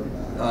Valcor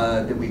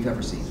that we've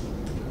ever seen.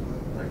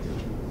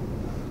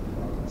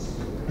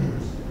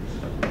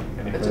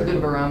 It's a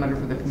good barometer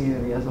for the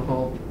community as a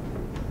whole,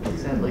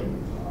 sadly.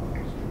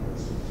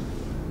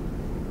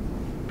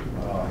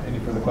 Any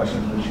further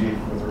questions for the Chief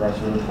with regards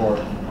to the report,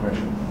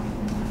 Commission?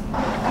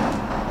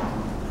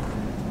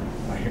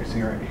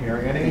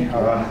 Hearing any?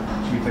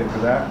 Chief, thank you for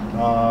that.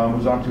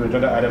 Moves on to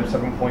agenda item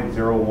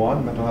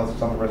 7.01, mental health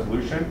summit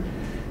resolution.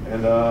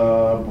 And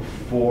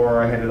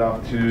before I hand it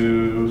off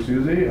to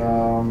Susie,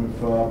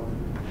 I'll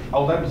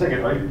let him say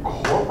it. Are you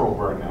Corporal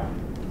Byrne now?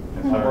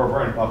 Yes, Corporal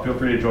Byrne. Feel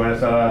free to join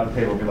us at the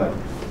table if you like.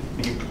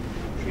 Thank you.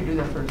 Should we do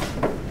that first?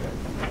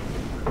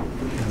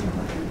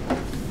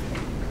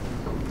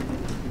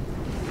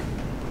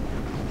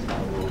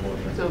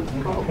 So,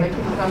 Corporal, thank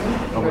you for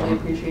coming. Really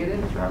appreciate it.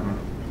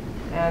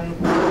 And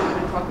we're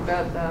going to talk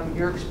about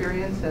your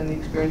experience and the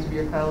experience of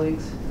your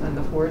colleagues in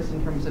the force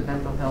in terms of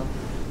mental health.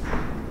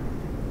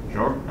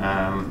 Sure.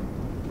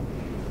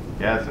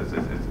 Yeah, it's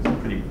a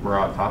pretty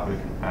broad topic.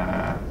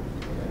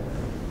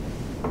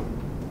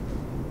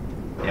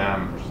 Yeah,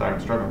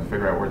 I'm struggling to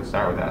figure out where to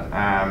start with that.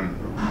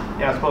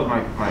 Yeah, I suppose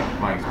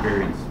my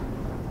experience,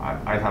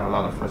 I have a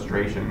lot of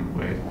frustration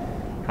with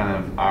kind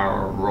of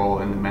our role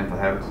in the mental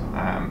health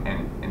and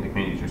in the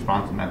community's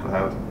response to mental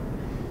health.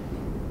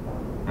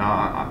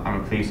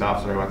 I'm a police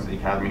officer. I went to the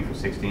academy for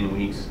 16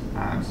 weeks,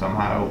 and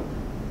somehow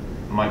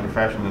my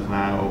profession is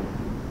now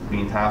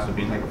being tasked with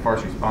being like a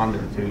first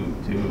responder to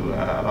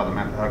a lot of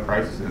mental health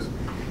crises.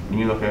 When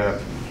you look at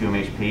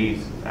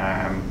QMHPs,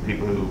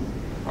 people who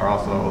are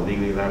also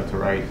legally allowed to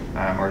write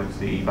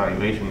emergency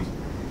evaluations,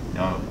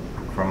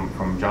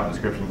 from job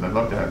descriptions I've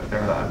looked at,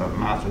 they're at a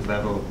master's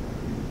level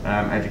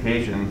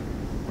education,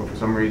 but for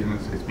some reason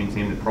it's been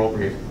deemed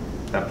appropriate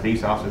that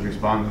police officers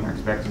respond and are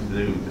expected to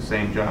do the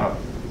same job,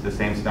 the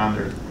same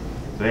standard.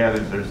 So yeah,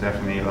 there's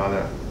definitely a lot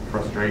of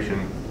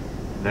frustration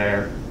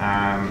there.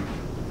 I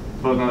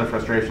suppose another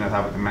frustration I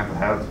have with the mental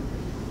health,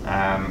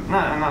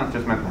 not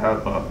just mental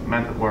health, but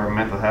where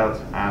mental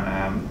health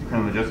and the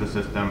criminal justice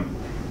system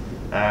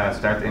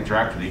start to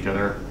interact with each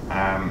other.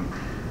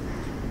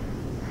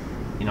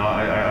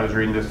 I was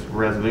reading this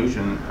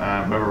resolution.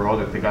 Whoever wrote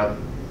it, they got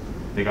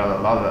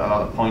a lot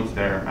of points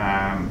there.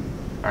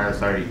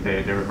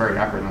 They were very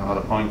accurate on a lot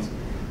of points.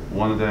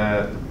 One of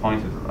the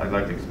points that I'd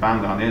like to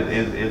expand on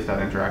is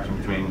that interaction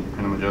between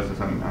criminal justice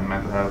and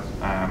mental health.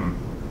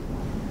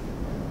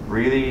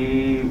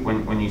 Really,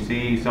 when you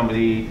see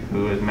somebody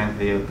who is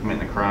mentally ill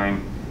committing a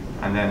crime,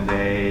 and then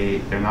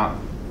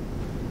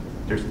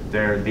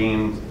they're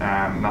deemed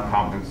not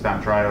competent to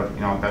stand trial,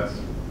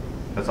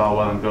 that's all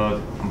well and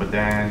good, but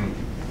then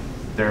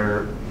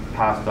they're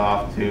passed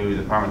off to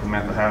the Department of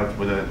Mental Health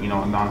with a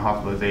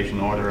non-hospitalization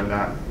order, and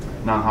that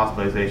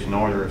non-hospitalization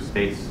order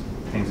states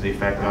things to the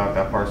effect of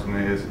that person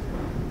is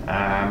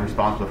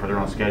responsible for their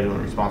own schedule,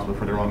 responsible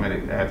for their own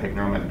taking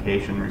their own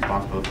medication,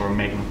 responsible for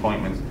making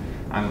appointments,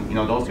 and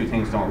those two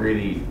things don't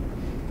really.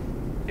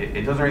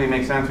 It doesn't really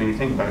make sense when you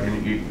think about it.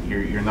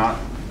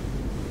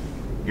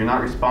 You're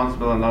not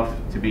responsible enough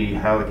to be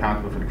held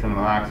accountable for the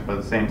criminal acts, but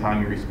at the same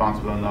time you're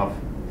responsible enough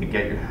to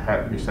get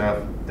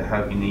yourself the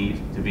help you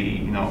need to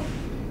be,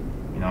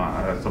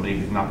 somebody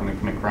who's not going to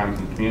commit crimes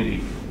in the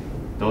community.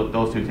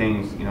 those two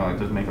things, you know, it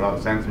does make a lot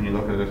of sense when you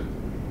look at it,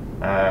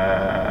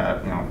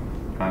 you know,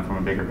 kind of from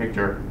a bigger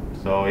picture.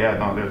 So yeah,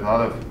 no, there's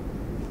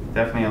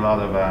definitely a lot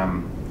of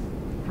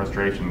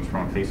frustrations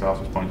from a police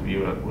officer's point of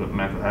view with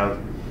mental health.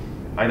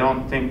 I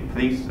don't think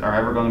police are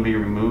ever going to be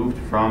removed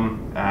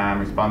from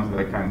responding to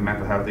the kind of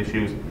mental health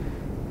issues. You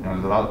know,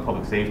 there's a lot of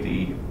public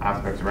safety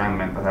aspects around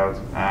mental health.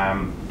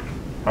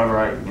 However,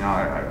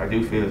 I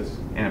do feel it's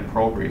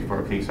inappropriate for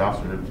a police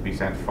officer to be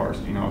sent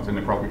first. You know, it's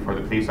inappropriate for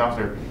the police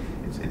officer.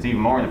 It's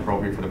even more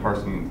inappropriate for the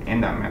person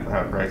in that mental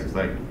health crisis.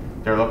 Like,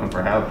 they're looking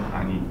for help,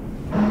 and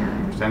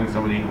you're sending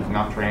somebody who's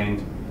not trained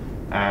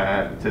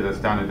to the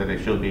standard that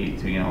they should be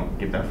to, you know,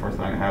 give that first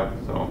line of help.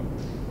 So,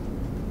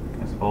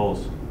 I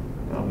suppose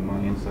that'll be my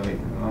insight in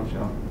a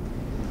nutshell.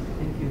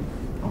 Thank you.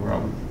 No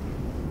problem.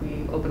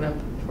 We open up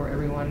for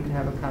everyone to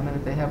have a comment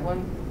if they have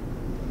one.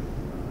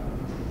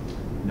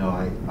 No,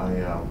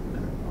 I'll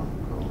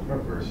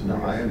go first. No,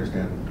 I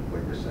understand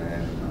what you're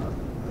saying.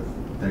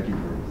 Thank you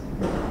for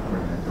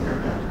bringing that to your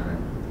attention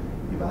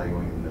and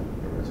evaluating the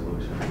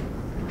resolution,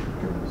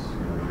 giving us, you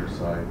know, your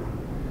side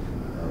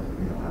of,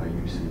 you know, how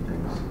you see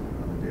things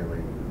on a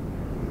daily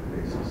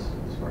basis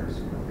as far as,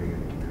 you know, being in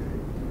the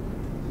community,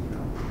 you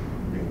know,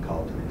 being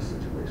called to these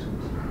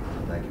situations.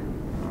 So thank you.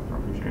 I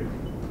appreciate it.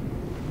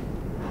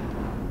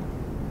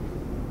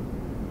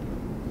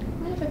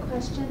 I have a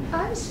question.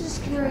 I was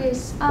just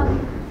curious, are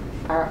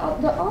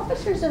the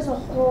officers as a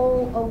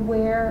whole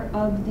aware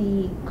of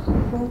the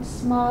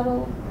cahoots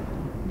model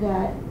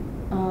that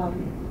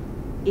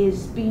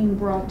is being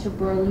brought to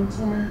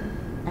Burlington,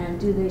 and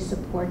do they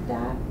support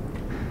that?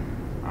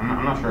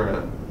 I'm not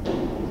sure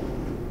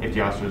if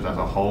the officers as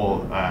a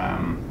whole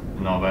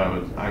know about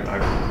it.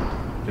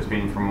 I've just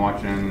been from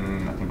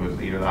watching, I think it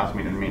was either last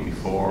meeting or the meeting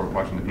before,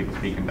 watching the people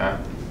speaking that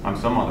I'm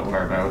somewhat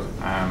aware about.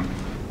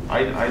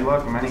 I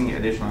welcome any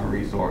additional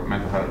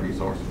mental health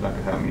resources that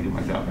could help me do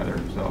my job better.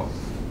 So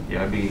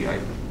yeah, I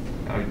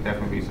would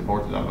definitely be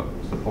supportive of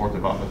it. So.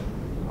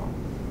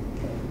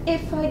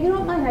 If you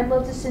don't mind, I'd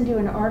love to send you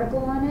an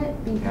article on it,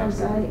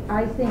 because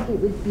I think it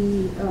would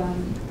be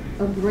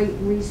a great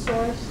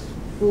resource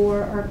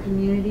for our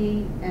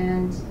community,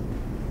 and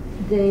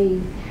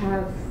they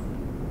have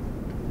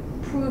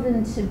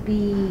proven to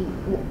be,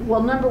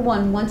 well, number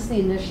one, once the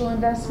initial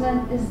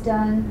investment is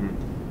done,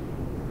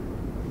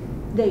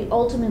 they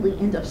ultimately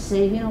end up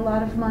saving a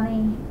lot of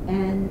money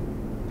and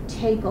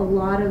take a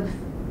lot of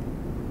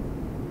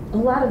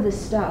this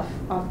stuff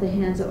off the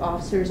hands of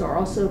officers, or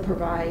also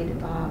provide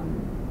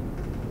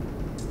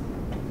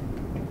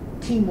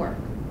teamwork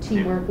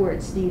where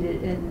it's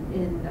needed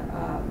in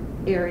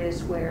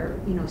areas where,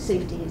 you know,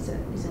 safety is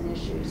an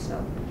issue.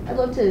 So I'd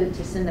love to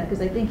send that,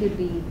 because I think it'd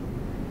be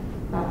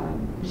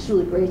just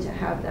really great to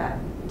have that,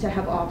 to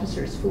have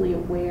officers fully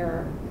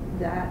aware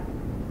that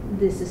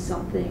this is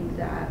something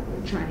that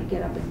we're trying to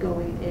get up and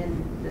going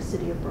in the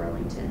city of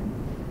Burlington,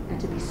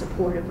 and to be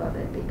supportive of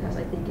it, because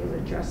I think it would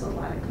address a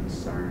lot of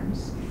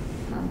concerns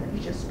that you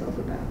just spoke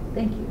about.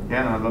 Thank you.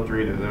 Yeah, no, I'd love to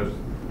read it. There's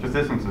just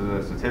listening to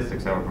the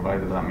statistics that were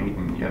provided at that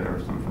meeting. Yeah, there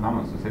are some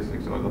phenomenal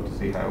statistics. So I'd love to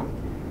see how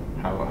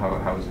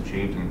it's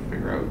achieved and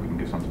figure out if we can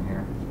do something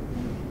here.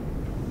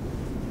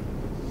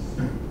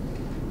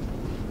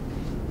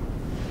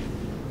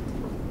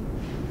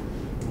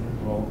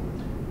 Well,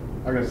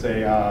 I'm gonna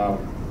say,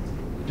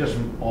 just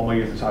from all my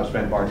years I've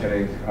spent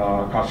bartending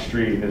across the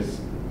street,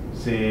 is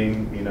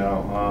seeing, you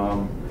know,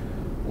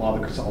 a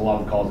lot of the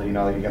calls that, you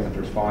know, that you guys have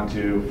to respond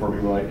to for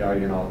people like,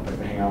 you know, like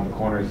they hang out in the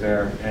corners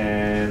there,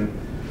 and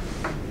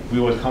we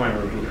always comment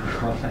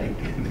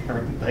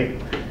like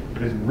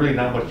there's really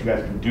not much you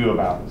guys can do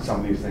about some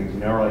of these things, you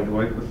know,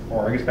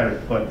 or I guess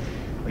better put,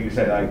 like you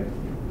said, like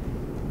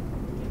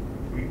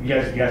you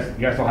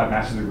guys all have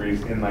master's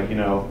degrees in, like, you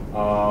know,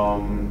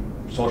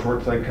 social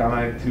work, like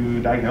kind of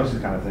to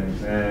diagnosis kind of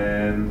things,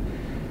 and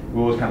we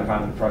always kind of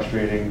found it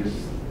frustrating.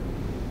 Just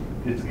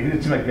it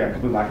seems like a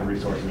complete lack of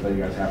resources that you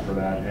guys have for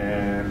that,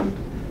 and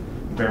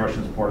very much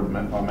in support of the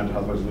mental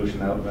health resolution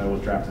that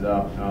was drafted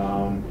up.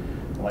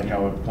 I like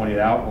how it pointed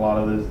out a lot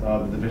of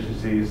the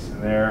deficiencies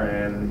in there,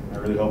 and I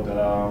really hope that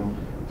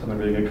something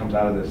really good comes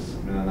out of this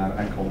in that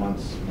next couple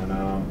months when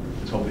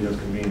this hopefully does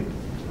convene.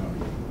 So,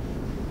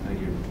 thank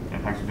you. Yeah,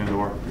 thanks for doing the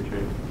work.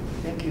 Appreciate it.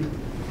 Thank you.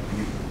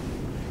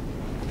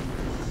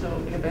 So,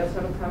 anybody else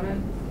have a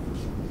comment?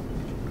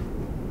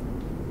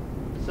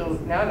 So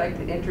now I'd like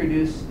to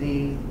introduce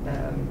the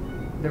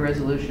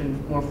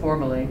resolution more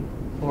formally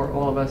for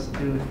all of us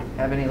to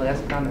have any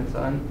last comments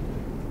on.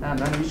 I'm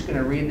just going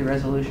to read the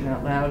resolution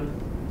out loud.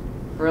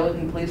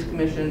 Burlington Police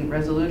Commission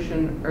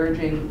resolution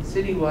urging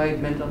citywide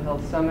mental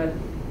health summit.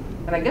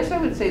 And I guess I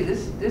would say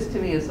this to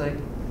me is like,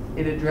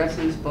 it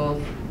addresses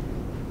both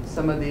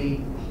some of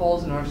the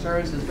holes in our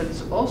services, but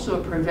it's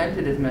also a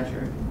preventative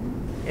measure.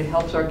 It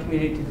helps our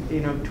community to,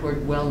 you know,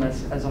 toward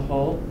wellness as a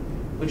whole,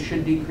 which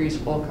should decrease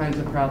all kinds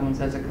of problems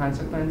as a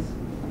consequence.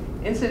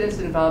 Incidents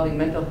involving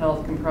mental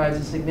health comprise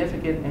a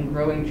significant and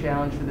growing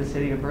challenge for the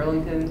city of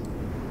Burlington.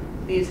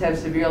 These have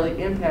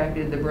severely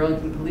impacted the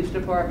Burlington Police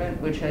Department,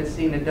 which has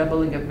seen a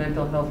doubling of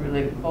mental health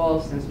related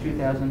calls since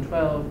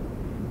 2012,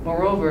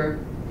 Moreover,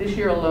 this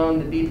year alone,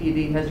 the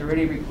BPD has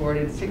already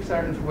recorded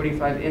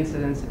 645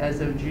 incidents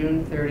as of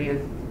June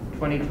 30th,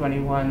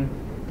 2021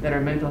 that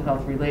are mental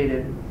health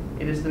related.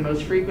 It is the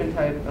most frequent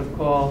type of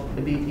call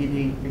the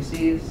BPD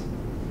receives.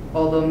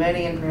 Although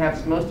many and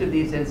perhaps most of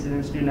these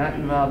incidents do not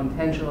involve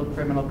intentional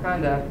criminal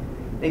conduct,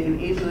 they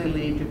can easily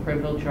lead to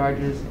criminal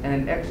charges and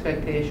an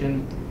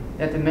expectation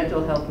that the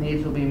mental health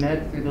needs will be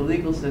met through the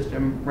legal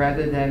system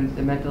rather than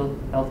the mental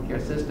health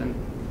care system.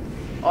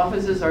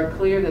 Officers are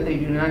clear that they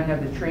do not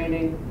have the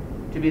training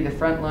to be the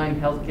frontline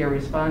healthcare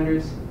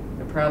responders.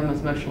 The problem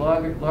is much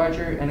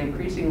larger and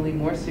increasingly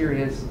more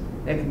serious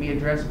than can be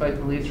addressed by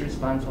police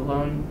response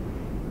alone.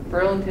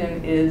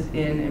 Burlington is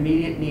in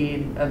immediate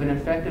need of an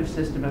effective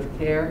system of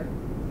care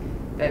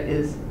that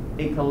is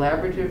a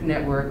collaborative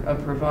network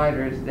of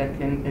providers that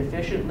can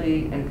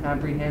efficiently and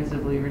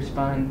comprehensively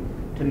respond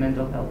to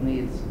mental health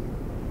needs.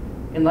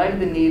 In light of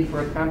the need for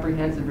a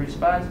comprehensive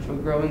response to a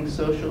growing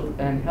social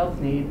and health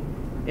need,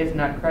 if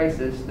not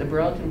crisis, the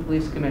Burlington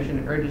Police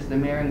Commission urges the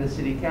Mayor and the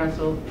City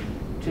Council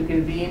to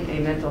convene a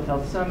mental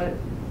health summit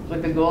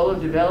with the goal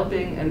of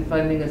developing and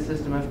funding a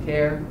system of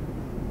care.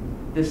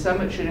 The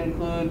summit should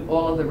include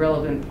all of the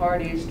relevant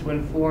parties to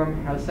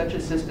inform how such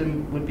a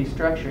system would be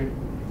structured.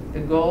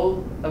 The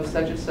goal of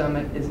such a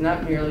summit is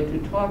not merely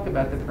to talk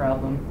about the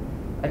problem.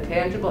 A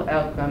tangible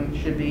outcome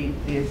should be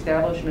the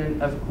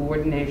establishment of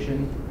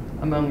coordination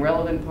among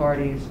relevant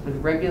parties with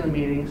regular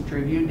meetings to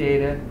review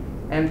data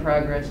and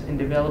progress in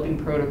developing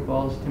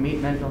protocols to meet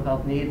mental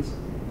health needs.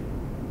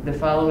 The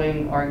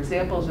following are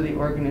examples of the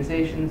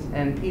organizations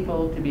and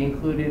people to be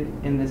included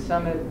in this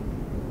summit: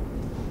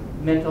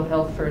 Mental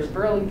Health First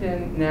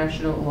Burlington,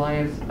 National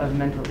Alliance of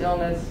Mental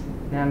Illness,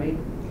 NAMI,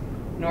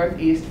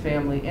 Northeast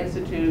Family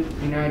Institute,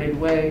 United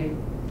Way,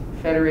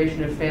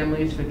 Federation of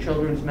Families for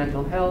Children's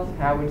Mental Health,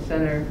 Howard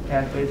Center,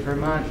 Pathways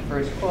Vermont,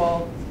 First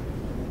Call,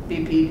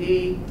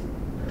 BPD,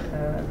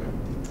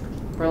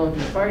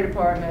 Burlington Fire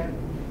Department,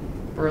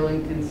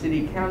 Burlington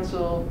City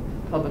Council,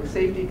 Public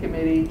Safety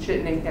Committee,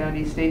 Chittenden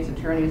County State's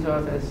Attorney's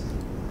Office,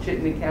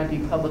 Chittenden County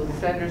Public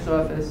Defender's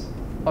Office,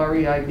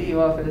 REIB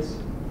Office,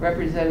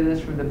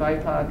 representatives from the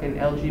BIPOC and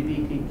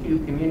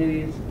LGBTQ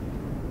communities,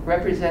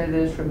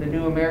 representatives from the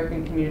New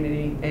American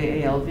Community,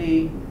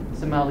 AALV,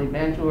 Somali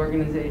Bantu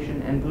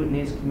Organization, and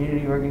Bhutanese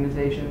Community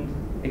Organizations,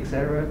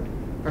 etc.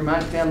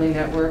 Vermont Family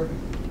Network.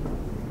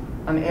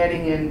 I'm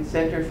adding in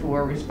Center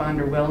for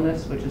Responder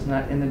Wellness, which is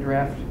not in the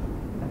draft.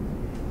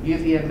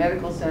 UVM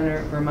Medical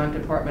Center, Vermont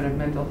Department of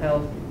Mental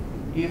Health,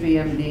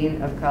 UVM Dean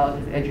of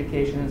College of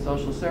Education and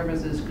Social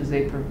Services, because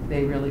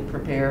they really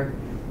prepare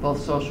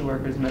both social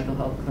workers and mental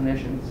health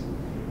clinicians.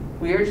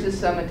 We urge this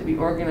summit to be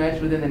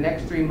organized within the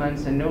next 3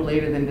 months and no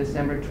later than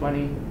December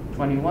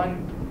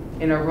 2021.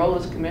 In our role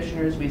as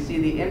commissioners, we see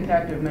the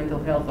impact of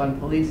mental health on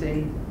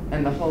policing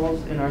and the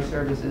holes in our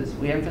services.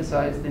 We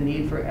emphasize the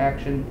need for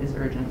action is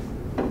urgent.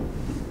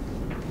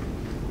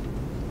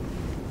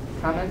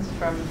 Comments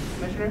from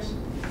commissioners?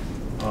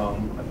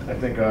 I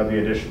think the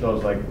addition,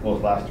 those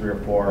last 3 or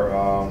 4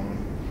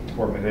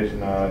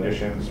 organization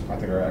additions, I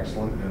think are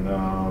excellent, and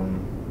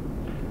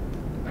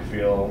I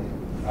feel,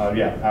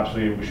 yeah,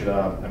 absolutely, we should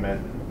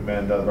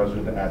amend the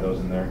resolution to add those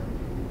in there.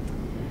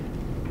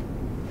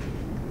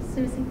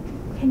 Susie,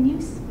 can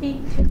you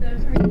speak to the?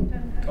 Are you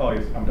done? Oh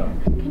yes, I'm done.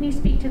 Can you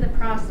speak to the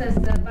process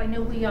of? I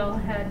know we all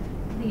had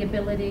the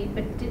ability,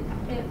 but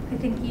I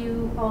think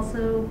you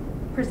also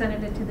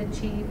presented it to the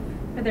chief.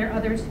 Are there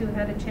others who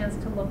had a chance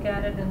to look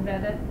at it and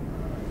vet it?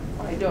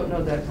 I don't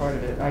know that part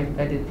of it. I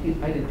did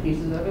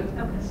pieces of it.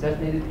 Okay.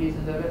 Stephanie did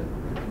pieces of it.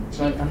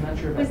 But I'm not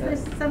sure about that.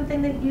 Was this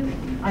something that you?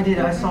 I did.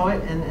 I saw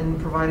it and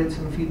provided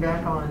some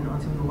feedback on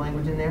some of the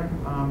language in there.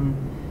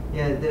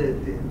 Yeah,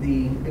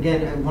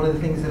 again, one of the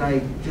things that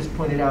I just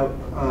pointed out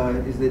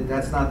is that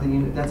that's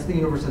the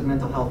universe of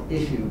mental health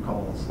issue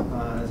calls,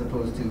 as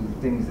opposed to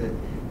things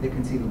that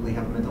conceivably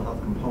have a mental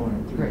health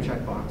component through a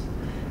checkbox.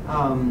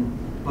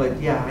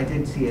 But yeah, I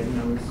did see it, and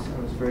I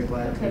was very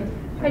glad Okay.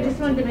 to. I just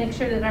wanted to make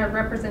sure that our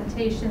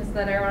representations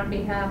that are on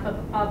behalf of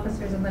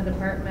officers in the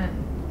department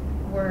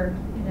were,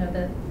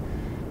 that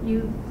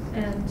you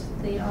and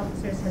the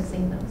officers had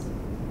seen those.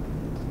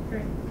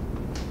 Great.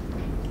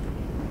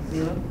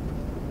 Mila?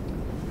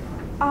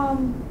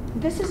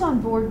 This is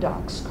on board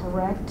docs,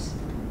 correct?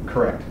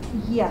 Correct.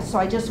 Yes, so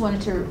I just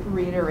wanted to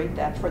reiterate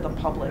that for the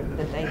public,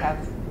 that they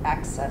have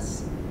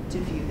access to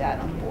view that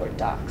on board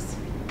docs.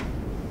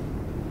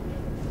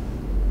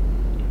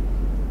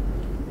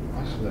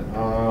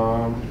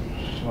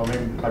 So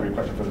maybe probably a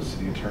question for the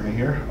city attorney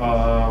here.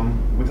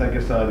 With I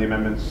guess the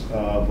amendments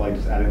of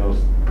just adding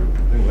those,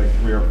 I think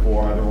 3 or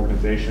 4 other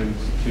organizations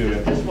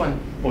to. Just one.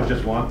 Oh,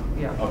 just one?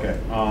 Yeah. Okay.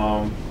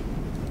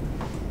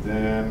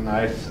 Then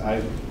I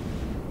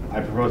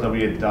propose that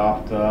we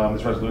adopt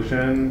this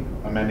resolution,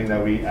 amending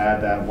that we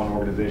add that one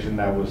organization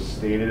that was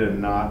stated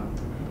and not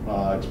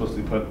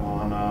explicitly put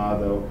on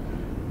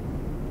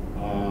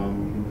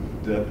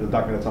the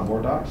document that's on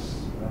board docs.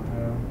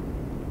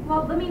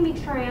 Well, let me make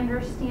sure I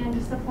understand,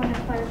 just a point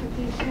of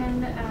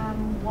clarification,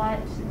 what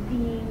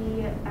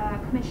the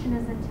commission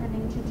is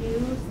intending to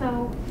do.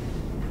 So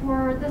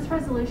for this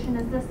resolution,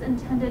 is this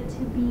intended to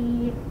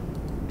be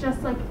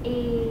just like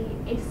a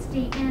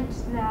statement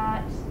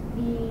that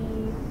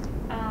the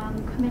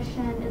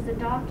commission is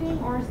adopting,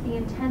 or is the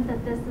intent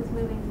that this is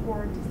moving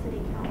forward to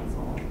city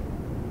council?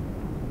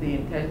 The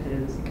intent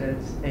is that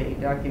it's a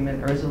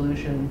document, a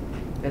resolution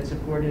that's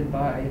supported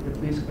by the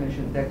police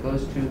commission that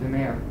goes to the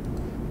mayor.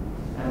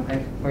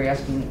 And we're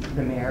asking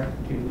the mayor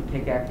to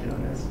take action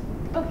on this.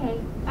 Okay,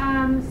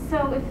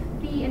 so if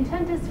the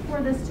intent is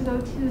for this to go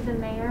to the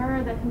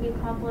mayor, that can be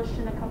accomplished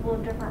in a couple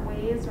of different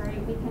ways,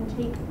 right? We can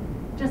take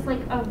just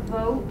like a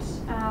vote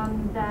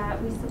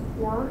that we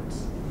support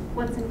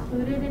what's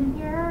included in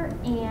here,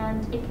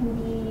 and it can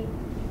be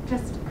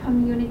just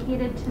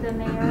communicated to the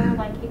mayor,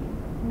 like it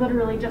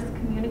literally just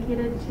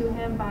communicated to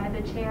him by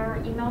the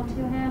chair, emailed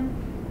to him.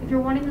 If you're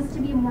wanting this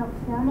to be a more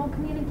formal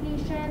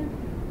communication,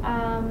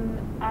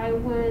 I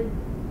would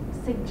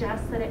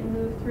suggest that it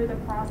move through the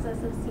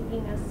process of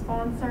seeking a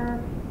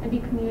sponsor and be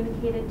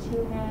communicated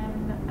to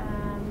him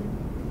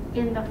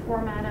in the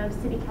format of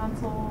city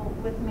council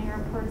with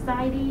mayor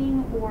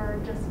presiding, or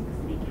just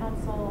city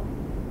council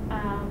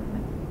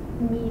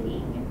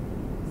meeting.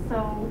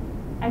 So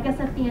I guess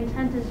if the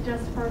intent is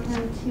just for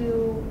him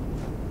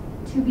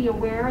to be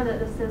aware that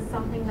this is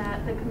something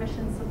that the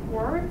commission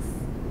supports,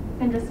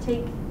 and just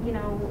take, you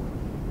know,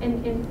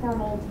 an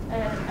informal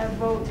a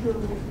vote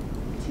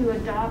to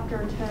adopt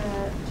or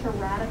to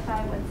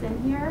ratify what's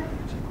in here,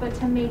 but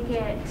to make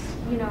it,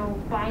 you know,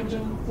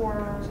 binding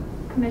for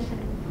commission.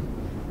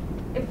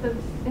 If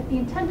the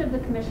intent of the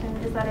commission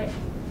is that it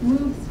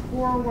moves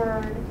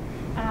forward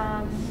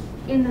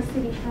in the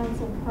city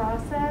council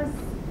process,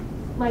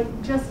 like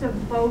just a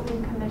vote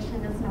in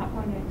commission is not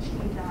going to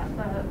achieve that.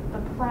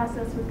 The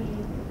process would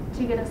be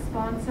to get a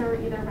sponsor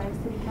either by a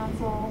city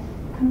council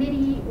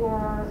committee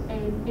or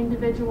an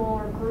individual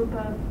or group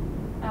of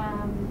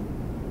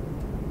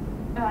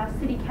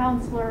city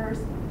councilors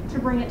to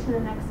bring it to the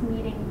next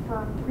meeting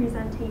for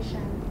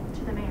presentation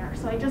to the mayor.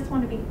 So I just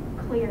want to be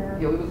clear.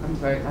 Yeah, I'm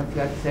sorry, I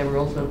forgot to say, we're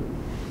also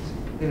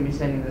going to be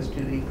sending this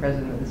to the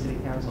president of the city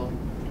council.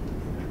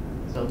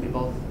 So it'll be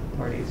both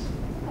parties.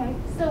 Okay,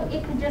 so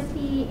it could just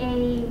be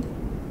a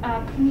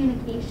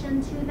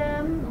communication to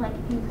them, like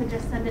if you could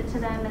just send it to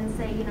them and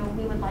say, you know,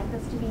 we would like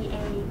this to be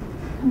a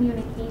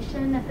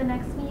communication at the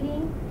next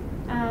meeting.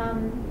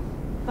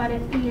 But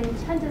if the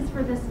intent is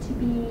for this to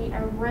be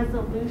a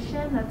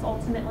resolution that's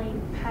ultimately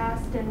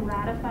passed and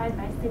ratified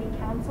by city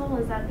council,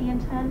 is that the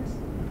intent?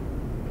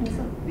 And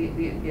so, the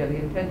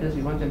intent is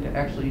we want them to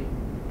actually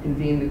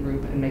convene the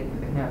group and make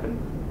it happen.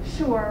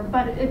 sure,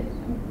 but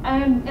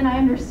I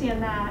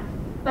understand that.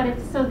 But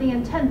if so, the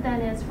intent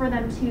then is for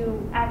them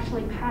to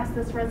actually pass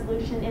this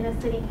resolution in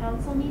a city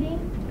council meeting?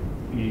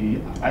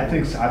 I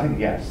think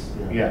yes.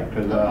 Yeah,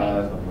 because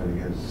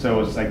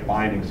so it's like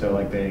binding, so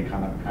like they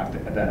kind of have to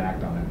then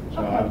act on it.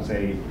 So Okay. I would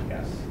say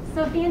yes.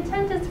 So if the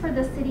intent is for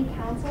the city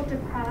council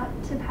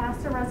to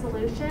pass a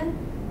resolution,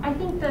 I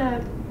think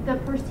the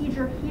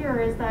procedure here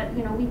is that,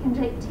 you know, we can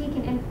take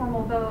an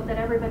informal vote that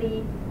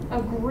everybody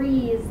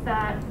agrees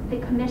that the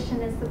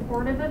commission is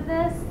supportive of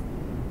this.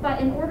 But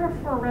in order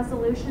for a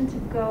resolution to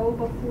go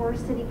before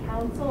city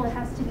council, it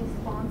has to be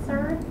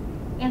sponsored.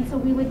 And so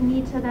we would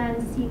need to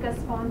then seek a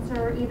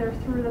sponsor either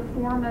through the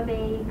form of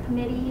a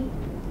committee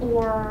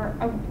or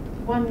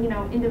one, you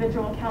know,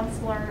 individual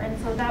counselor.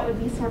 And so that would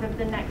be sort of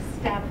the next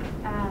step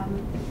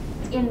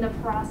in the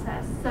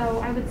process. So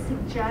I would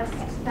suggest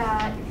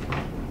that,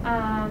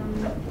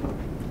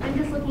 I'm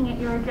just looking at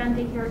your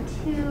agenda here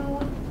too.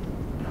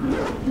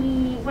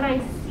 What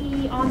I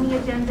see on the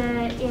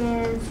agenda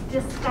is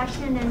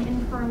discussion and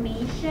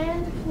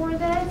information for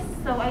this.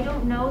 So I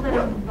don't know that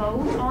a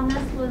vote on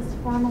this was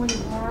formally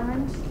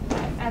warned.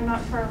 I'm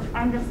not sure.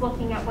 I'm just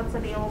looking at what's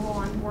available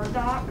on board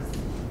docs.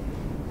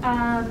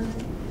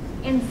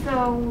 And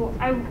so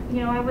I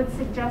would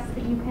suggest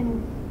that you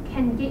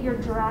can get your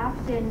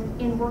draft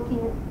in working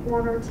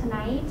order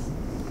tonight.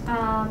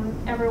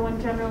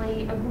 Everyone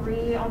generally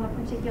agree on the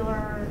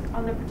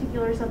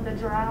particulars of the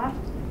draft.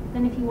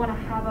 Then if you want to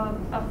have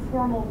a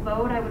formal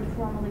vote, I would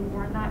formally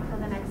warn that for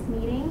the next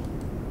meeting.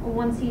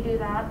 Once you do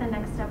that, the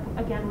next step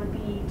again would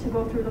be to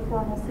go through the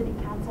formal city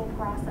council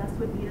process,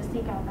 would be to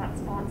seek out that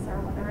sponsor,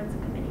 whether it's a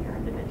committee or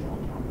individual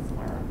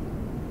counselor.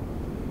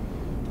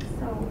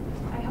 So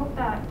I hope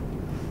that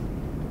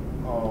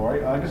All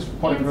right, I guess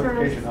point of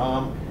clarification.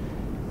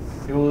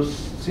 It was,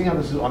 seeing how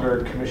this is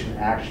under commission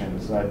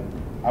actions, that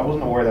I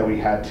wasn't aware that we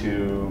had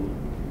to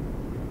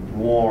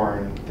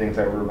warn things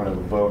that we were going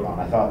to vote on.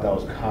 I thought that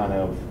was kind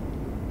of,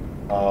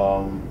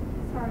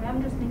 sorry,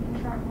 I'm just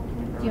making sure I'm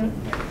looking at the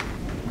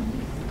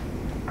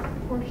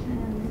right portion.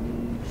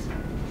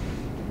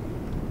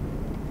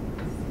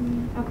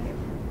 Okay.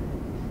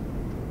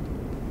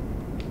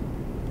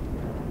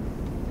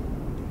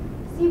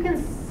 So you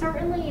can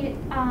certainly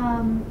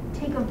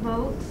take a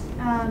vote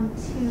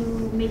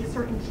to make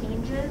certain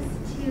changes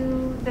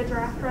to the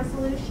draft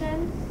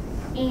resolution.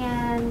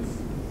 And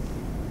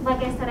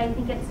like I said, I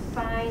think it's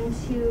fine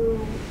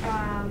to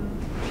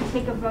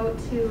take a vote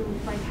to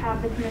like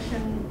have the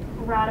commission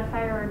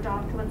ratify or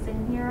adopt what's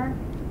in here.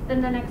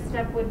 then the next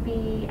step would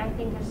be, I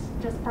think, is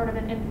just part of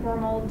an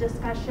informal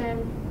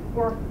discussion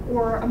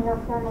or a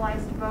more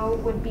formalized vote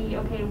would be,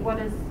 okay, what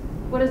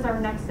is our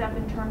next step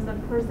in terms of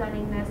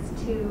presenting this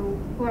to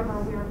whoever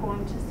we are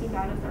going to seek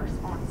out as our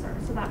sponsor.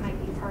 So that might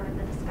be part of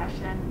the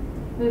discussion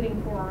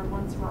moving forward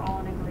once we're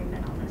all in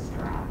agreement on this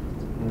draft,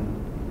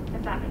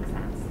 if that makes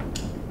sense.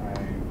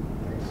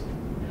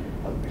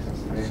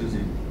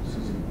 Susie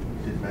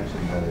did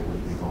mention that it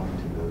would be going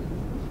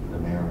to the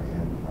mayor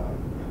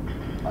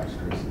and Vice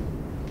Tracy.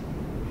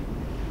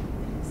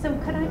 So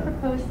could I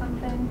propose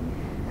something?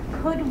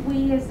 Could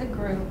we as a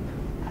group,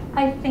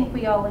 I think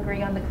we all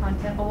agree on the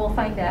content, but we'll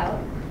find out.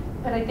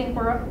 But I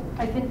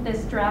think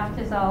this draft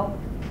is all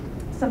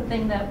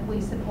something that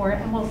we support,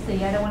 and we'll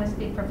see. I don't want to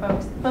speak for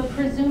folks. But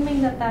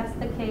presuming that that's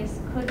the case,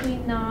 could we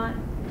not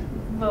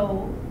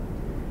vote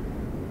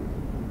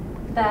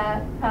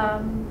that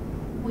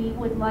we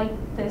would like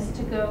this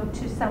to go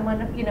to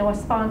someone, a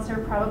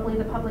sponsor, probably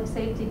the Public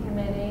Safety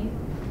Committee,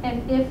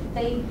 and if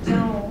they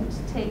don't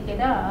take it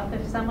up,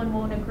 if someone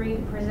won't agree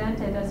to present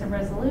it as a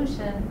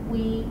resolution,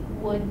 we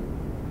would,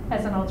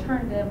 as an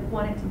alternative,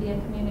 want it to be a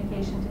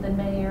communication to the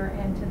mayor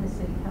and to the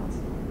city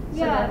council,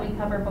 so that we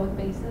cover both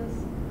bases.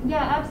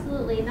 Yeah,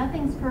 absolutely.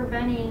 Nothing's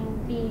preventing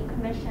the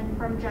commission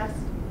from just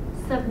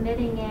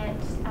submitting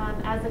it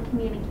as a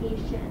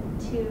communication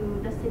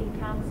to the city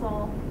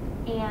council,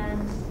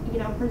 and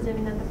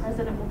presuming that the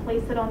president will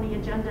place it on the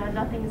agenda.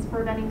 Nothing is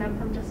preventing them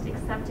from just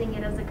accepting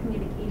it as a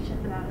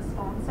communication without a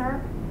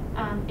sponsor,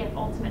 if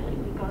ultimately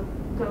we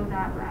go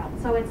that route.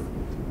 So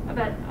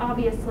but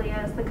obviously,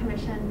 as the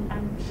commission,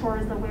 I'm sure,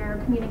 is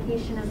aware,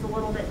 communication is a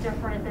little bit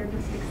different. They're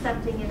just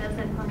accepting it as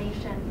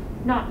information,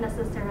 not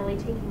necessarily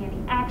taking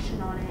any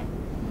action on it,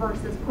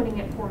 versus putting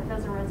it forth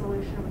as a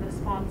resolution with a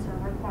sponsor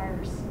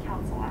requires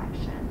council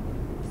action.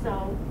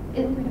 So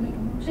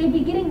they'd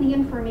be getting the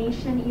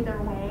information either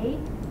way,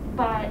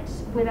 but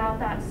without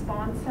that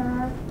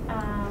sponsor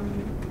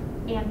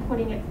and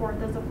putting it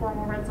forth as a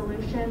formal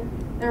resolution,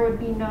 there would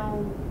be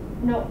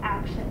no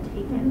action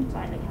taken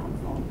by the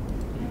council.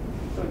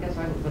 So I guess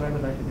what I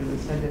would like to do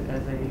is send it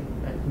as a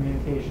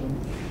communication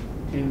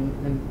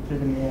to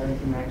the mayor and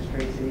to Max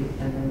Tracy,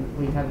 and then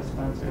we have a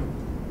sponsor,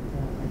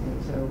 I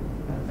think so,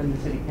 from the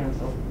city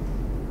council.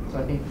 So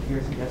I think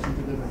your suggestion's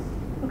a good one.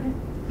 Okay.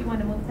 You want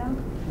to move that?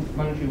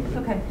 Why don't you move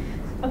it?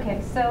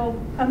 Okay,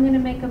 so I'm going to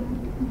make a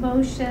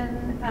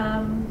motion.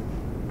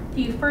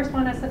 Do you first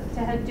want us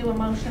to do a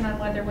motion on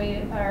whether we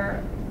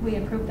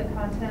approve the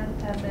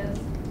content as is?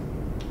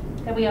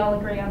 That we all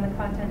agree on the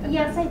content?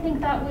 Yes, I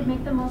think that would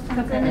make the most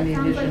sense. Okay. And And it the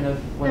sounds addition like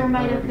of there one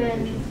might have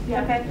been,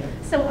 clarification. Okay,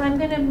 so I'm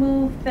going to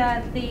move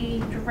that the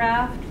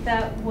draft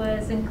that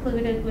was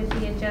included with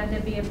the agenda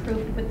be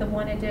approved with the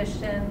one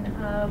addition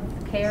of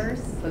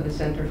CARES. For the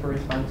Center for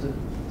Responder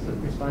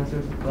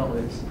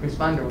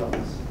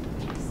Wellness.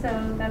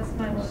 So that's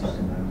my motion.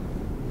 Second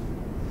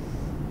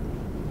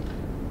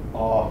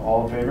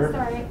All in favor?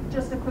 sorry,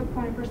 just a quick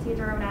point of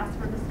procedure. I would ask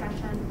for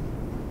discussion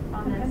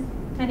on Okay. this.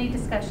 Any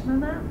discussion on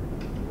that?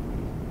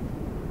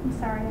 I'm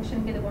sorry, I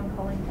shouldn't be the one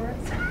calling for it.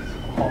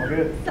 All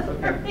good.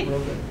 Okay,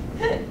 well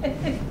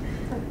good.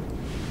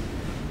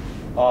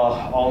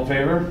 All in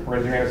favor?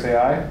 Raise your hand and say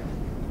aye.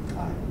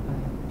 Aye.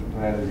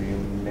 That is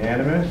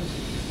unanimous.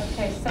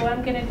 Okay, so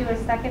I'm going to do a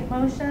second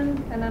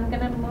motion, and I'm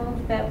going to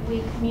move that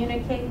we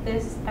communicate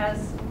this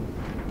as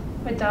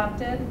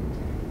adopted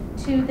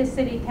to the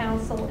city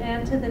council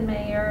and to the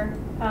mayor,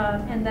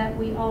 and that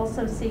we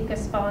also seek a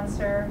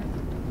sponsor.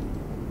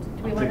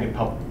 Do we I'm want thinking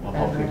to-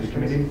 public safety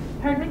committee.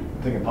 Pardon me?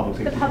 I'm thinking public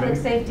safety The Public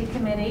committee. Safety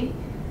Committee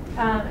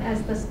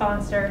as the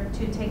sponsor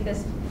to take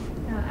this.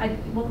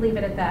 We'll leave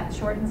it at that,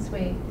 short and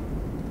sweet.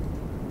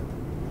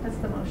 That's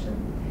the motion.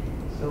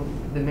 So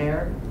the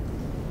mayor,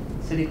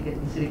 city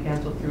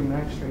council through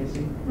Max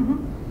Tracy,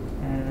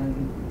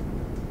 and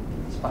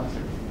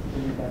sponsor.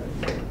 You got it.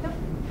 Yep.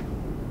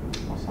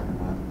 I'll second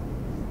that.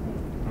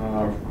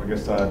 I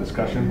guess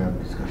discussion. We have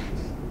discussions.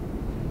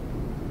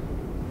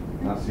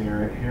 Not seeing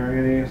or hearing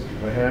any. So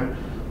go ahead.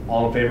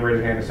 All in favor, raise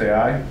your hand and say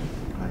aye.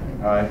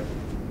 Aye. Aye.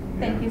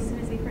 Thank you,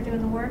 Susie, for doing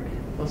the work.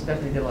 Well,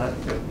 Stephanie did a lot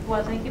too.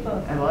 Well, thank you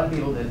both. And a lot of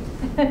people did.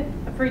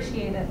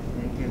 Appreciate it.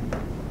 Thank you.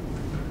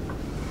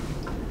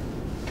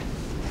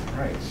 All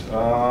right.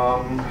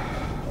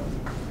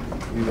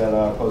 Leave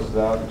that closes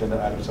out agenda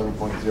item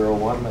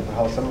 7.01, mental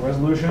health summit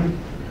resolution.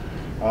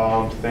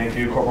 Thank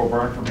you, Corporal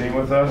Byrne, for being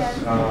with us.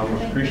 Thank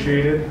you.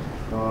 Appreciated.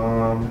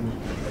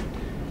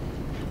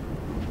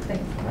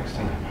 Thanks. Next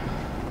time.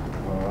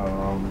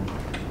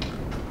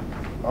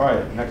 All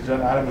right, next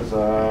agenda item is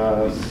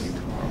all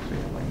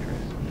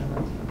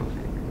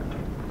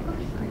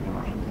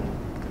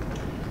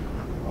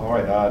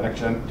right.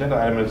 Next agenda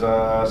item is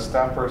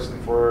staff person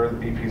for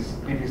the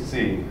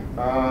BPC.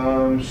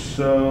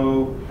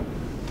 So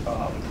pull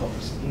up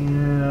this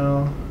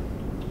email.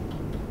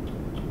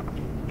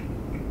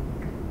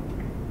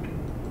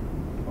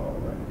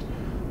 All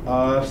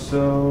right.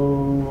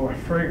 So I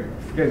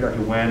forget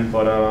exactly when,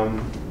 but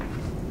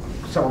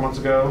several months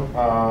ago,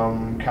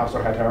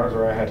 Counselor Hightower,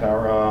 Zariah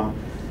Hightower,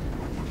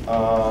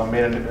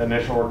 made an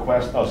initial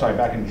request,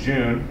 back in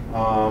June,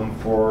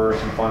 for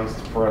some funds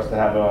for us to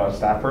have a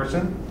staff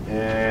person.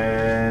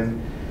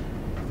 And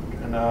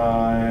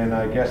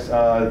I guess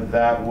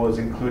that was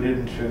included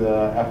into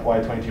the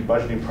FY22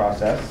 budgeting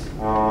process.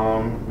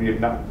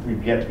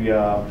 We've yet to be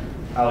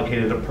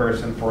allocated a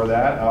person for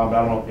that. I don't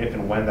know if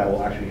and when that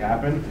will actually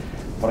happen,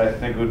 but I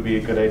think it would be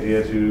a good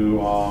idea to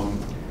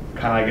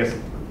kind of, I guess,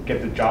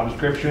 get the job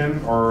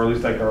description, or at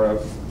least like our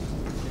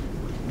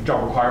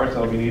job requirements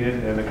that will be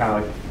needed, and to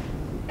kind of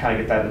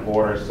get that in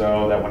order,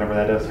 so that whenever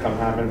that does come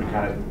happen, we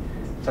kind of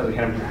start to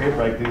hand them paper,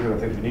 like, these are the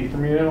things we need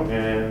from you,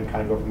 and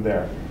kind of go from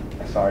there.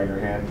 I saw your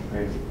hand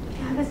raised.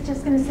 Yeah, I was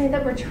just going to say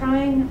that we're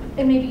trying,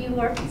 and maybe you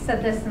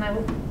said this and I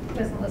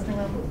wasn't listening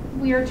well,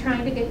 we are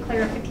trying to get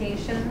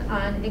clarification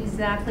on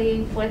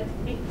exactly what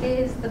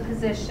is the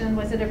position.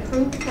 Was it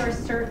approved for a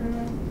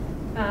certain,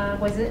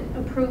 was it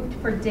approved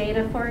for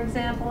data, for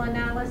example,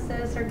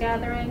 analysis or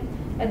gathering?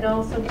 And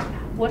also,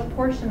 what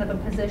portion of a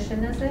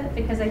position is it?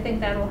 Because I think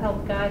that'll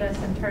help guide us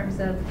in terms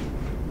of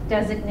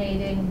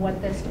designating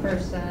what this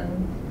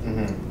person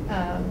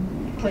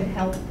could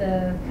help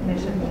the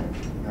commission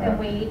with. And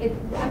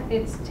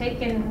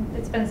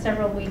it's been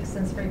several weeks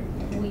since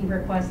we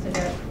requested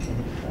it.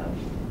 So.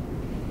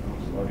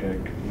 Okay,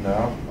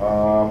 no.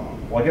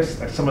 Well, I guess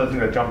some of the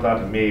things that jumped out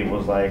to me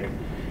was like,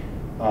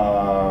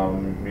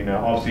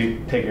 obviously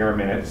taking our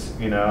minutes,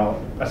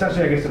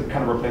 essentially I guess it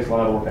kind of replaced a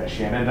lot of the work that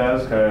Shannon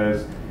does,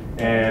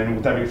 and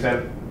with that being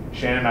said,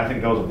 Shannon, I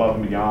think, goes above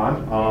and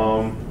beyond,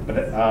 but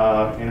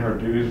in her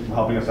duties,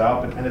 helping us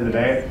out. But at the end of the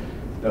day,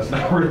 that's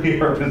not really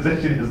her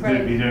position, is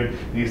to be doing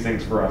these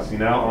things for us.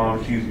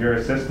 She's your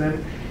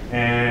assistant,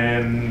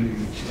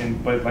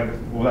 but like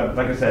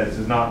I said, this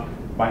is not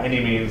by any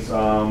means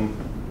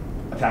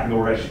attacking the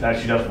work that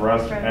she does for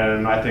us. Right.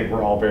 And I think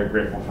we're all very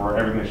grateful for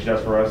everything that she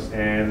does for us,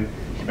 and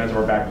she bends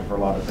over backwards for a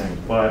lot of things.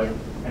 But at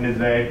the end of the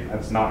day,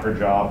 that's not her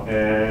job,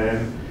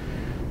 and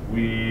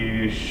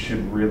we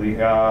should really,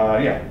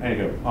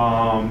 anywho.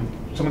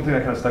 Something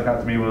that kind of stuck out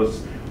to me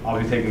was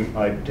obviously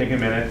taking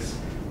minutes,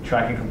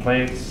 tracking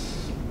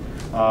complaints,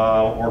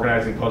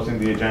 organizing, posting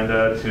the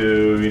agenda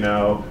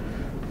to,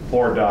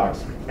 board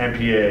docs,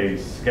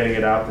 MPAs, getting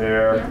it out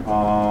there,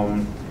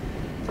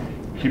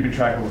 keeping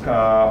track of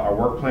our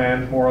work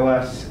plan, more or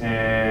less,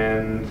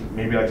 and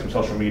maybe like some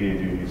social media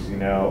duties,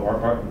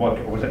 or what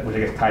which I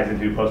guess ties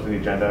into posting the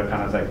agenda,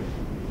 kind of like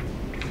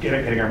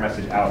getting our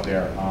message out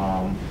there.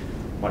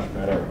 Much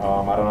better.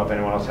 I don't know if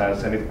anyone else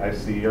has any. I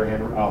see your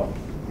hand. Oh,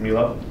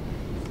 Mila.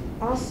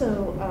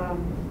 Also,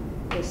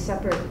 a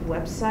separate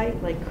website,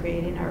 like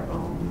creating our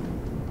own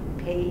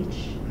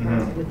page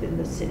within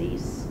the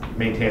cities.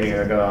 Maintaining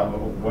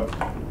what?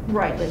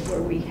 Right, like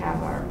where we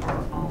have our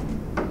own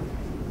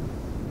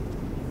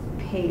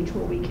page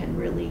where we can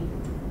really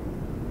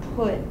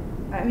put.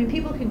 I mean,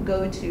 people can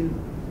go to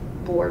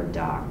board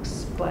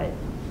docs, but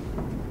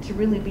to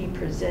really be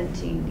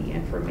presenting the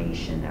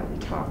information that we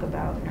talk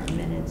about in our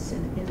minutes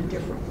in a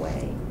different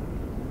way,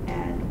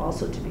 and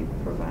also to be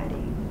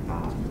providing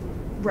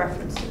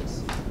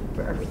references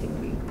for everything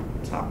we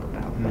talk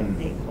about, like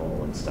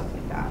NAPOL and stuff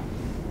like that.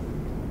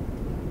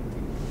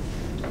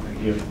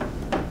 Thank you.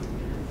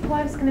 Well,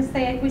 I was going to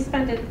say, we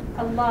spent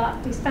a lot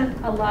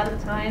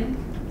of time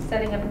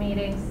setting up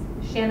meetings.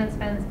 Shannon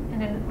spends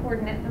an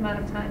inordinate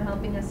amount of time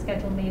helping us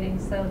schedule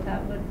meetings, so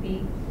that would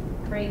be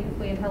great if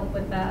we had help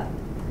with that.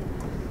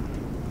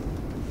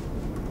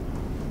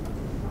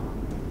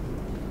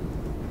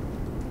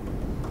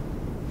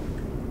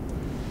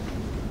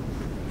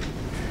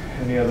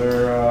 Any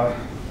other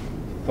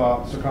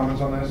thoughts or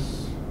comments on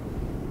this?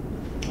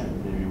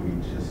 Maybe we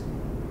just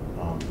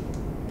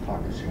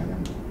talk to Shannon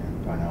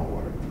and find out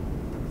what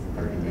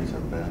our duties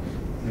have been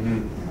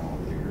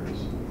over the years.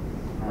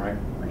 All right.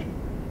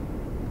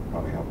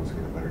 Probably help us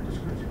get a better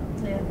description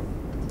of it. Yeah,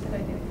 good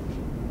idea.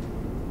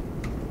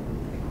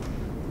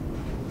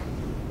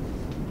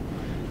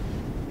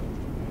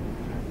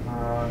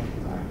 I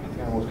think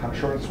that was kind of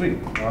short and sweet.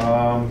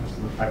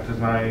 If there's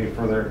not any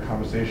further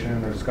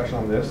conversation or discussion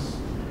on this,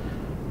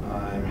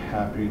 I'm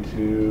happy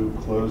to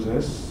close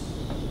this.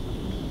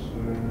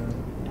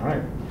 All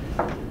right.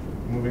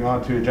 Moving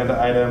on to agenda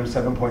item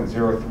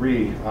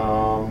 7.03.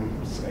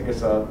 I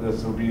guess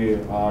this will be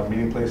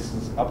meeting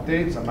places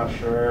updates. I'm not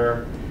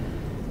sure,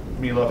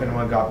 Mila, if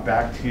anyone got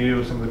back to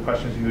you, some of the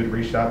questions you had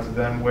reached out to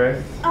them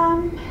with.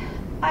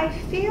 I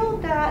feel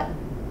that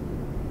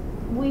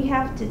we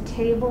have to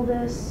table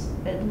this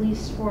at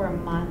least for a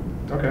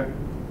month. Okay.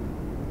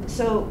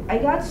 So I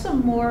got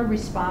some more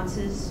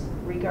responses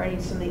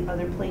regarding some of the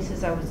other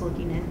places I was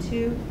looking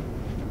into,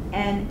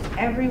 and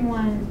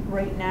everyone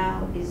right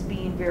now is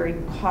being very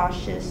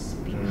cautious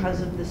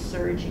because of the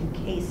surge in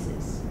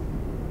cases.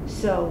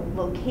 So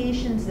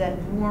locations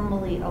that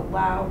normally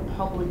allow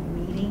public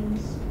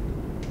meetings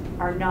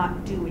are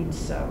not doing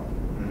so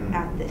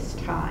at this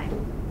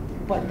time.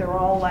 But they're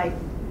all like,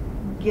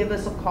 give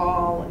us a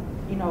call,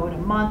 in a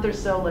month or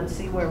so, let's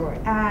see where we're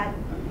at.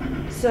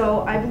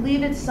 So I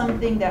believe it's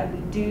something that we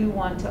do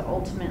want to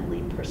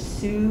ultimately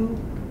pursue,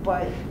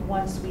 but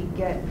once we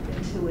get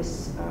into a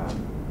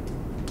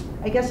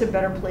I guess, a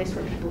better place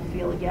where people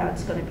feel, yeah,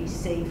 it's gonna be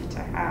safe to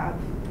have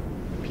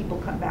people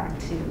come back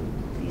to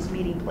these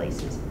meeting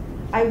places.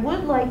 I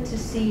would like to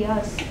see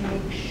us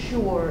make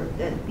sure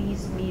that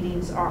these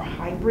meetings are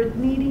hybrid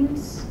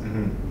meetings.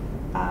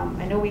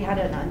 I know we had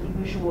an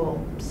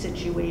unusual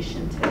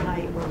situation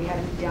tonight where we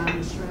had to be down in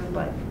this room,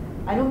 but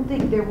I don't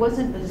think there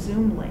wasn't a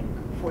Zoom link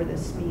for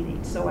this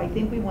meeting. So I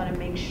think we want to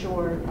make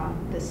sure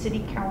the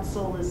city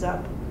council is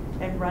up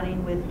and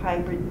running with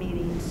hybrid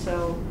meetings,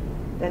 so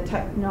that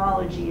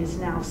technology is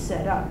now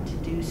set up to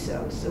do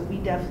so. So we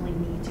definitely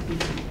need to be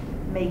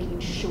making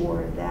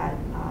sure that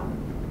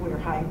we're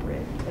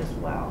hybrid as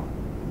well.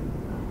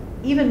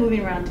 Even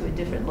moving around to a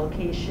different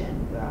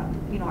location,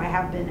 you know, I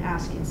have been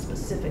asking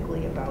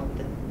specifically about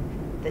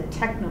the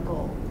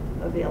technical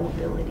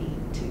availability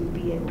to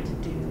be able to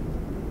do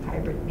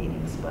hybrid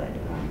meetings, but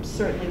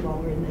certainly while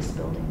we're in this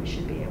building, we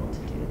should be able to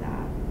do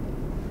that.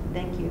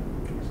 Thank you.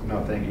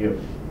 No, thank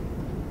you.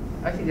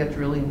 I think that's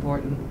really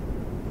important.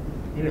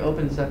 It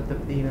opens up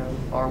the, you know,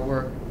 our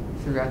work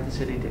throughout the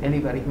city to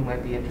anybody who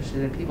might be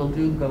interested, and people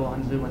do go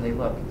on Zoom when they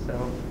look, so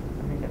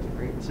I think that's a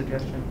great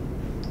suggestion.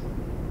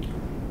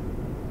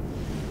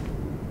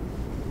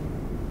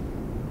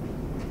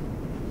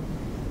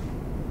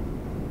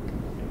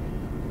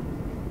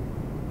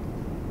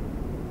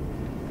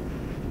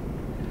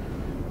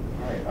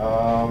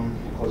 All right,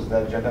 close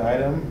that agenda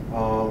item.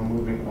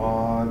 Moving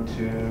on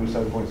to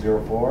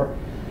 7.04,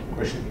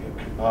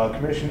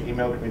 commission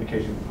email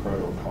communication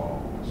protocols.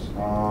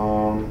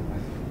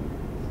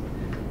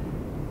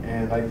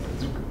 And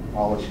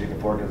I'll let you take the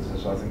floor because this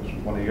is, I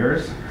think, one of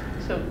yours.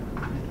 So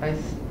I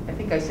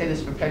think I say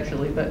this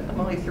perpetually, but I'm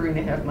only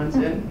 3.5 months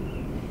in,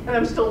 and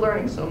I'm still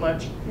learning so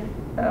much.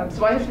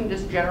 So I have some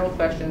just general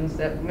questions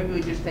that maybe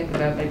we just think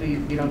about. Maybe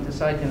you don't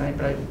decide tonight,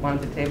 but I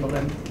wanted to table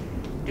them.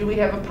 Do we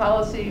have a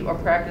policy or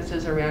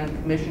practices around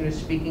commissioners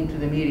speaking to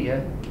the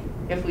media?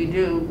 If we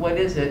do, what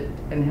is it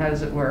and how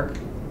does it work?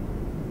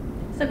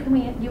 So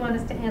you want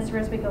us to answer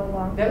as we go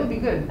along? That would be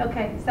good.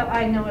 Okay, so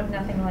I know of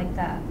nothing like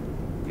that.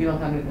 You don't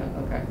have to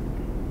know, okay.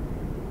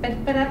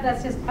 But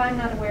that's just, I'm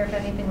not aware of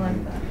anything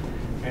like that.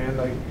 And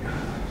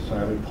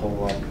sorry, let me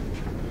pull up.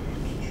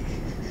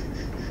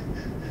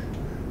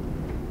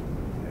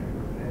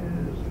 There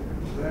it is,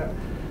 there's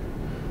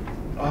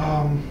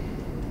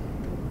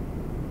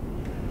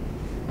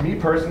that. Me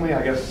personally,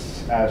 I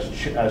guess as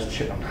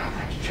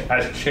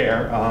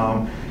chair,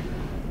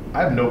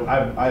 I have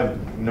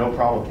no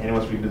problem with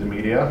anyone speaking to the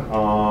media.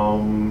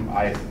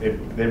 If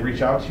they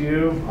reach out to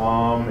you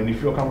and you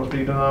feel comfortable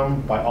speaking to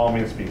them, by all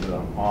means speak to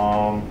them.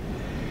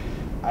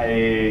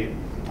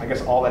 I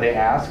guess all that I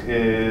ask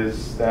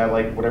is that,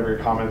 like, whatever your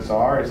comments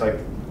are, is like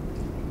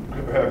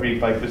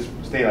just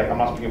stay like, I'm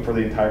not speaking for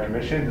the entire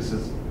commission. This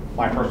is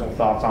my personal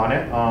thoughts on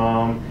it.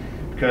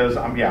 Because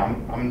I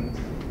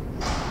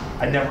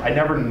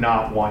never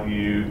not want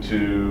you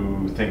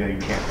to think that you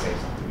can't say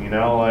something. You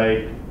know,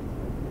 like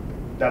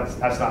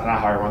that's not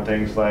how I run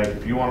things. Like,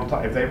 if you want to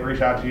talk, if they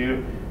reach out to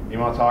you, you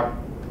want to talk,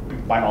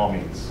 by all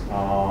means.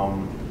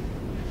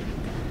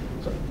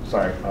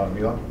 Sorry,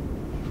 Mila.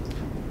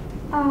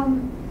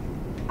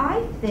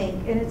 I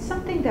think, and it's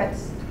something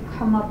that's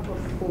come up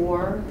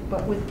before,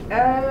 but with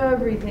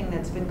everything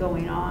that's been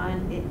going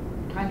on, it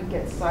kind of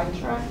gets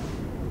sidetracked,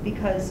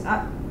 because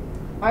I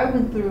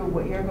went through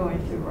what you're going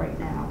through right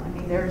now. I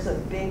mean, there's a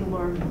big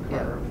learning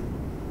curve.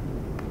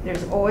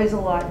 There's always a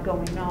lot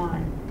going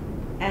on,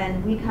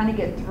 and we kind of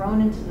get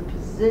thrown into the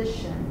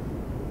position,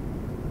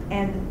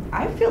 and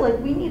I feel like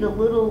we need a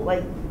little,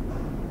 like,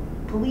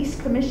 police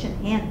commission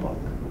handbook,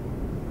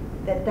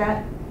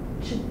 that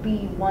should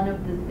be one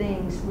of the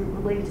things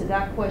related to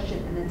that question,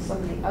 and then some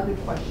of the other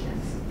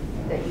questions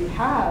that you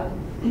have,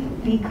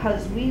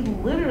 because we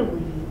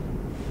literally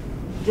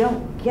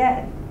don't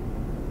get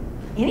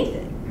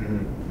anything.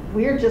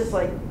 We're just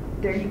like,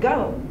 there you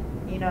go.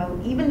 You know,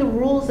 even the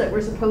rules that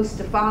we're supposed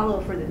to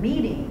follow for the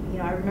meeting, you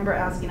know, I remember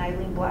asking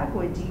Eileen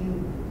Blackwood, do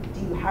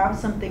you have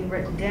something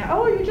written down?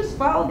 Oh, you just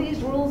follow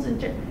these rules,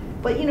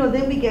 but you know,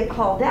 then we get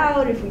called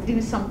out if we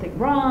do something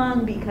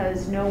wrong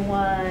because no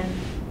one,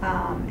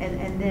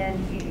 and then,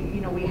 you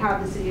know, we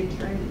have the city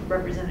attorney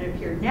representative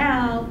here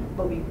now,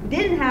 but we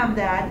didn't have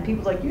that, and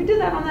people are like, you did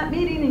that on that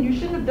meeting and you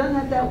shouldn't have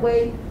done that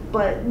way,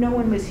 but no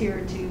one was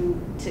here to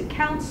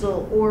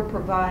counsel or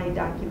provide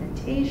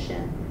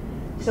documentation.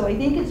 So I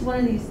think it's one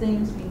of these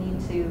things we need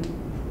to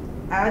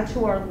add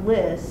to our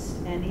list,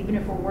 and even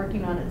if we're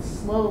working on it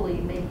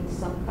slowly, making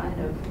some kind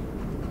of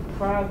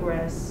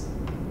progress,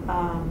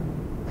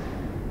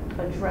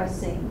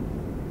 addressing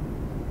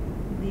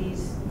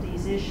these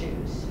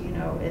issues, you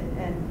know,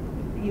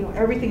 and you know,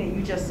 everything that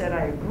you just said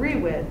I agree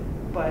with,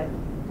 but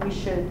we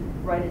should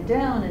write it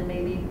down, and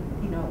maybe,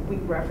 you know, we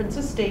reference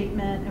a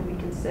statement and we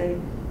can say,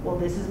 well,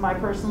 this is my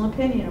personal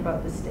opinion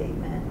about the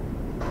statement,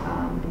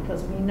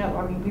 because we know,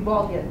 I mean, we've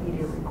all get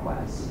media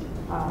requests.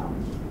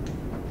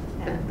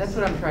 And that's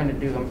what I'm trying to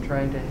do. I'm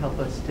trying to help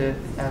us to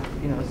have,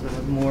 you know, sort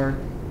of more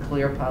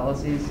clear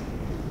policies.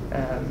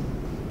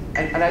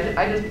 And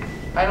I just,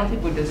 I don't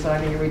think we're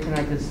deciding every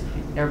tonight because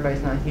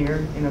everybody's not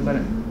here, you know,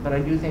 but I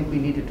do think we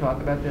need to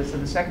talk about this. So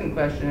the second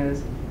question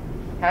is,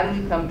 how do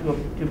we come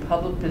to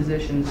public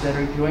positions that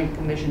are joint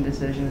commission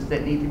decisions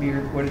that need to be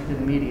reported to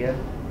the media?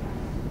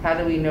 How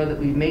do we know that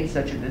we've made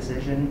such a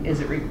decision?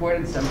 Is it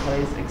recorded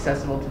someplace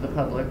accessible to the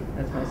public?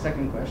 That's my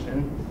second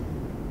question.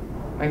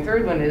 My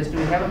third one is, do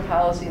we have a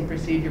policy and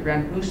procedure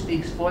around who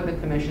speaks for the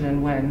commission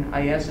and when?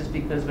 I ask this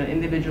because when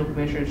individual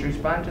commissioners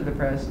respond to the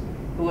press,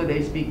 who are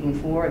they speaking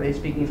for? Are they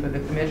speaking for the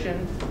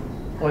commission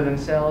or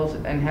themselves?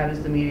 And how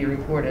does the media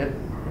report it?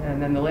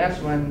 And then the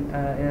last one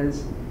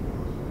is,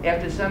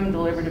 after some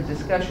deliberative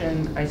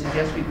discussion, I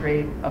suggest we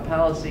create a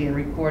policy and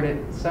record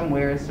it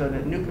somewhere so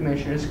that new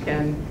commissioners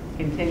can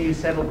continue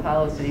settled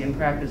policy and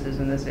practices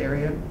in this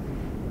area.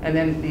 And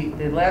then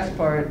the last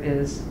part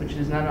is, which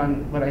is not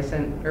on what I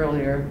sent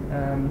earlier,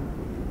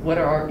 what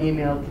are our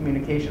email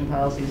communication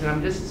policies? And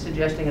I'm just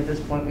suggesting at this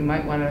point, we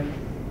might want to,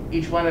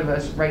 each one of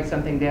us, write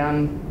something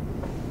down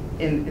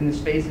in the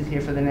spaces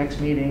here for the next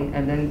meeting,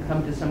 and then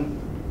come to some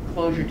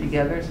closure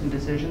together, some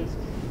decisions,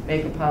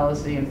 make a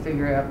policy and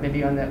figure out,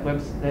 maybe on that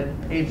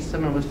that page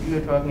you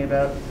were talking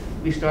about,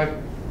 we start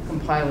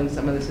compiling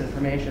some of this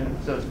information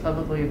so it's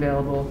publicly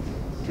available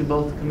to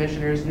both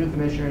commissioners, new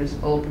commissioners,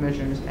 old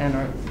commissioners, and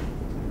our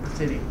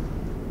city.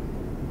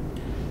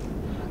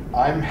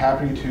 I'm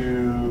happy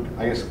to,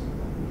 I guess,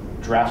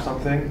 draft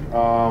something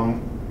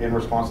in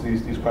response to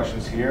these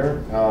questions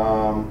here.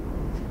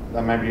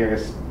 That might be, I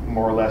guess,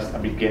 more or less a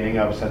beginning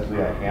of essentially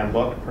a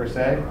handbook per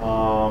se.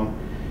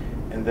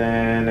 And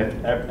then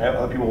if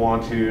other people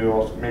want to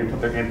also maybe put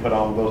their input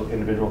on those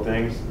individual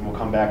things, and we'll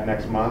come back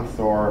next month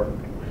or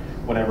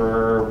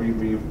whenever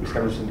we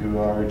schedule this into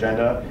our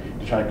agenda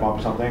to try to come up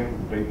with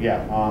something. But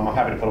yeah, I'm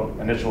happy to put up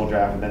an initial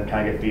draft and then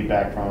kind of get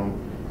feedback from,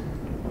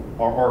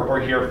 or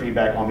hear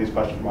feedback on these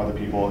questions from other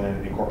people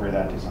and incorporate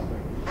that into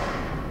something.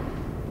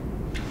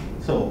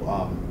 So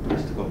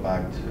just to go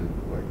back to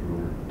what you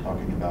were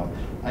talking about,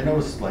 I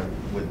noticed like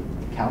with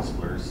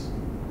counselors,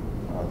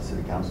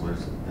 city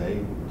councilors,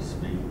 they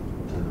speak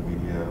to the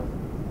media,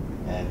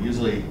 and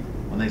usually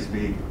when they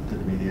speak to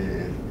the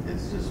media,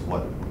 it's just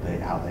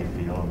how they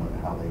feel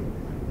and how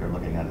they're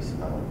looking at a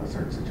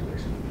certain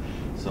situation.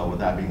 So with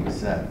that being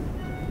said,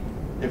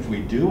 if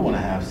we do want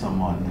to have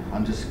someone,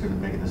 I'm just going to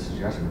make this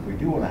suggestion, if we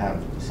do want to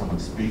have someone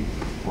speak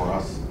for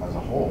us as a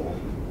whole,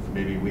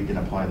 maybe we can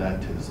apply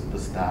that to the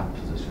staff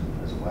position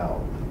as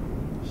well,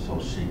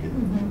 so she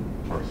can,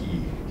 or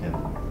he can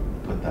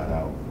put that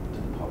out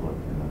to the public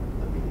and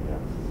the media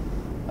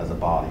as a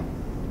body.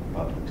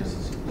 But just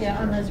as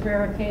on those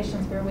rare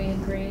occasions where we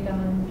agreed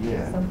on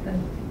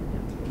something.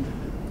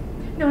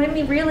 No, I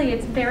mean, really,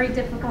 it's very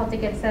difficult to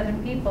get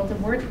 7 people to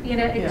work, you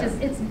know,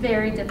 it's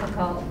very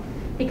difficult.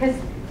 Because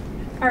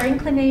our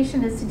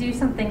inclination is to do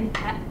something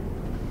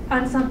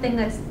on something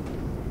that's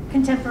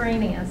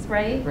contemporaneous,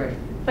 right? Right.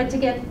 But to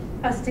get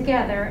us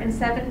together and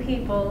 7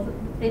 people,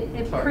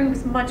 it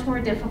proves much more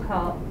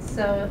difficult.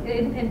 So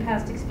in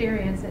past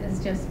experience, it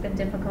has just been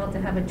difficult to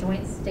have a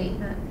joint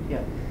statement.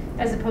 Yeah.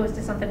 As opposed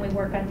to something we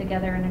work on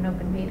together in an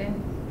open meeting.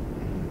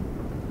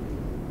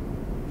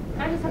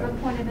 I just have a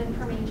point of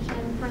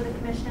information for the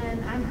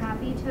commission. I'm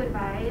happy to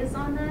advise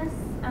on this,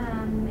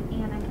 and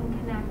I can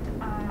connect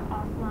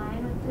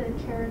offline with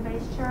the chair and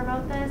vice chair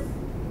about this.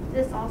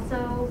 This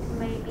also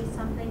might be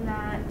something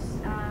that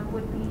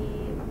would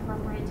be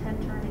appropriate to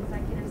enter an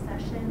executive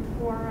session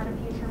for at a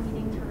future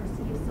meeting to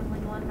receive some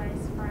legal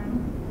advice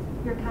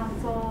from your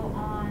counsel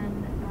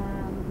on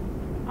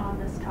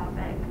this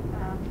topic.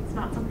 It's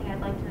not something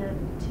I'd like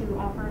to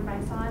offer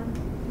advice on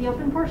the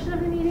open portion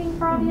of the meeting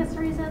for obvious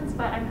reasons,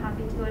 but I'm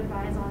happy to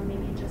advise on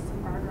maybe just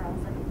some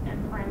guardrails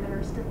and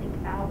parameters to think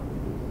about.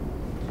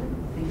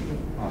 Thank you.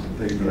 Awesome,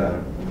 thank you for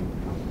that.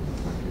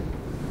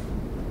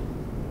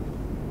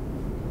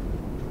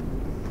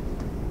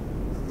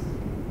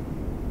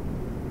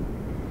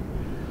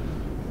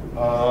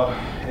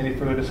 Any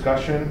further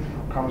discussion,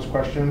 comments,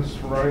 questions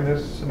regarding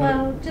this?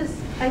 Well, just,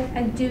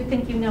 I do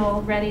think you know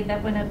already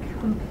that when a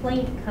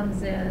complaint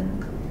comes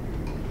in,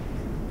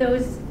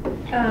 those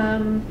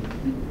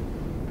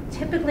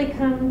typically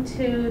come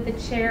to the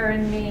chair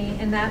and me,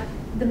 and that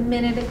the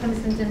minute it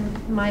comes into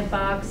my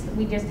box,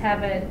 we just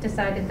have it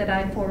decided that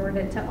I forward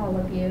it to all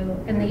of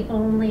you, and the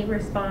only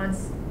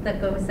response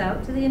that goes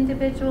out to the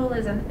individual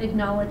is an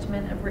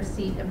acknowledgement of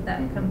receipt of that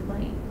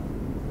complaint.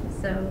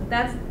 So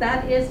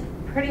that is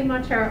pretty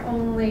much our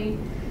only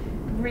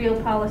real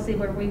policy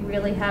where we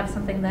really have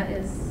something that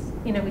is,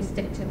 you know, we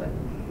stick to it.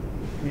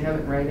 Do you have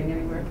it in writing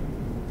anywhere?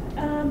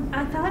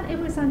 I thought it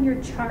was on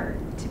your chart,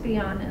 to be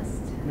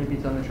honest. Maybe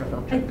it's on the chart.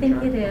 I'll check I the think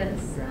chart. it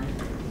is.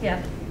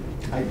 Yeah.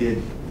 I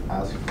did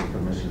ask for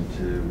permission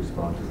to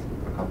respond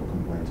to a couple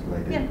complaints, but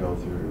I did go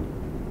through.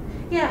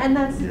 Yeah, and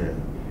that's, Yeah.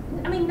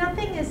 I mean,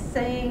 nothing is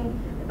saying,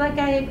 like,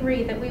 I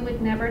agree that we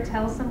would never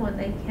tell someone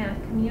they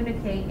can't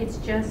communicate. It's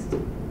just,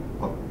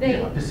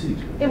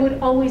 Procedure. it would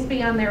always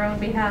be on their own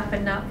behalf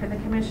and not for the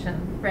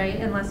commission, right?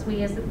 Unless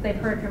they've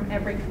heard from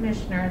every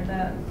commissioner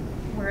that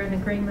we're in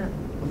agreement.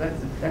 Well,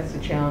 that's the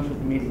challenge with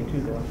the meeting too,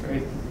 though,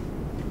 right?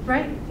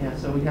 Right, Yeah,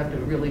 so we have to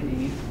really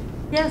be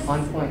yes,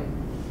 on point.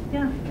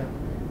 yeah.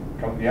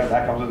 Yeah,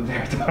 that comes with the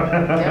territory.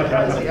 Yeah, it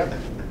does, yep.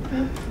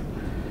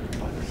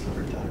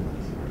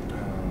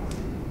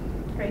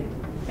 Great,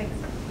 thanks.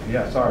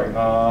 Yeah, sorry.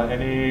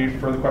 Any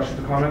further questions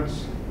or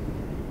comments?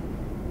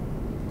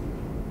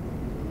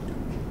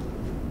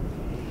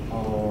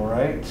 All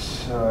right,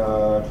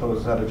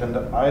 close that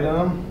agenda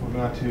item.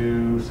 Moving on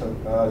to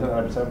agenda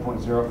item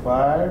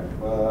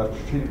 7.05,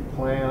 strategic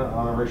plan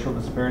on racial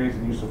disparities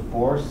and use of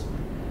force,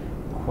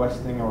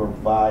 requesting a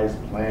revised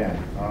plan.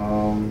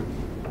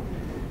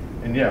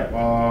 And yeah,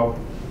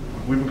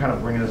 we've been kind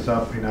of bringing this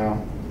up, you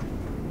know,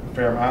 a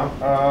fair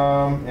amount.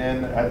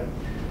 And I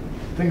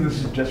think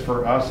this is just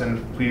for us,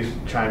 and please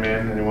chime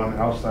in, anyone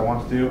else that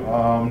wants to.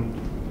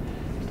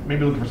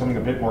 Maybe looking for something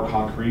a bit more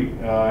concrete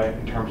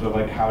in terms of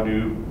like how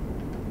to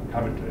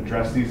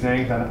address these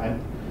things. And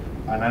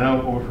I know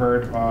what we've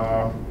heard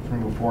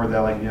from before that,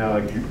 like, you know,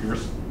 like you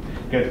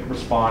get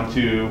respond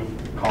to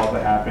calls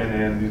that happen,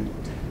 and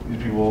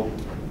these people.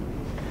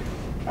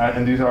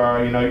 And these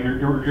are, you know,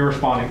 you're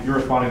responding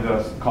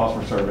to calls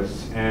for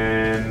service,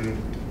 and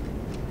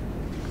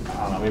I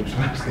don't know, maybe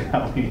someone else can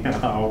help me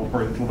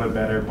word it a little bit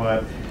better,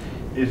 but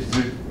it's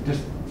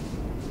just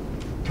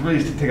to really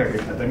just take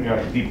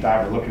a deep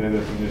dive or look into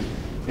this and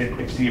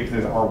just see if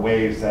there are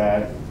ways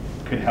that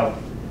could help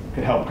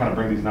kind of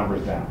bring these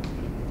numbers down,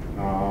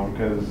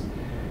 because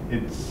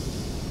it's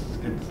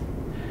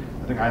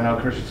I think I know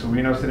Christian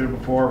Savino said it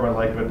before, but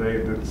like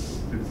it's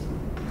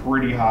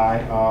pretty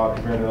high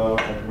compared to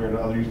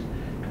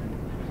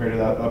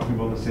other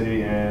people in the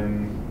city,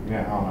 and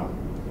yeah, I don't know.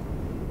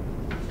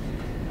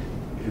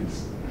 It's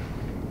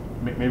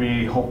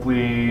maybe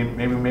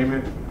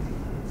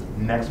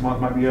next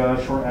month might be a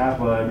short ask,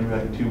 but maybe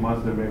like 2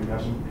 months to maybe have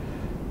some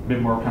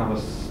bit more kind of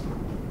a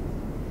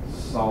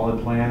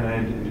solid plan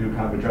and to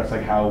kind of address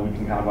like how we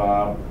can kind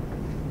of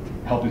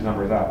help these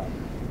numbers out.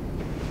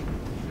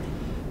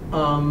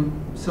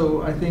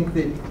 So I think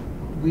that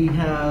we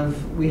have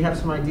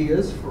some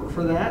ideas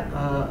for that.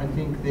 I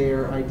think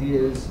they're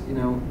ideas, you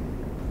know,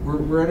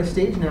 we're at a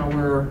stage now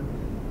where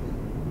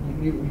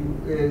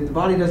the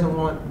body doesn't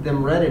want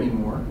them read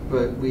anymore,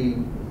 but we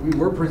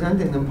were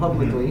presenting them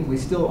publicly. Mm-hmm. We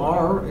still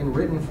are in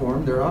written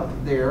form. They're up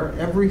there.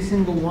 Every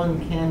single one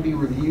can be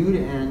reviewed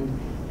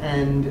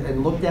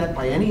and looked at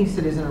by any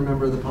citizen or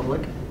member of the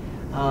public.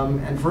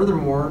 And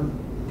furthermore,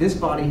 this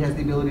body has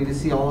the ability to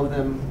see all of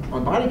them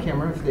on body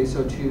camera if they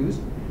so choose.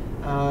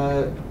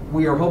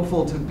 We are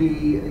hopeful to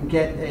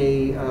get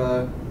a.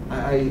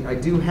 I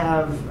do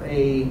have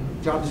a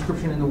job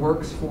description in the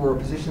works for a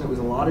position that was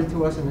allotted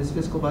to us in this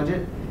fiscal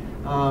budget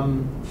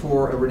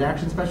for a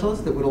redaction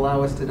specialist that would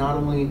allow us to not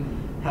only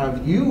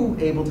have you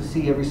able to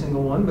see every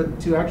single one,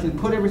 but to actually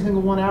put every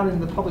single one out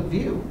into the public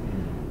view.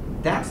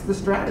 That's the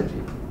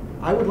strategy.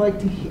 I would like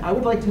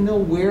to know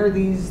where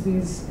these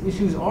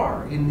issues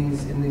are in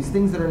these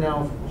things that are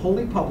now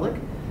wholly public,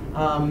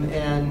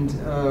 and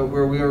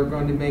where we are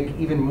going to make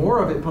even more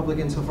of it public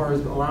insofar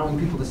as allowing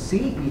people to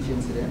see each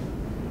incident,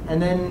 and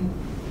then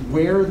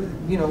where,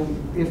 you know,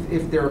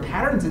 if there are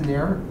patterns in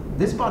there,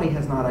 this body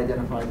has not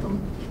identified them.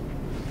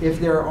 If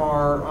there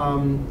are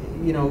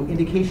you know,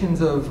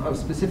 indications of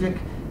specific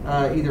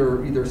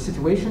either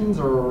situations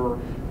or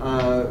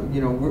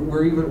you know,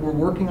 we're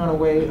working on a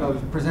way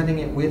of presenting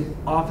it with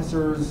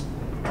officers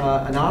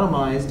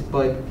anonymized,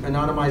 but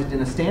anonymized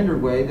in a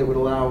standard way that would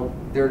allow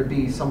there to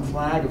be some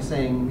flag of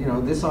saying, you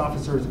know, this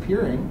officer is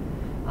appearing,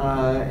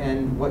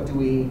 and what do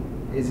we,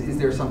 is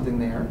there something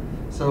there?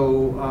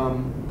 So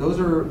those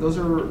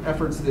are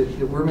efforts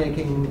that we're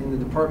making in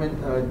the department.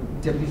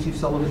 Deputy Chief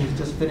Sullivan has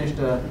just finished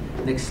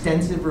an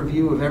extensive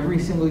review of every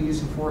single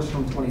use of force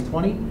from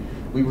 2020.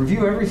 We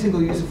review every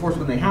single use of force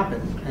when they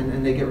happen,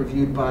 and they get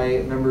reviewed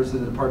by members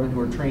of the department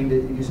who are trained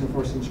use of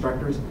force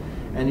instructors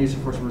and use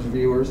of force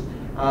reviewers.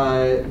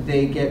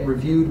 They get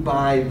reviewed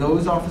by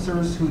those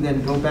officers who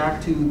then go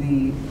back to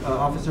the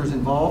officers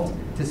involved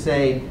to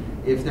say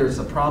if there's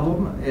a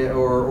problem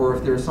or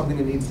if there's something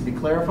that needs to be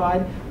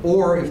clarified,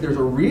 or if there's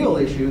a real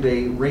issue,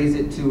 they raise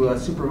it to a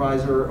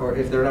supervisor, or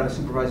if they're not a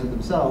supervisor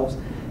themselves,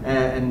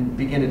 and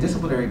begin a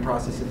disciplinary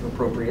process if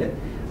appropriate.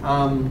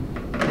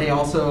 They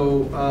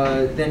also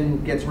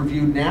then gets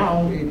reviewed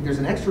now. There's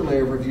an extra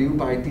layer of review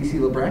by DC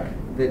Lebrecq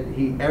that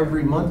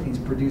every month he's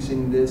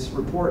producing this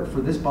report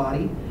for this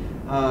body.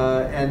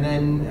 And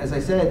then, as I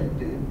said,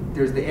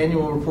 there's the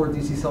annual report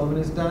DC Sullivan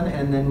has done,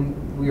 and then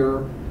we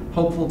are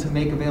hopeful to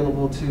make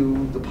available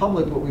to the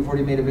public what we've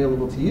already made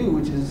available to you,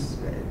 which is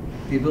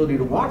the ability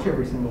to watch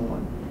every single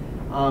one.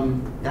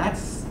 That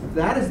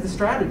is the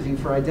strategy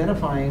for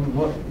identifying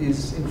what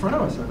is in front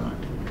of us or not.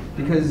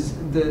 Because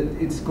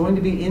it's going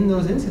to be in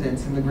those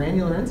incidents, in the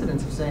granular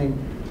incidents of saying,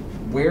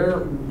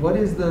 what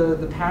is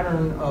the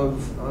pattern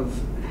of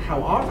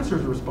how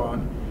officers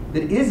respond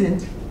that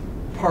isn't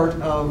part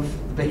of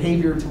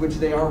behavior to which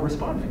they are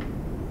responding.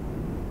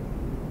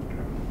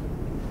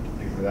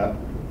 Thank you for that.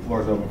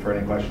 Floor is open for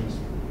any questions.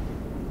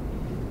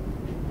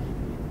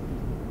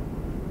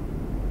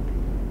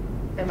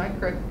 Am I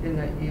correct in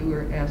that you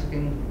were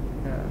asking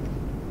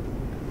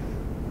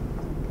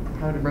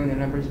how to bring the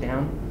numbers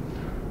down?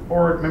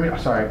 Or maybe,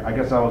 sorry, I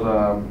guess I was,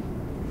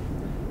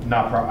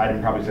 I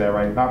didn't probably say that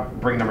right. Not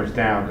bring numbers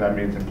down, because I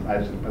mean,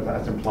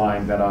 that's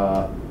implying that,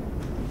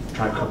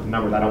 trying to cook the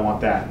numbers, I don't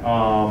want that.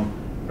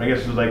 But I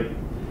guess it was like,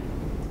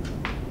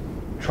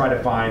 try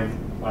to find,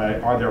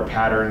 are there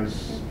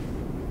patterns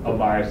of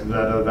bias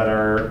that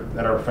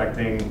are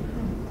affecting,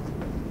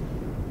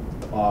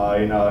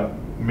 you know,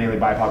 mainly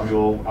BIPOC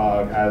people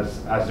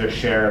as their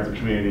share of the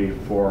community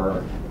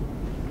for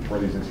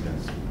these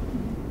incidents.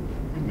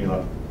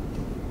 Mila.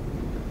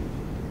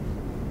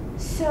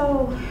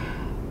 So,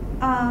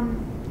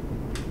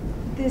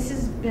 this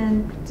has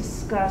been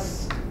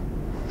discussed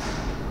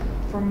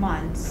for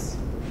months.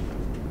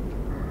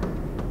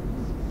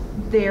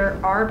 There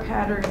are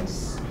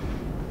patterns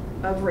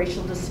of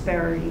racial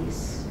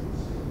disparities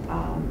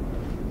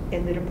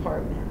in the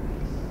department.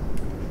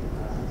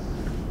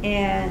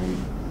 And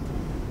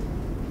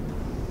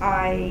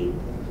I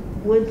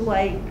would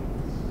like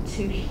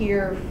to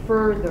hear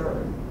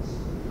further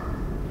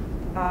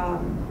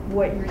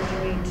what you're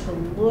doing to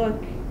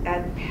look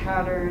at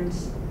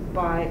patterns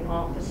by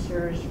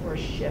officers or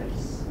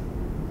shifts.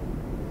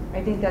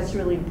 I think that's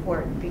really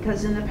important,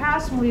 because in the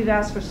past when we've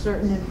asked for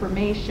certain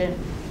information,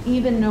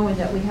 even knowing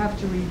that we have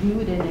to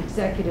review it in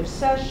executive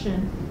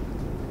session,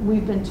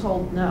 we've been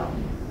told no.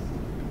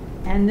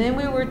 And then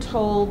we were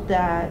told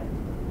that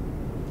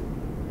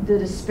the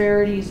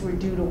disparities were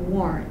due to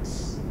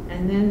warrants.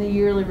 And then the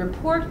yearly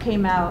report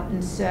came out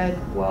and said,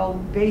 well,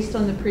 based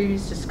on the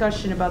previous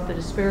discussion about the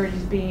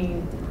disparities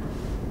being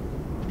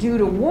due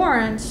to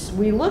warrants,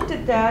 we looked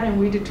at that and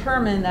we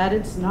determined that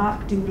it's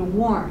not due to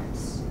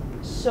warrants.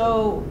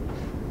 So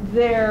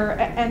there,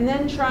 and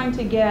then trying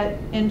to get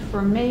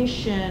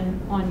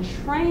information on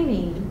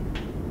training,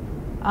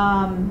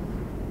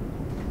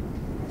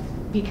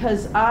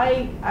 because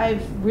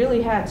I've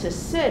really had to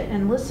sit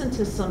and listen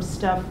to some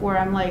stuff where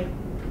I'm like,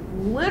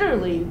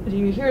 literally,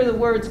 you hear the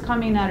words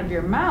coming out of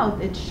your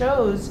mouth, it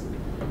shows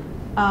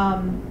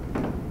a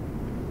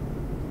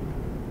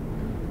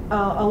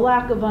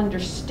lack of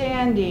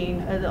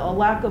understanding, a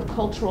lack of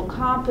cultural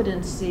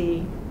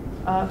competency,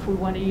 if we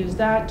want to use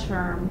that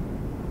term.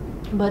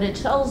 But it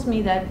tells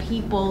me that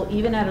people,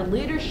 even at a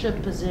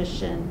leadership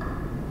position,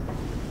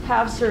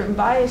 have certain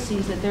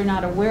biases that they're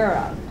not aware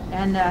of,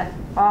 and that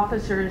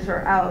officers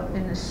are out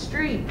in the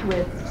street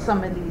with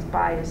some of these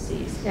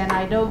biases. And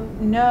I don't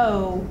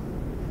know,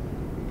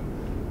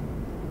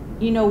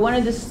 you know, one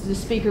of the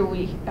speaker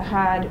we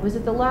had, was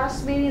it the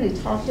last meeting, they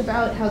talked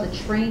about how the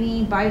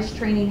training, bias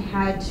training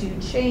had to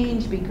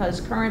change because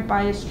current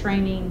bias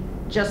training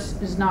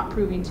just is not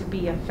proving to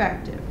be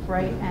effective,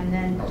 right? And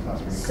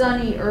then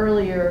Sonny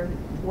earlier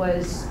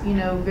was, you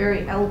know,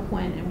 very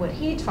eloquent in what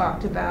he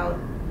talked about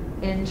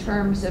in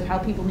terms of how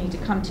people need to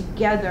come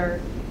together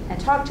and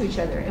talk to each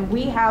other. And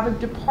we have a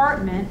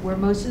department where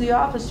most of the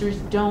officers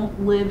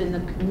don't live in the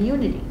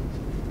community.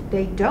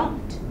 They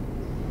don't.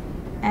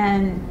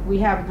 And we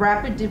have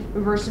rapid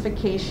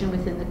diversification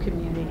within the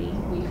community.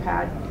 We've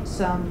had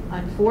some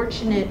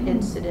unfortunate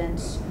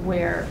incidents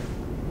where,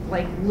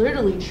 like,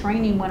 literally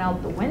training went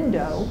out the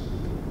window,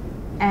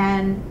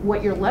 and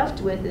what you're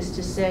left with is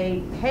to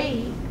say,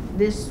 hey,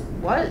 this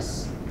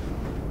was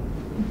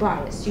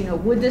biased. You know,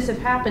 would this have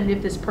happened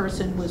if this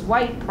person was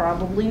white?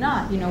 Probably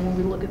not. You know, when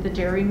we look at the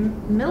Jerry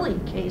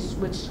Milley case,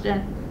 which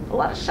sent a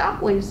lot of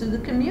shockwaves through the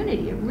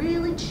community, it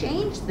really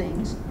changed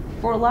things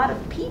for a lot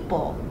of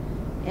people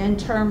in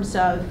terms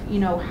of, you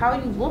know, how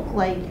you look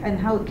like and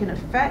how it can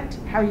affect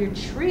how you're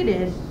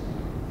treated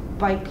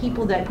by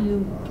people that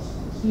you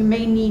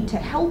may need to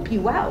help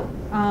you out.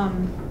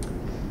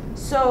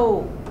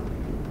 So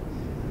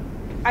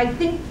I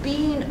think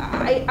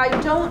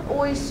I don't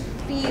always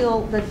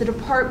feel that the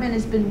department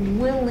has been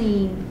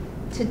willing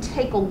to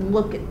take a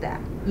look at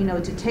that, you know,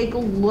 to take a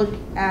look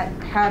at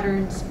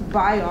patterns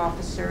by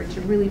officer,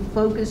 to really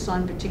focus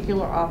on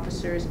particular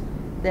officers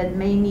that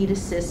may need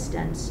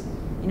assistance.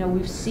 You know,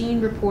 we've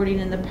seen reporting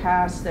in the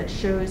past that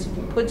shows if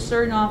you put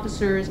certain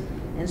officers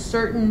in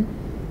certain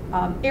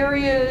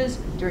areas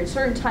during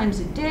certain times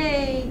of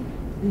day,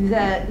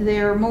 that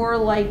they're more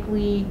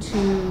likely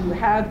to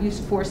have use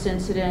of force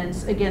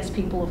incidents against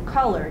people of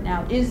color.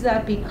 Now, is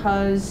that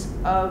because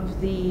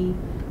of the,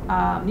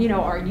 you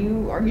know, are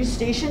you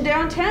stationed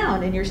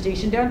downtown? And you're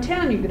stationed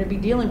downtown, you're going to be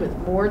dealing with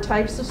more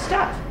types of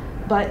stuff.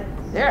 But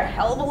there are a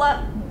hell of a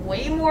lot,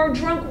 way more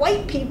drunk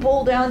white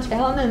people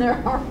downtown than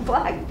there are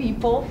black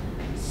people.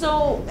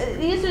 So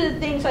these are the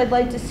things I'd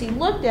like to see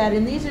looked at,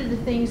 and these are the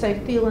things I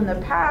feel in the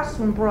past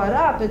when brought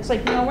up, it's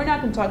like, no, we're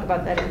not going to talk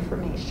about that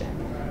information.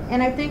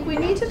 And I think we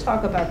need to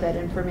talk about that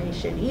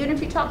information, even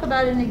if you talk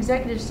about it in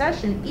executive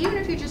session, even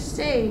if you just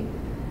say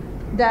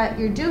that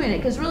you're doing it,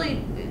 because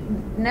really,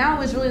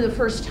 now is really the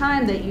first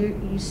time that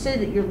you say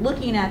that you're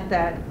looking at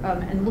that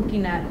and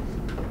looking at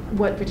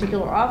what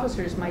particular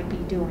officers might be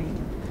doing.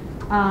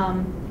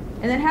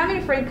 And then having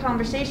a frank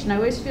conversation. I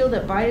always feel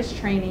that bias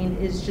training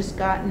is just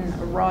gotten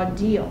a raw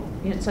deal.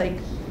 It's like,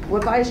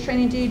 what bias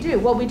training do you do?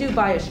 Well, we do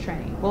bias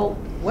training. Well,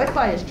 what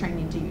bias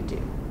training do you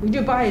do? We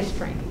do bias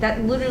training.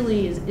 That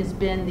literally has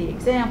been the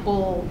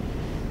example.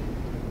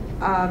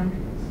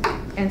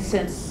 And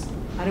since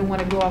I don't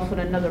want to go off on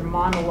another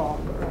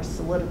monologue or a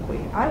soliloquy,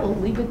 I will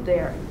leave it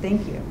there.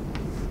 Thank you.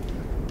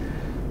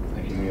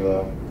 Thank you,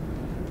 Mila.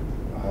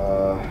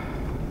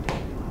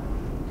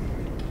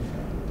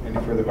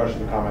 Any further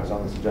questions or comments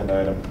on this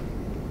agenda item?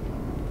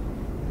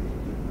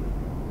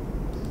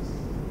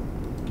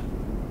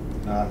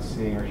 Not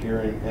seeing or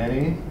hearing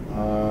any.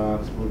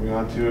 Moving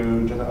on to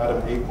agenda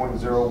item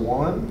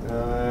 8.01,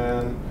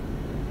 and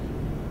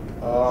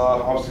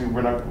obviously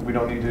we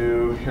don't need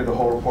to hear the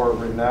whole report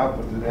written out.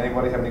 But did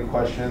anybody have any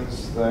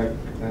questions that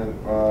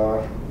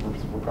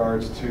with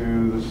regards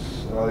to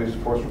this use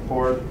of force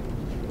report?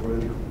 Or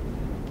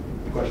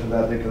the questions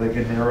that they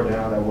can narrow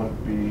down that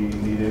wouldn't be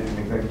needed in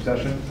executive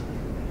session?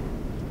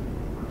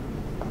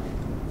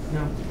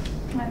 No.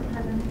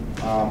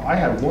 I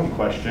had one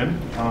question.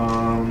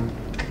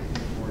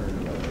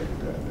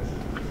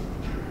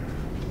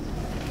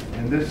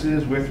 And this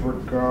is with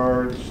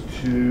regards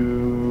to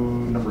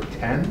number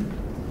 10.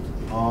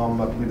 I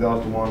believe that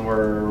was the one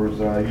where it was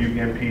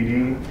UVM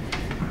PD.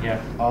 Yeah.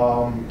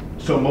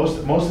 So most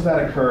of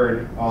that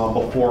occurred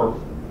before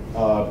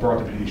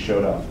Burlington PD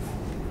showed up.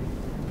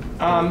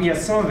 Yeah,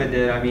 some of it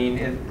did. I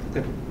mean,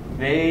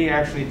 they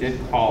actually did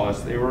call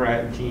us. They were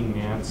at Gene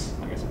Mance.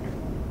 I guess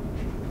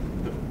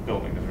the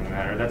building doesn't really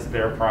matter. That's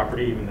their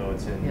property, even though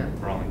it's in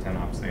Burlington,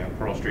 obviously on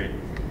Pearl Street.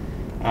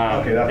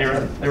 Okay, that's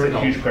a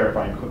huge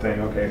clarifying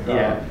thing. Okay.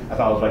 Yeah. I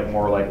thought it was like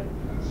more like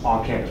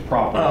on-campus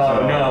property.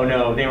 Oh,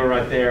 no, they were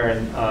right there,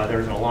 and there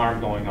was an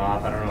alarm going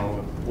off. I don't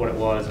know what it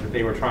was, but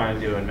they were trying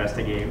to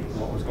investigate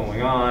what was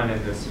going on,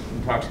 and this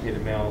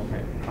intoxicated male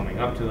kept coming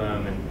up to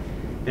them, and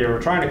they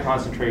were trying to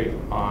concentrate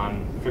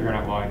on figuring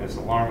out why this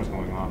alarm was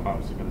going off,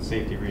 obviously for the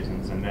safety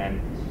reasons. And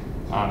then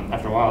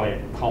after a while,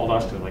 they called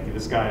us to like,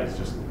 this guy is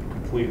just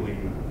completely,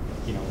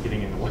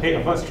 getting in the way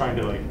of us trying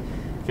to like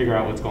figure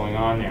out what's going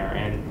on there.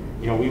 And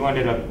we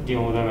ended up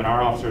dealing with them, and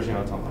our officers,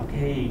 told him,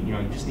 okay, you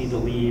just need to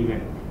leave.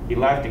 And he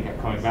left and kept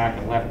coming back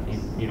and left,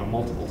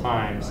 multiple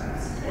times.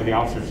 Where the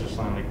officers just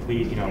like,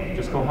 please,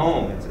 just go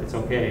home. It's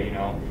okay,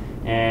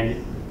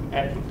 And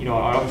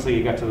obviously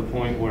it got to the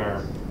point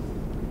where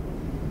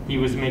he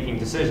was making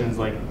decisions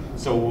like,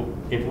 so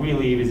if we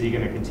leave, is he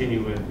going to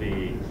continue with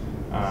the,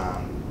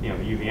 the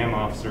UVM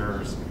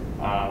officers,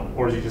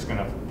 or is he just going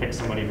to pick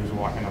somebody who's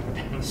walking up and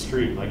down the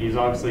street? Like, he's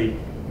obviously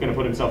going to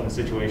put himself in a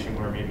situation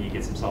where maybe he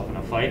gets himself in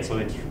a fight, so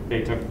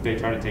they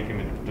try to take him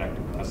into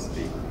protective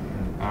custody.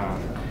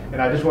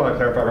 And I just want to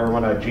clarify for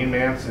everyone, Gene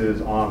Mance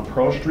is on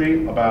Pearl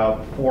Street,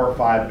 about 4 or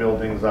 5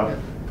 buildings up,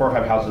 4 or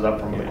 5 houses up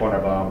from the corner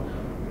of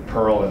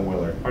Pearl and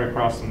Willard. Right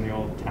across from the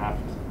old Taft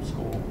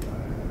School.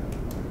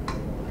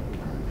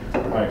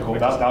 All right, cool.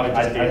 I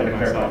had to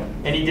clarify.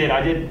 And he did.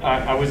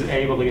 I was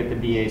able to get the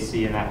BAC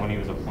in that one. He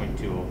was a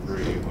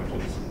 .203,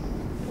 which is.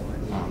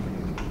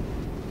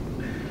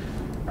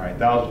 All right,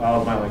 that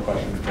was my only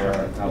question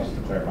that was just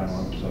a clarifying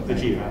one. So the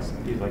chief asked,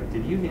 he's like,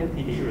 did UVM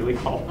PD really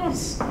call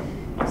us? I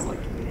was like,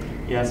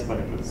 yes, but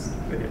it was.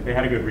 They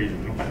had a good reason.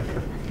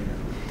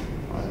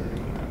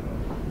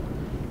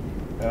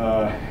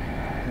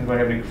 Anybody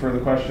have any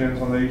further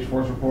questions on the use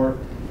force report?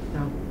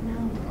 No.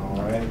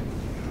 All right.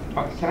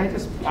 I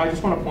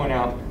just want to point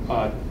out,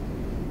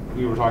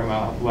 we were talking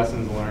about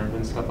lessons learned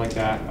and stuff like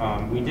that.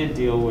 We did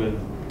deal with,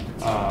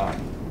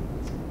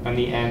 on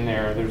the end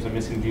there's a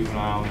missing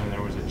juvenile, and then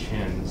there was a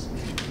chins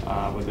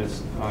with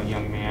this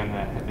young man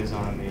that is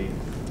on the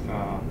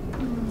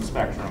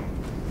spectrum.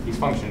 He's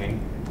functioning,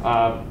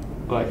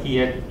 but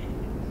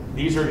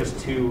these are just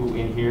 2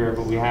 in here,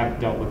 but we have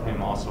dealt with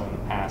him also in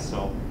the past.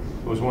 So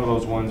it was one of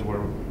those ones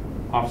where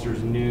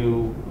officers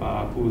knew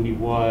who he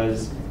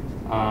was,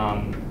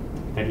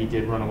 that he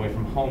did run away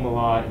from home a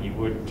lot. He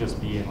would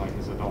just be in like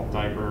his adult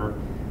diaper.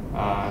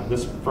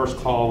 This first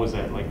call was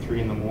at like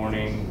 3 in the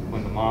morning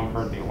when the mom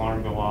heard the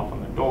alarm go off on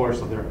the door,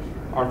 so there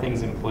are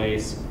things in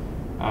place.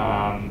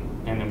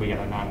 And then we got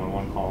a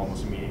 911 call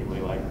almost immediately,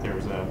 like there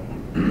was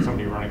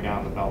somebody running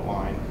down the belt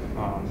line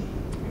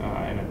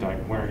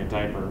and wearing a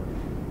diaper.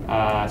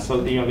 So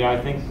I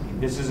think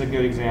this is a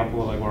good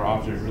example of like where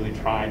officers really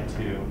tried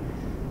to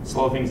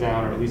slow things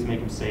down or at least make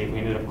them safe. We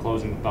ended up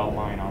closing the belt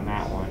line on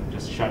that one,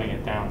 just shutting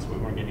it down so we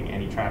weren't getting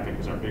any traffic,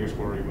 because our biggest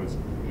worry was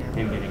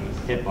him getting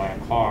hit by a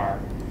car.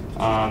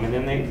 And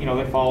then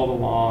they followed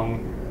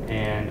along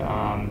and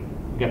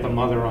got the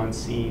mother on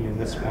scene in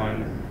this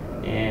one,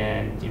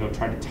 and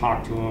tried to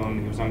talk to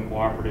him. He was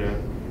uncooperative,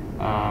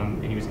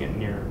 and he was getting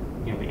near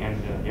the end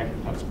of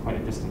that was quite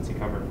a distance he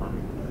covered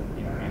from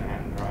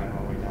Manhattan Drive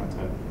all the way down to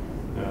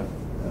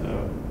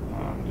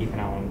the Ethan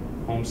Allen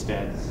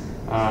homestead.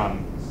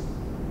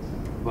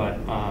 But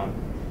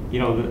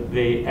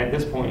they at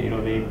this point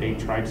they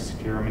tried to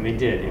secure him, and they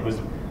did. It was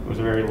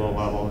a very low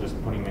level, just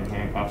putting him in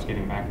handcuffs,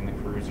 getting back in the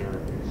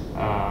cruiser,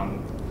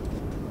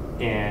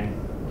 and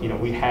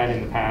we had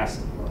in the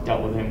past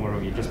dealt with him where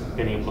we had just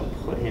been able to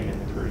put him in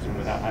the cruiser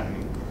without having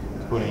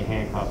to put any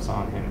handcuffs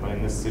on him. But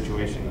in this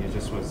situation, he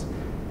just was,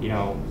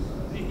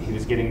 he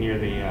was getting near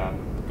the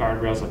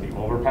guardrails of the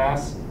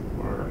overpass,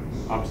 or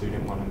obviously we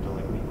didn't want him to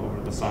like leap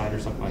over the side or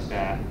something like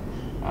that.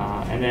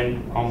 And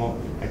then almost,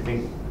 I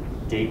think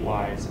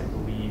date-wise, I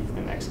believe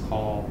the next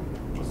call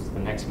was the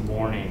next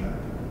morning.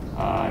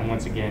 And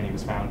once again, he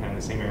was found kind of in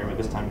the same area, but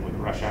this time with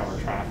rush hour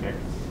traffic.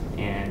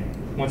 And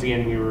once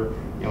again, we were,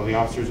 the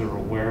officers are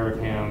aware of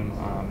him,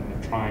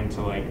 and trying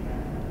to like,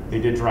 they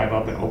did drive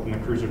up and open the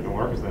cruiser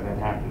door, because that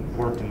had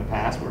worked in the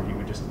past where he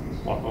would just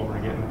walk over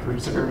and get in the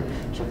cruiser,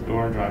 shut the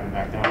door and drive him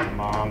back down to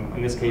mom.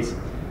 In this case,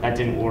 that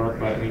didn't work,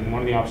 but I mean,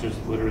 one of the officers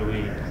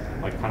literally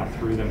like kind of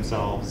threw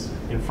themselves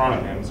in front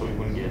of him so he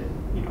wouldn't get,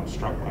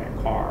 struck by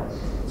a car.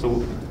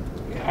 So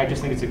I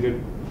just think it's a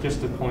good, just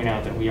to point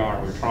out that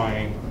we're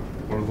trying,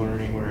 we're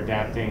learning, we're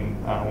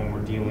adapting when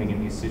we're dealing in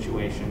these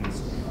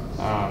situations.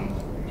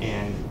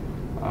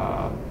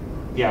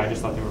 Yeah, I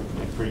just thought they were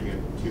like two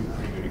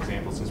pretty good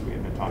examples, since we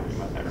had been talking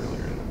about that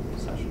earlier in the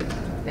session.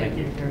 Thank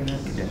you very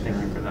much. Yeah,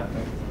 thank you for that.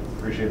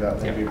 Appreciate that,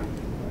 thank you.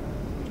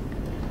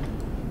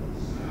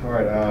 All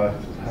right,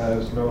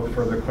 has no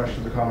further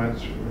questions or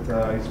comments with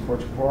East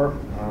Sports Report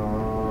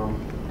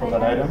for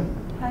that item?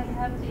 I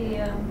have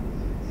the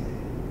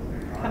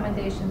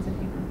commendations if you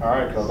can. All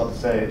right, 'cause I was about to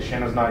say,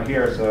 Shanna's not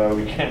here, so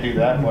we can't do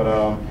that, but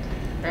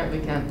Apparently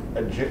we can.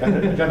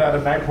 agenda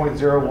item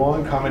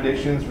 9.01,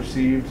 commendations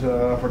received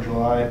for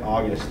July and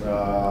August.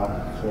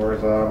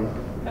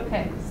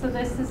 Okay, so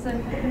this is a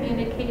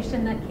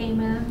communication that came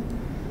in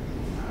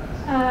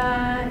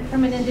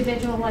from an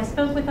individual. I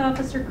spoke with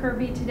Officer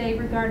Kirby today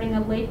regarding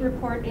a late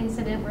report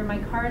incident where my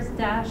car's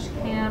dash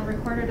cam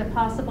recorded a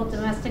possible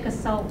domestic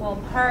assault while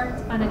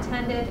parked,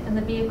 unattended, and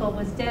the vehicle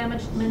was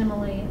damaged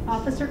minimally.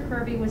 Officer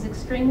Kirby was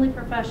extremely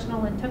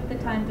professional and took the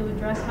time to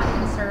address my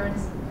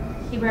concerns.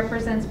 He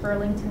represents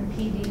Burlington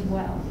PD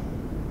well.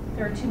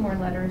 There are two more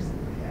letters.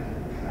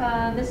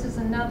 This is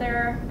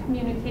another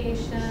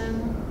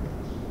communication.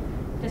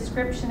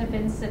 Description of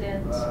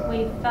incident.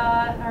 We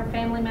thought our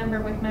family member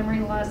with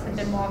memory loss had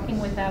been walking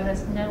without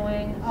us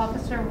knowing.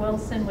 Officer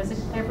Wilson was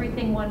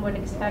everything one would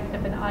expect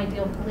of an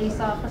ideal police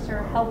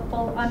officer: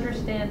 helpful,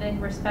 understanding,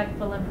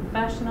 respectful, and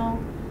professional.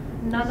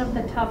 None of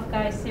the tough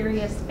guy,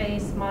 serious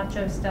face,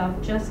 macho stuff,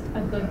 just a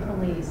good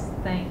police.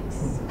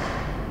 Thanks.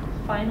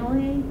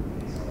 Finally,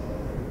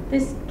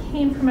 this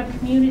came from a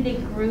community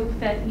group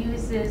that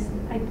uses,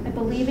 I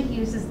believe it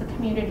uses the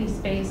community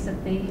space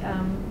of the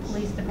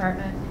police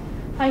department.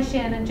 Hi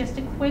Shannon, just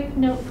a quick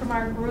note from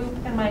our group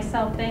and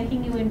myself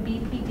thanking you in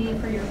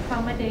BPD for your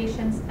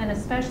accommodations and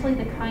especially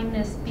the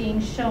kindness being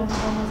shown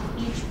almost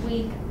each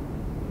week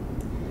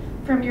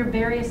from your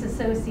various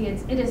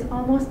associates. It is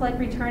almost like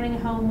returning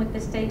home with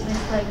the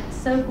statements like,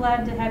 so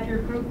glad to have your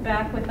group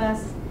back with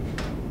us.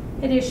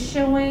 It is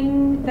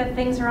showing that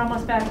things are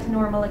almost back to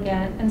normal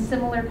again, and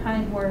similar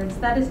kind words.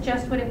 That is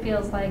just what it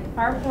feels like.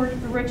 Our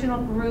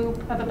original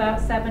group of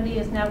about 70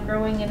 is now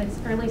growing in its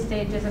early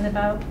stages, and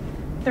about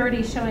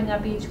 30 showing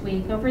up each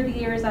week. Over the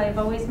years, I have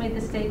always made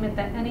the statement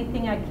that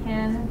anything I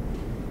can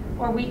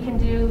or we can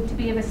do to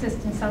be of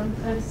assistance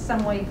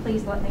some way,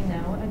 please let me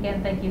know.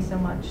 Again, thank you so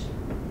much.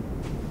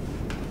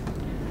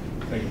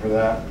 Thank you for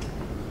that.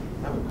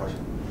 I have a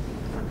question,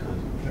 if I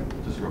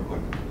could, just real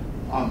quick.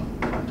 I'm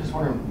just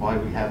wondering why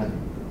we haven't,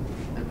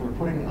 if we're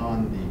putting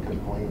on the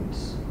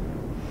complaints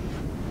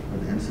or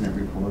the incident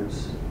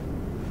reports,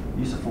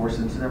 use of force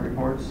incident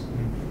reports,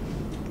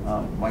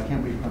 why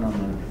can't we put on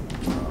the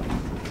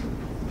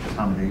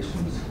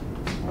accommodations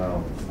as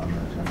well on the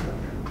agenda?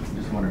 I'm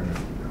just wondering if...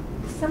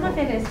 Some of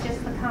it is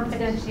just the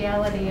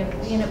confidentiality of,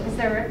 because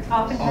there are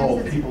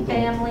oftentimes it's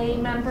family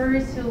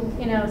members who,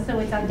 so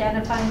it's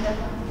identifying the...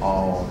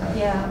 Oh, okay.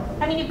 Yeah.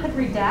 I mean, you could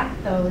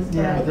redact those, but...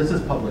 Yeah, but this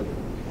is public.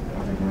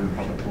 I think we're in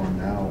public forum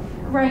now.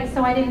 Right,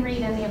 so I didn't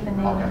read any of the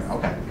names.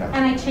 Okay, gotcha.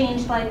 And I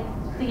changed, like,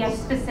 the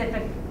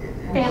specific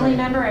family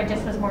member, I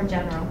just was more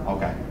general.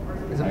 Okay.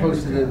 As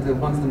opposed to the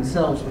ones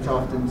themselves, which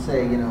often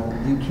say,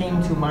 you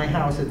came to my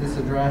house at this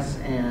address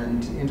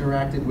and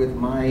interacted with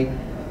my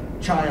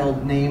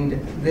child named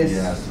this,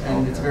 yes,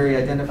 and okay. It's very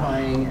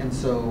identifying, and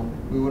so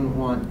we'd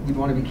want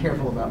to be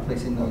careful about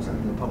placing those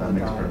in the public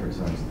eye. That makes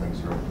perfect sense. Thanks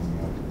for opening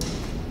me up to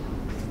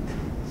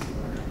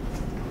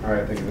that. All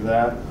right, thank you for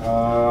that.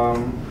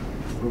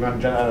 Moving on to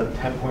agenda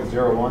item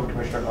 10.01,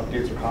 Commissioner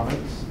updates or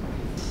comments.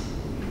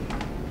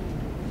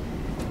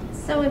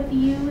 So if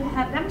you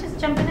have, I'm just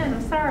jumping in,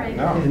 I'm sorry.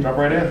 No, jump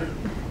right in.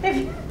 If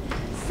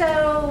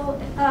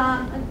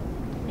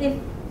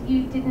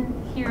you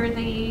didn't hear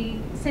the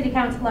City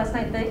Council last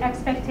night, the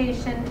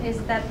expectation is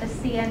that the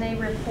CNA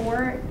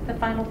report, the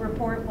final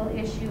report, will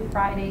issue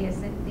Friday as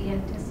the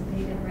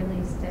anticipated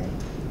release date.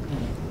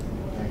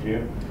 Thank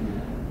you.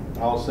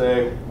 I'll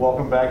say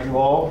welcome back, you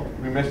all.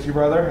 We missed you,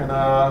 brother, and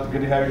it's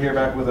good to have you here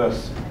back with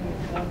us.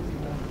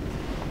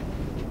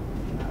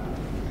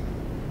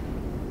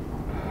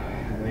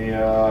 Any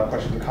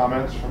questions or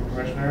comments from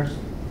commissioners?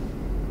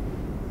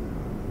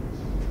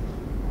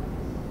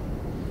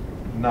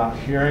 Not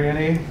hearing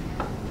any.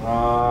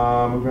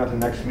 Moving on to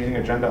next meeting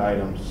agenda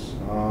items.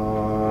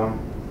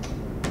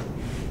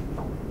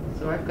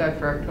 So I've got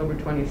for October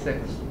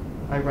 26th,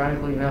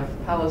 ironically enough,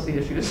 policy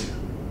issues.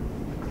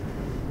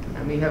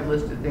 And we have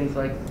listed things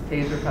like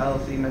taser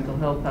policy, mental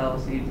health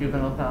policy,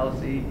 juvenile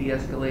policy,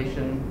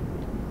 de-escalation,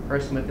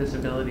 person with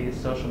disabilities,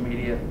 social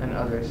media, and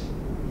others.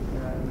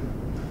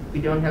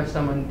 We don't have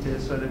someone to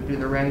sort of do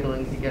the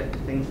wrangling to get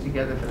things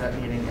together for that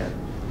meeting yet,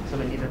 so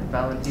we need a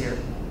volunteer.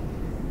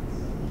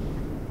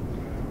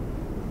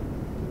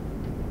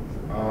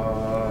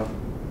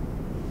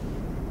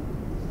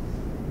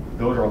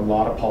 Those are a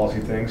lot of policy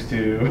things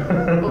to.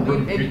 Well,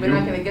 we're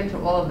not going to get to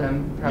all of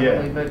them probably,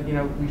 Yeah. but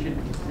we should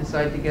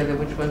decide together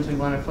which ones we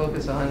want to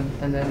focus on,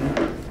 and then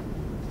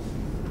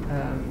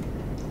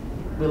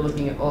we're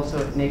looking at also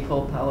at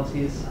NACOL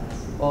policies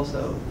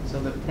also, so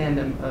the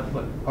tandem of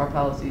what our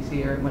policies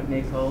here and what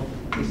NACOL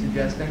is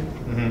suggesting.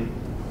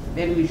 Mm-hmm.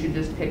 Maybe we should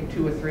just pick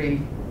 2 or 3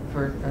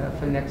 for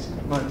next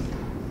month.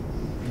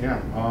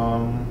 Yeah.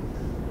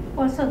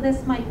 Well, so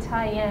this might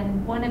tie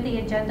in. One of the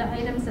agenda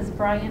items is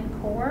Brian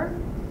Core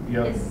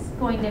Yep. is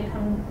going to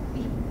come,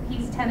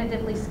 he's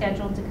tentatively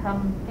scheduled to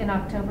come in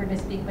October to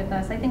speak with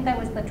us. I think that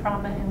was the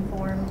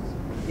trauma-informed.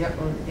 Yep,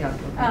 well, yeah.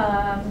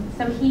 Okay.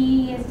 So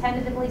he has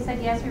tentatively said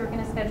yes, we were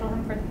going to schedule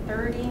him for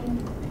 30,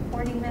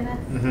 40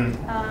 minutes.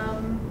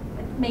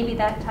 Mm-hmm. Maybe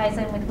that ties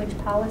in with which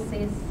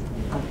policies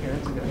Okay,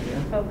 that's a good idea.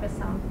 focus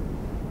on.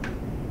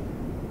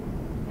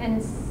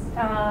 And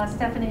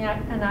Stephanie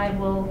and I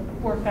will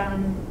work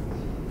on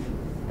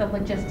the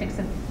logistics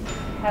of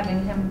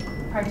having him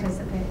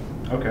participate.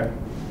 Okay.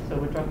 So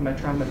we're talking about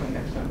trauma by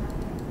next time.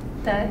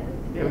 That.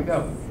 There we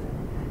go.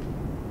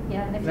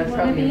 Yeah, and if That's you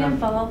want to probably be enough.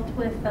 involved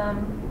with,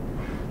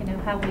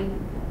 how we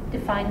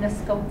define the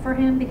scope for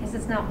him, because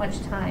it's not much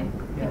time.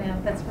 Yeah.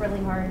 That's really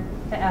hard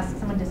to ask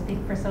someone to speak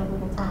for so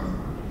little time.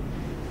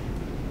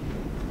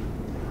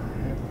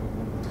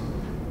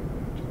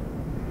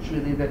 Should we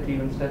leave that to you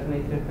and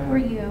Stephanie to kind of? Or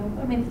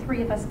you,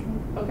 3 of us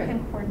can Okay.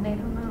 coordinate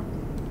on that.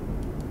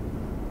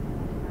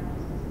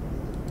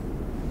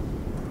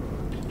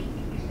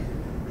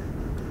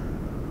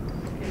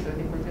 Okay, so I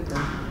think we're good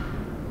then.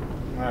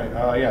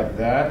 All right. Yeah,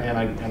 that,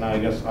 and I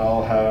guess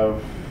I'll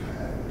have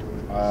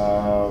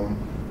a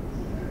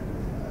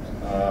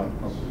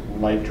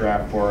light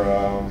draft for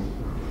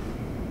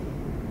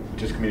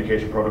just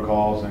communication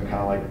protocols and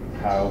kind of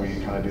like how we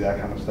kind of do that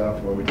kind of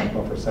stuff. What we talked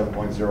about for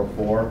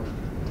 7.04.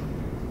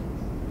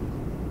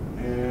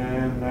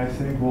 And I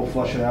think we'll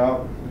flush it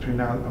out between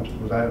now.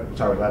 Was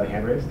that a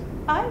hand raised?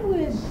 I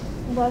would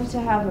love to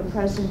have a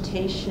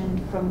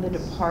presentation from the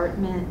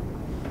department.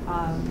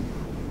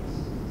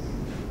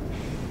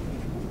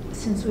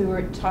 Since we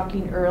were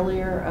talking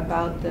earlier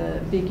about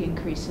the big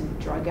increase in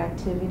drug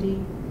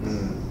activity,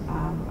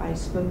 I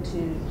spoke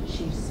to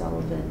Chief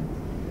Sullivan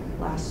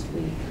last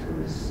week,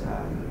 who was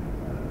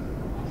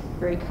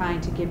very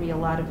kind to give me a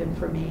lot of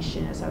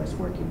information as I was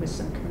working with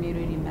some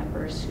community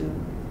members who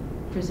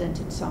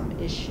presented some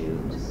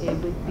issues. It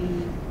would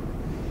be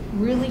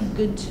really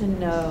good to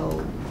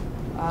know,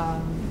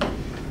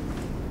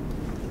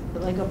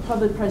 like a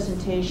public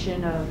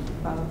presentation of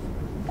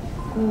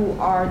who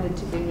are the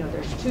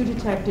there's 2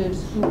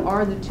 detectives, who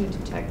are the 2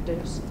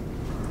 detectives,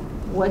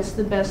 what's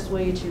the best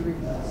way to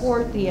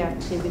report the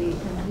activity,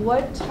 and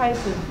what type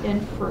of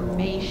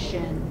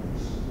information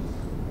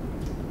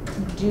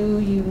do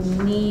you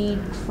need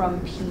from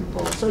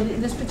people? So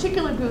this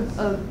particular group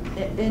of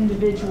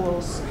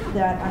individuals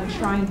that I'm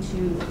trying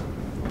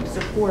to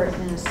support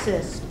and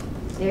assist,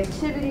 the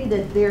activity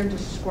that they're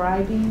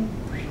describing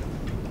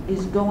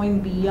is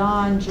going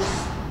beyond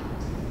just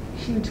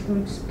huge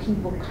groups of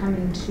people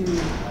coming to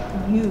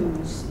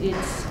use.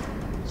 It's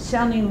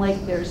sounding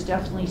like there's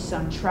definitely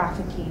some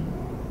trafficking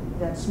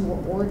that's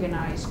more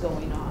organized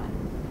going on.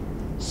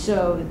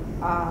 So,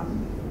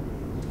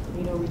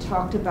 we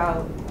talked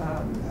about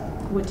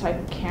what type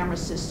of camera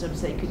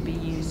systems they could be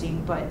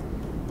using, but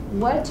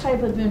what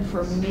type of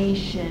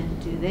information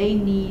do they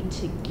need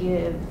to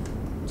give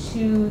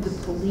to the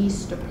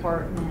police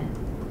department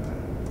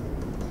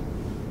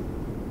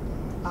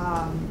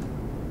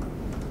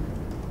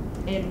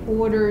in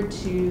order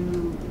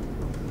to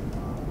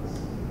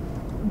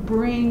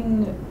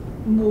bring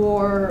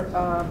more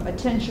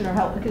attention or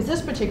help? Because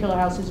this particular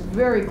house is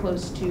very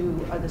close to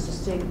the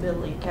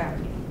Sustainability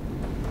Academy.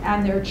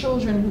 And there are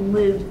children who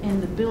live in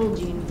the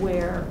building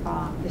where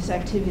this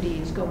activity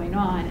is going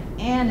on,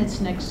 and it's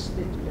next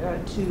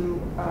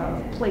to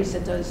a place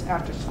that does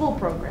after-school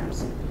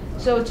programs.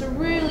 So it's a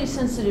really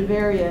sensitive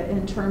area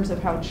in terms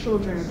of how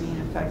children are being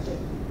affected.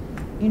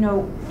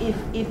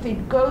 If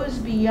it goes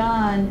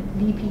beyond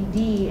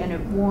BPD and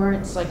it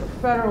warrants like a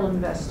federal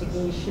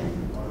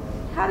investigation,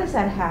 how does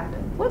that happen?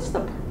 What's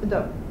the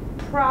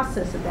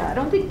process of that? I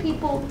don't think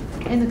people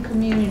in the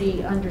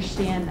community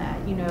understand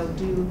that.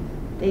 Do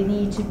they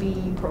need to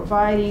be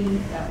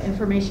providing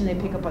information they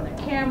pick up on their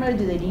camera?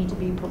 Do they need to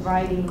be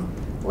providing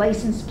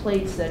license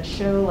plates that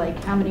show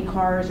like how many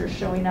cars are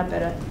showing up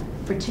at a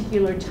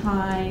particular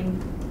time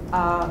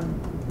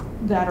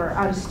that are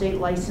out-of-state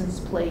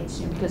license plates,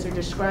 because they're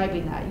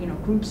describing that,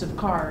 groups of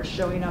cars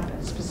showing up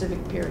at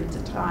specific periods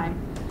of time,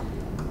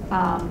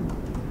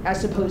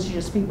 as opposed to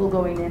just people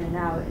going in and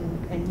out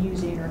and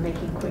using or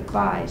making quick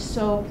buys.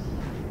 So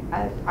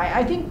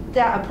I think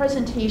that a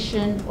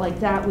presentation like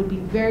that would be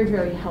very,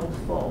 very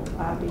helpful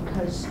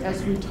because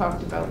as we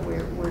talked about,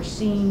 we're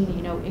seeing,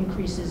 you know,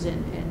 increases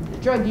in the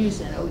drug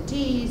use and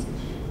ODs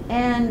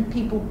and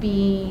people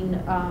being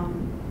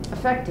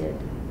affected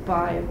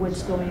by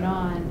what's going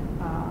on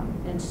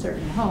in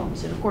certain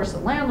homes. And of course, the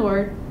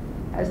landlord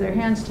has their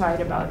hands tied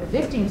about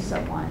evicting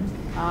someone.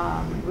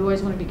 We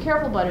always want to be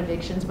careful about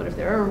evictions, but if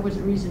there ever was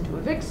a reason to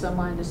evict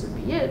someone, this would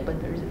be it. But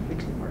there's an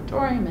eviction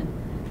moratorium and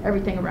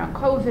everything around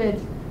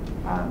COVID.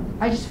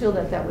 I just feel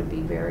that that would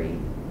be very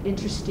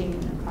interesting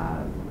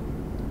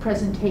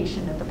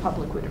presentation that the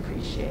public would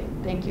appreciate.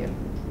 Thank you.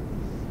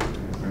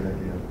 Great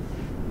idea.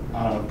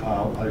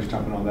 I'll just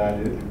jump in on that.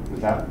 Is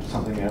that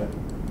something that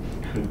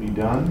could be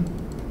done?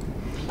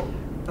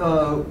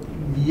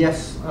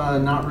 Yes,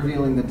 not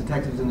revealing the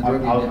detectives in the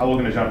drug unit. I was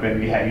going to jump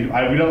in. Yeah,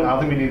 I don't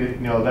think we need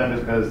to know them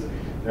just because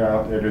they're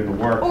out there doing the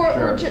work.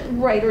 Or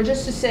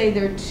just to say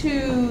there are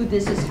two.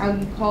 This is how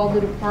you call the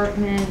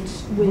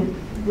department with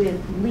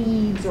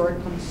leads or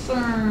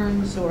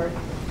concerns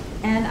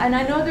and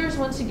I know there's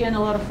once again a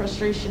lot of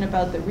frustration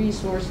about the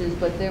resources,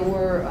 but there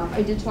were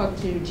I did talk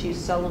to Chief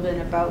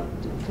Sullivan about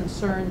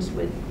concerns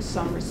with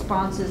some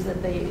responses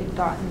that they had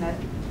gotten that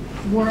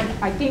weren't,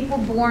 I think, were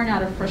born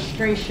out of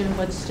frustration,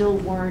 but still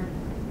weren't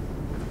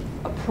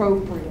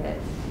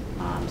appropriate.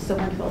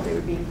 Someone felt they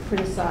were being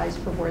criticized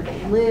for where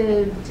they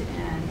lived,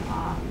 and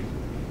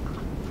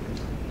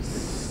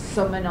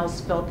someone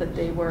else felt that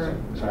they were.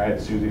 Sorry, I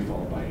had Susie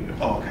followed by you.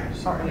 Oh, okay.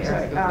 Let me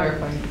ask a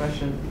clarifying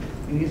question.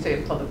 When you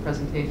say a public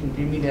presentation,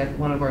 do you mean at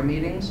one of our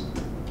meetings?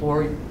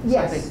 Or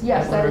yes,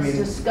 that is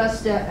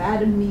discussed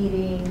at a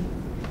meeting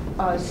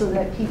so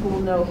that people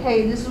know,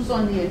 hey, this was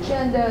on the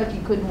agenda. If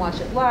you couldn't watch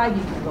it live,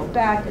 you can go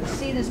back and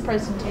see this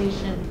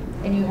presentation,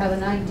 and you have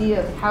an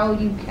idea of how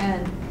you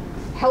can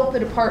help the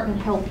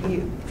department help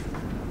you.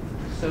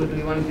 So do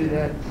you want to do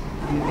that?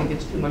 Do you think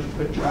it's too much to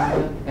put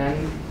China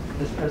and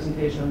this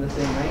presentation on the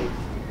same night?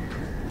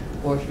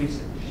 Or should we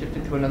shift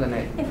it to another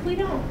night? If we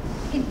don't,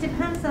 it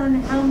depends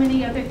on how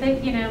many other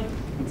things, you know,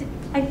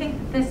 I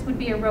think this would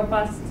be a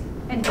robust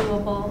and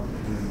doable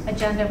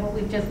agenda, what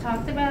we've just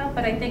talked about,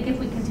 but I think if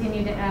we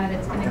continue to add,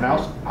 it's going to. And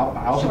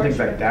I also think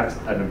that that's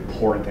an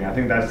important thing. I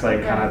think that's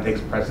like kind of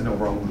takes precedent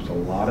over almost a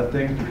lot of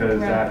things because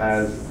that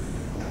has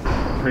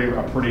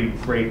a pretty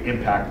great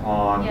impact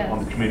on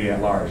the community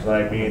at large.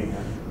 Like, I mean,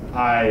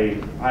 I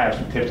have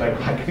some tips I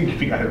can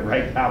give you guys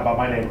right now about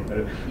my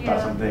neighborhood,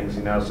 about some things,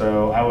 you know,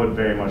 so I would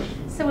very much.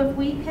 So if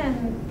we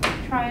can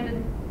try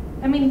to,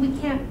 I mean, we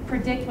can't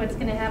predict what's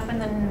going to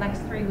happen in the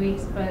next 3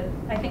 weeks, but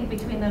I think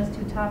between those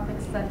two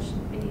topics, that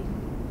should be.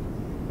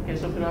 Okay,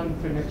 so put on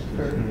for next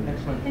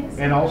one. Thanks.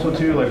 And also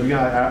too, like we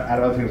gotta add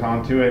other things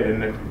onto it,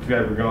 and if you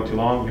guys were going too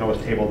long, you can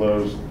always table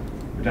those.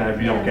 If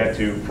you don't get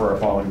to for a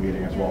following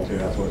meeting as well too,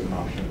 that's always an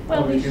option.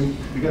 Well, we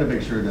got to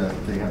make sure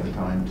that they have the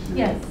time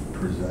to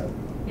present.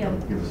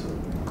 Give us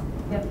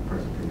a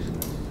presentation.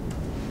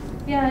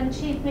 Yeah, and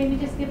Chief, maybe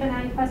just give an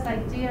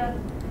idea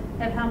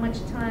of how much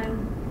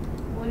time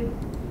would.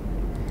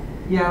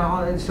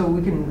 Yeah, so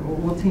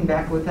we'll team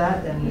back with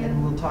that,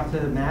 and we'll talk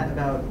to Matt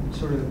about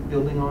sort of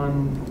building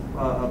on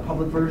a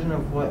public version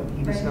of what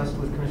he discussed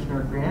with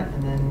Commissioner Grant,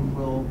 and then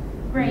we'll.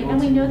 Right, and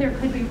we know there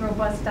could be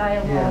robust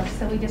dialogue,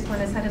 so we just want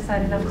to set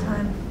aside enough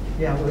time.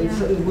 Yeah,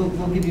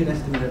 we'll give you an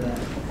estimate of that.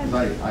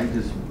 Okay. I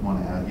just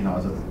want to add, you know,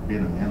 as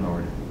being a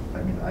landlord,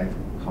 I mean, I've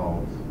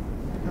called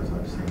because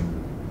I've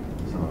seen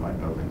some of my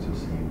buildings have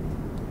seen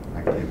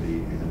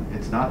activity, and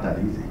it's not that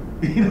easy,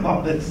 you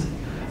know.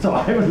 So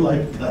I would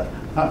like to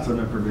have some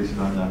information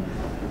on that.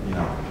 You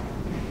know,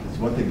 it's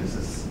one thing to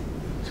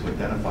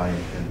identify and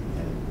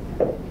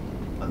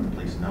let the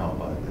police know,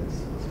 but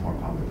it's more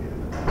complicated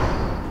than that.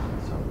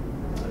 So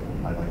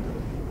I'd like to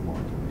more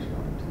information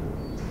on it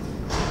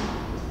too.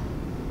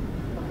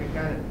 Okay,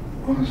 got it.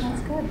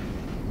 That's good.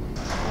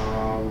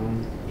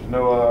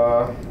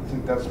 I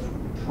think that's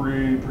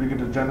pretty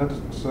good agenda.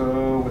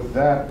 So with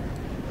that,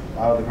 I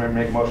would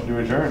make a motion to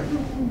adjourn.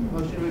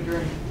 Motion to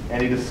adjourn.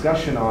 Any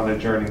discussion on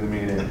adjourning the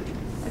meeting?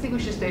 I think we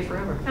should stay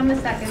forever. I'm the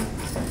second.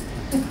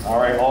 All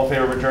right, all in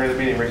favor of adjourning the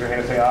meeting, raise your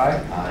hand and say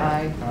aye.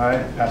 Aye.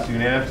 Aye, passed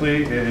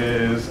unanimously. It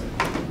is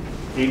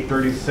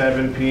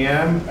 8:37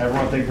 p.m.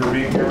 Everyone, thank you for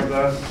being here with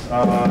us.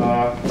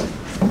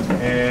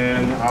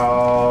 And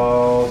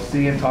I'll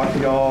see and talk to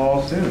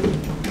y'all soon.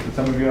 And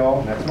some of you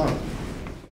all next month.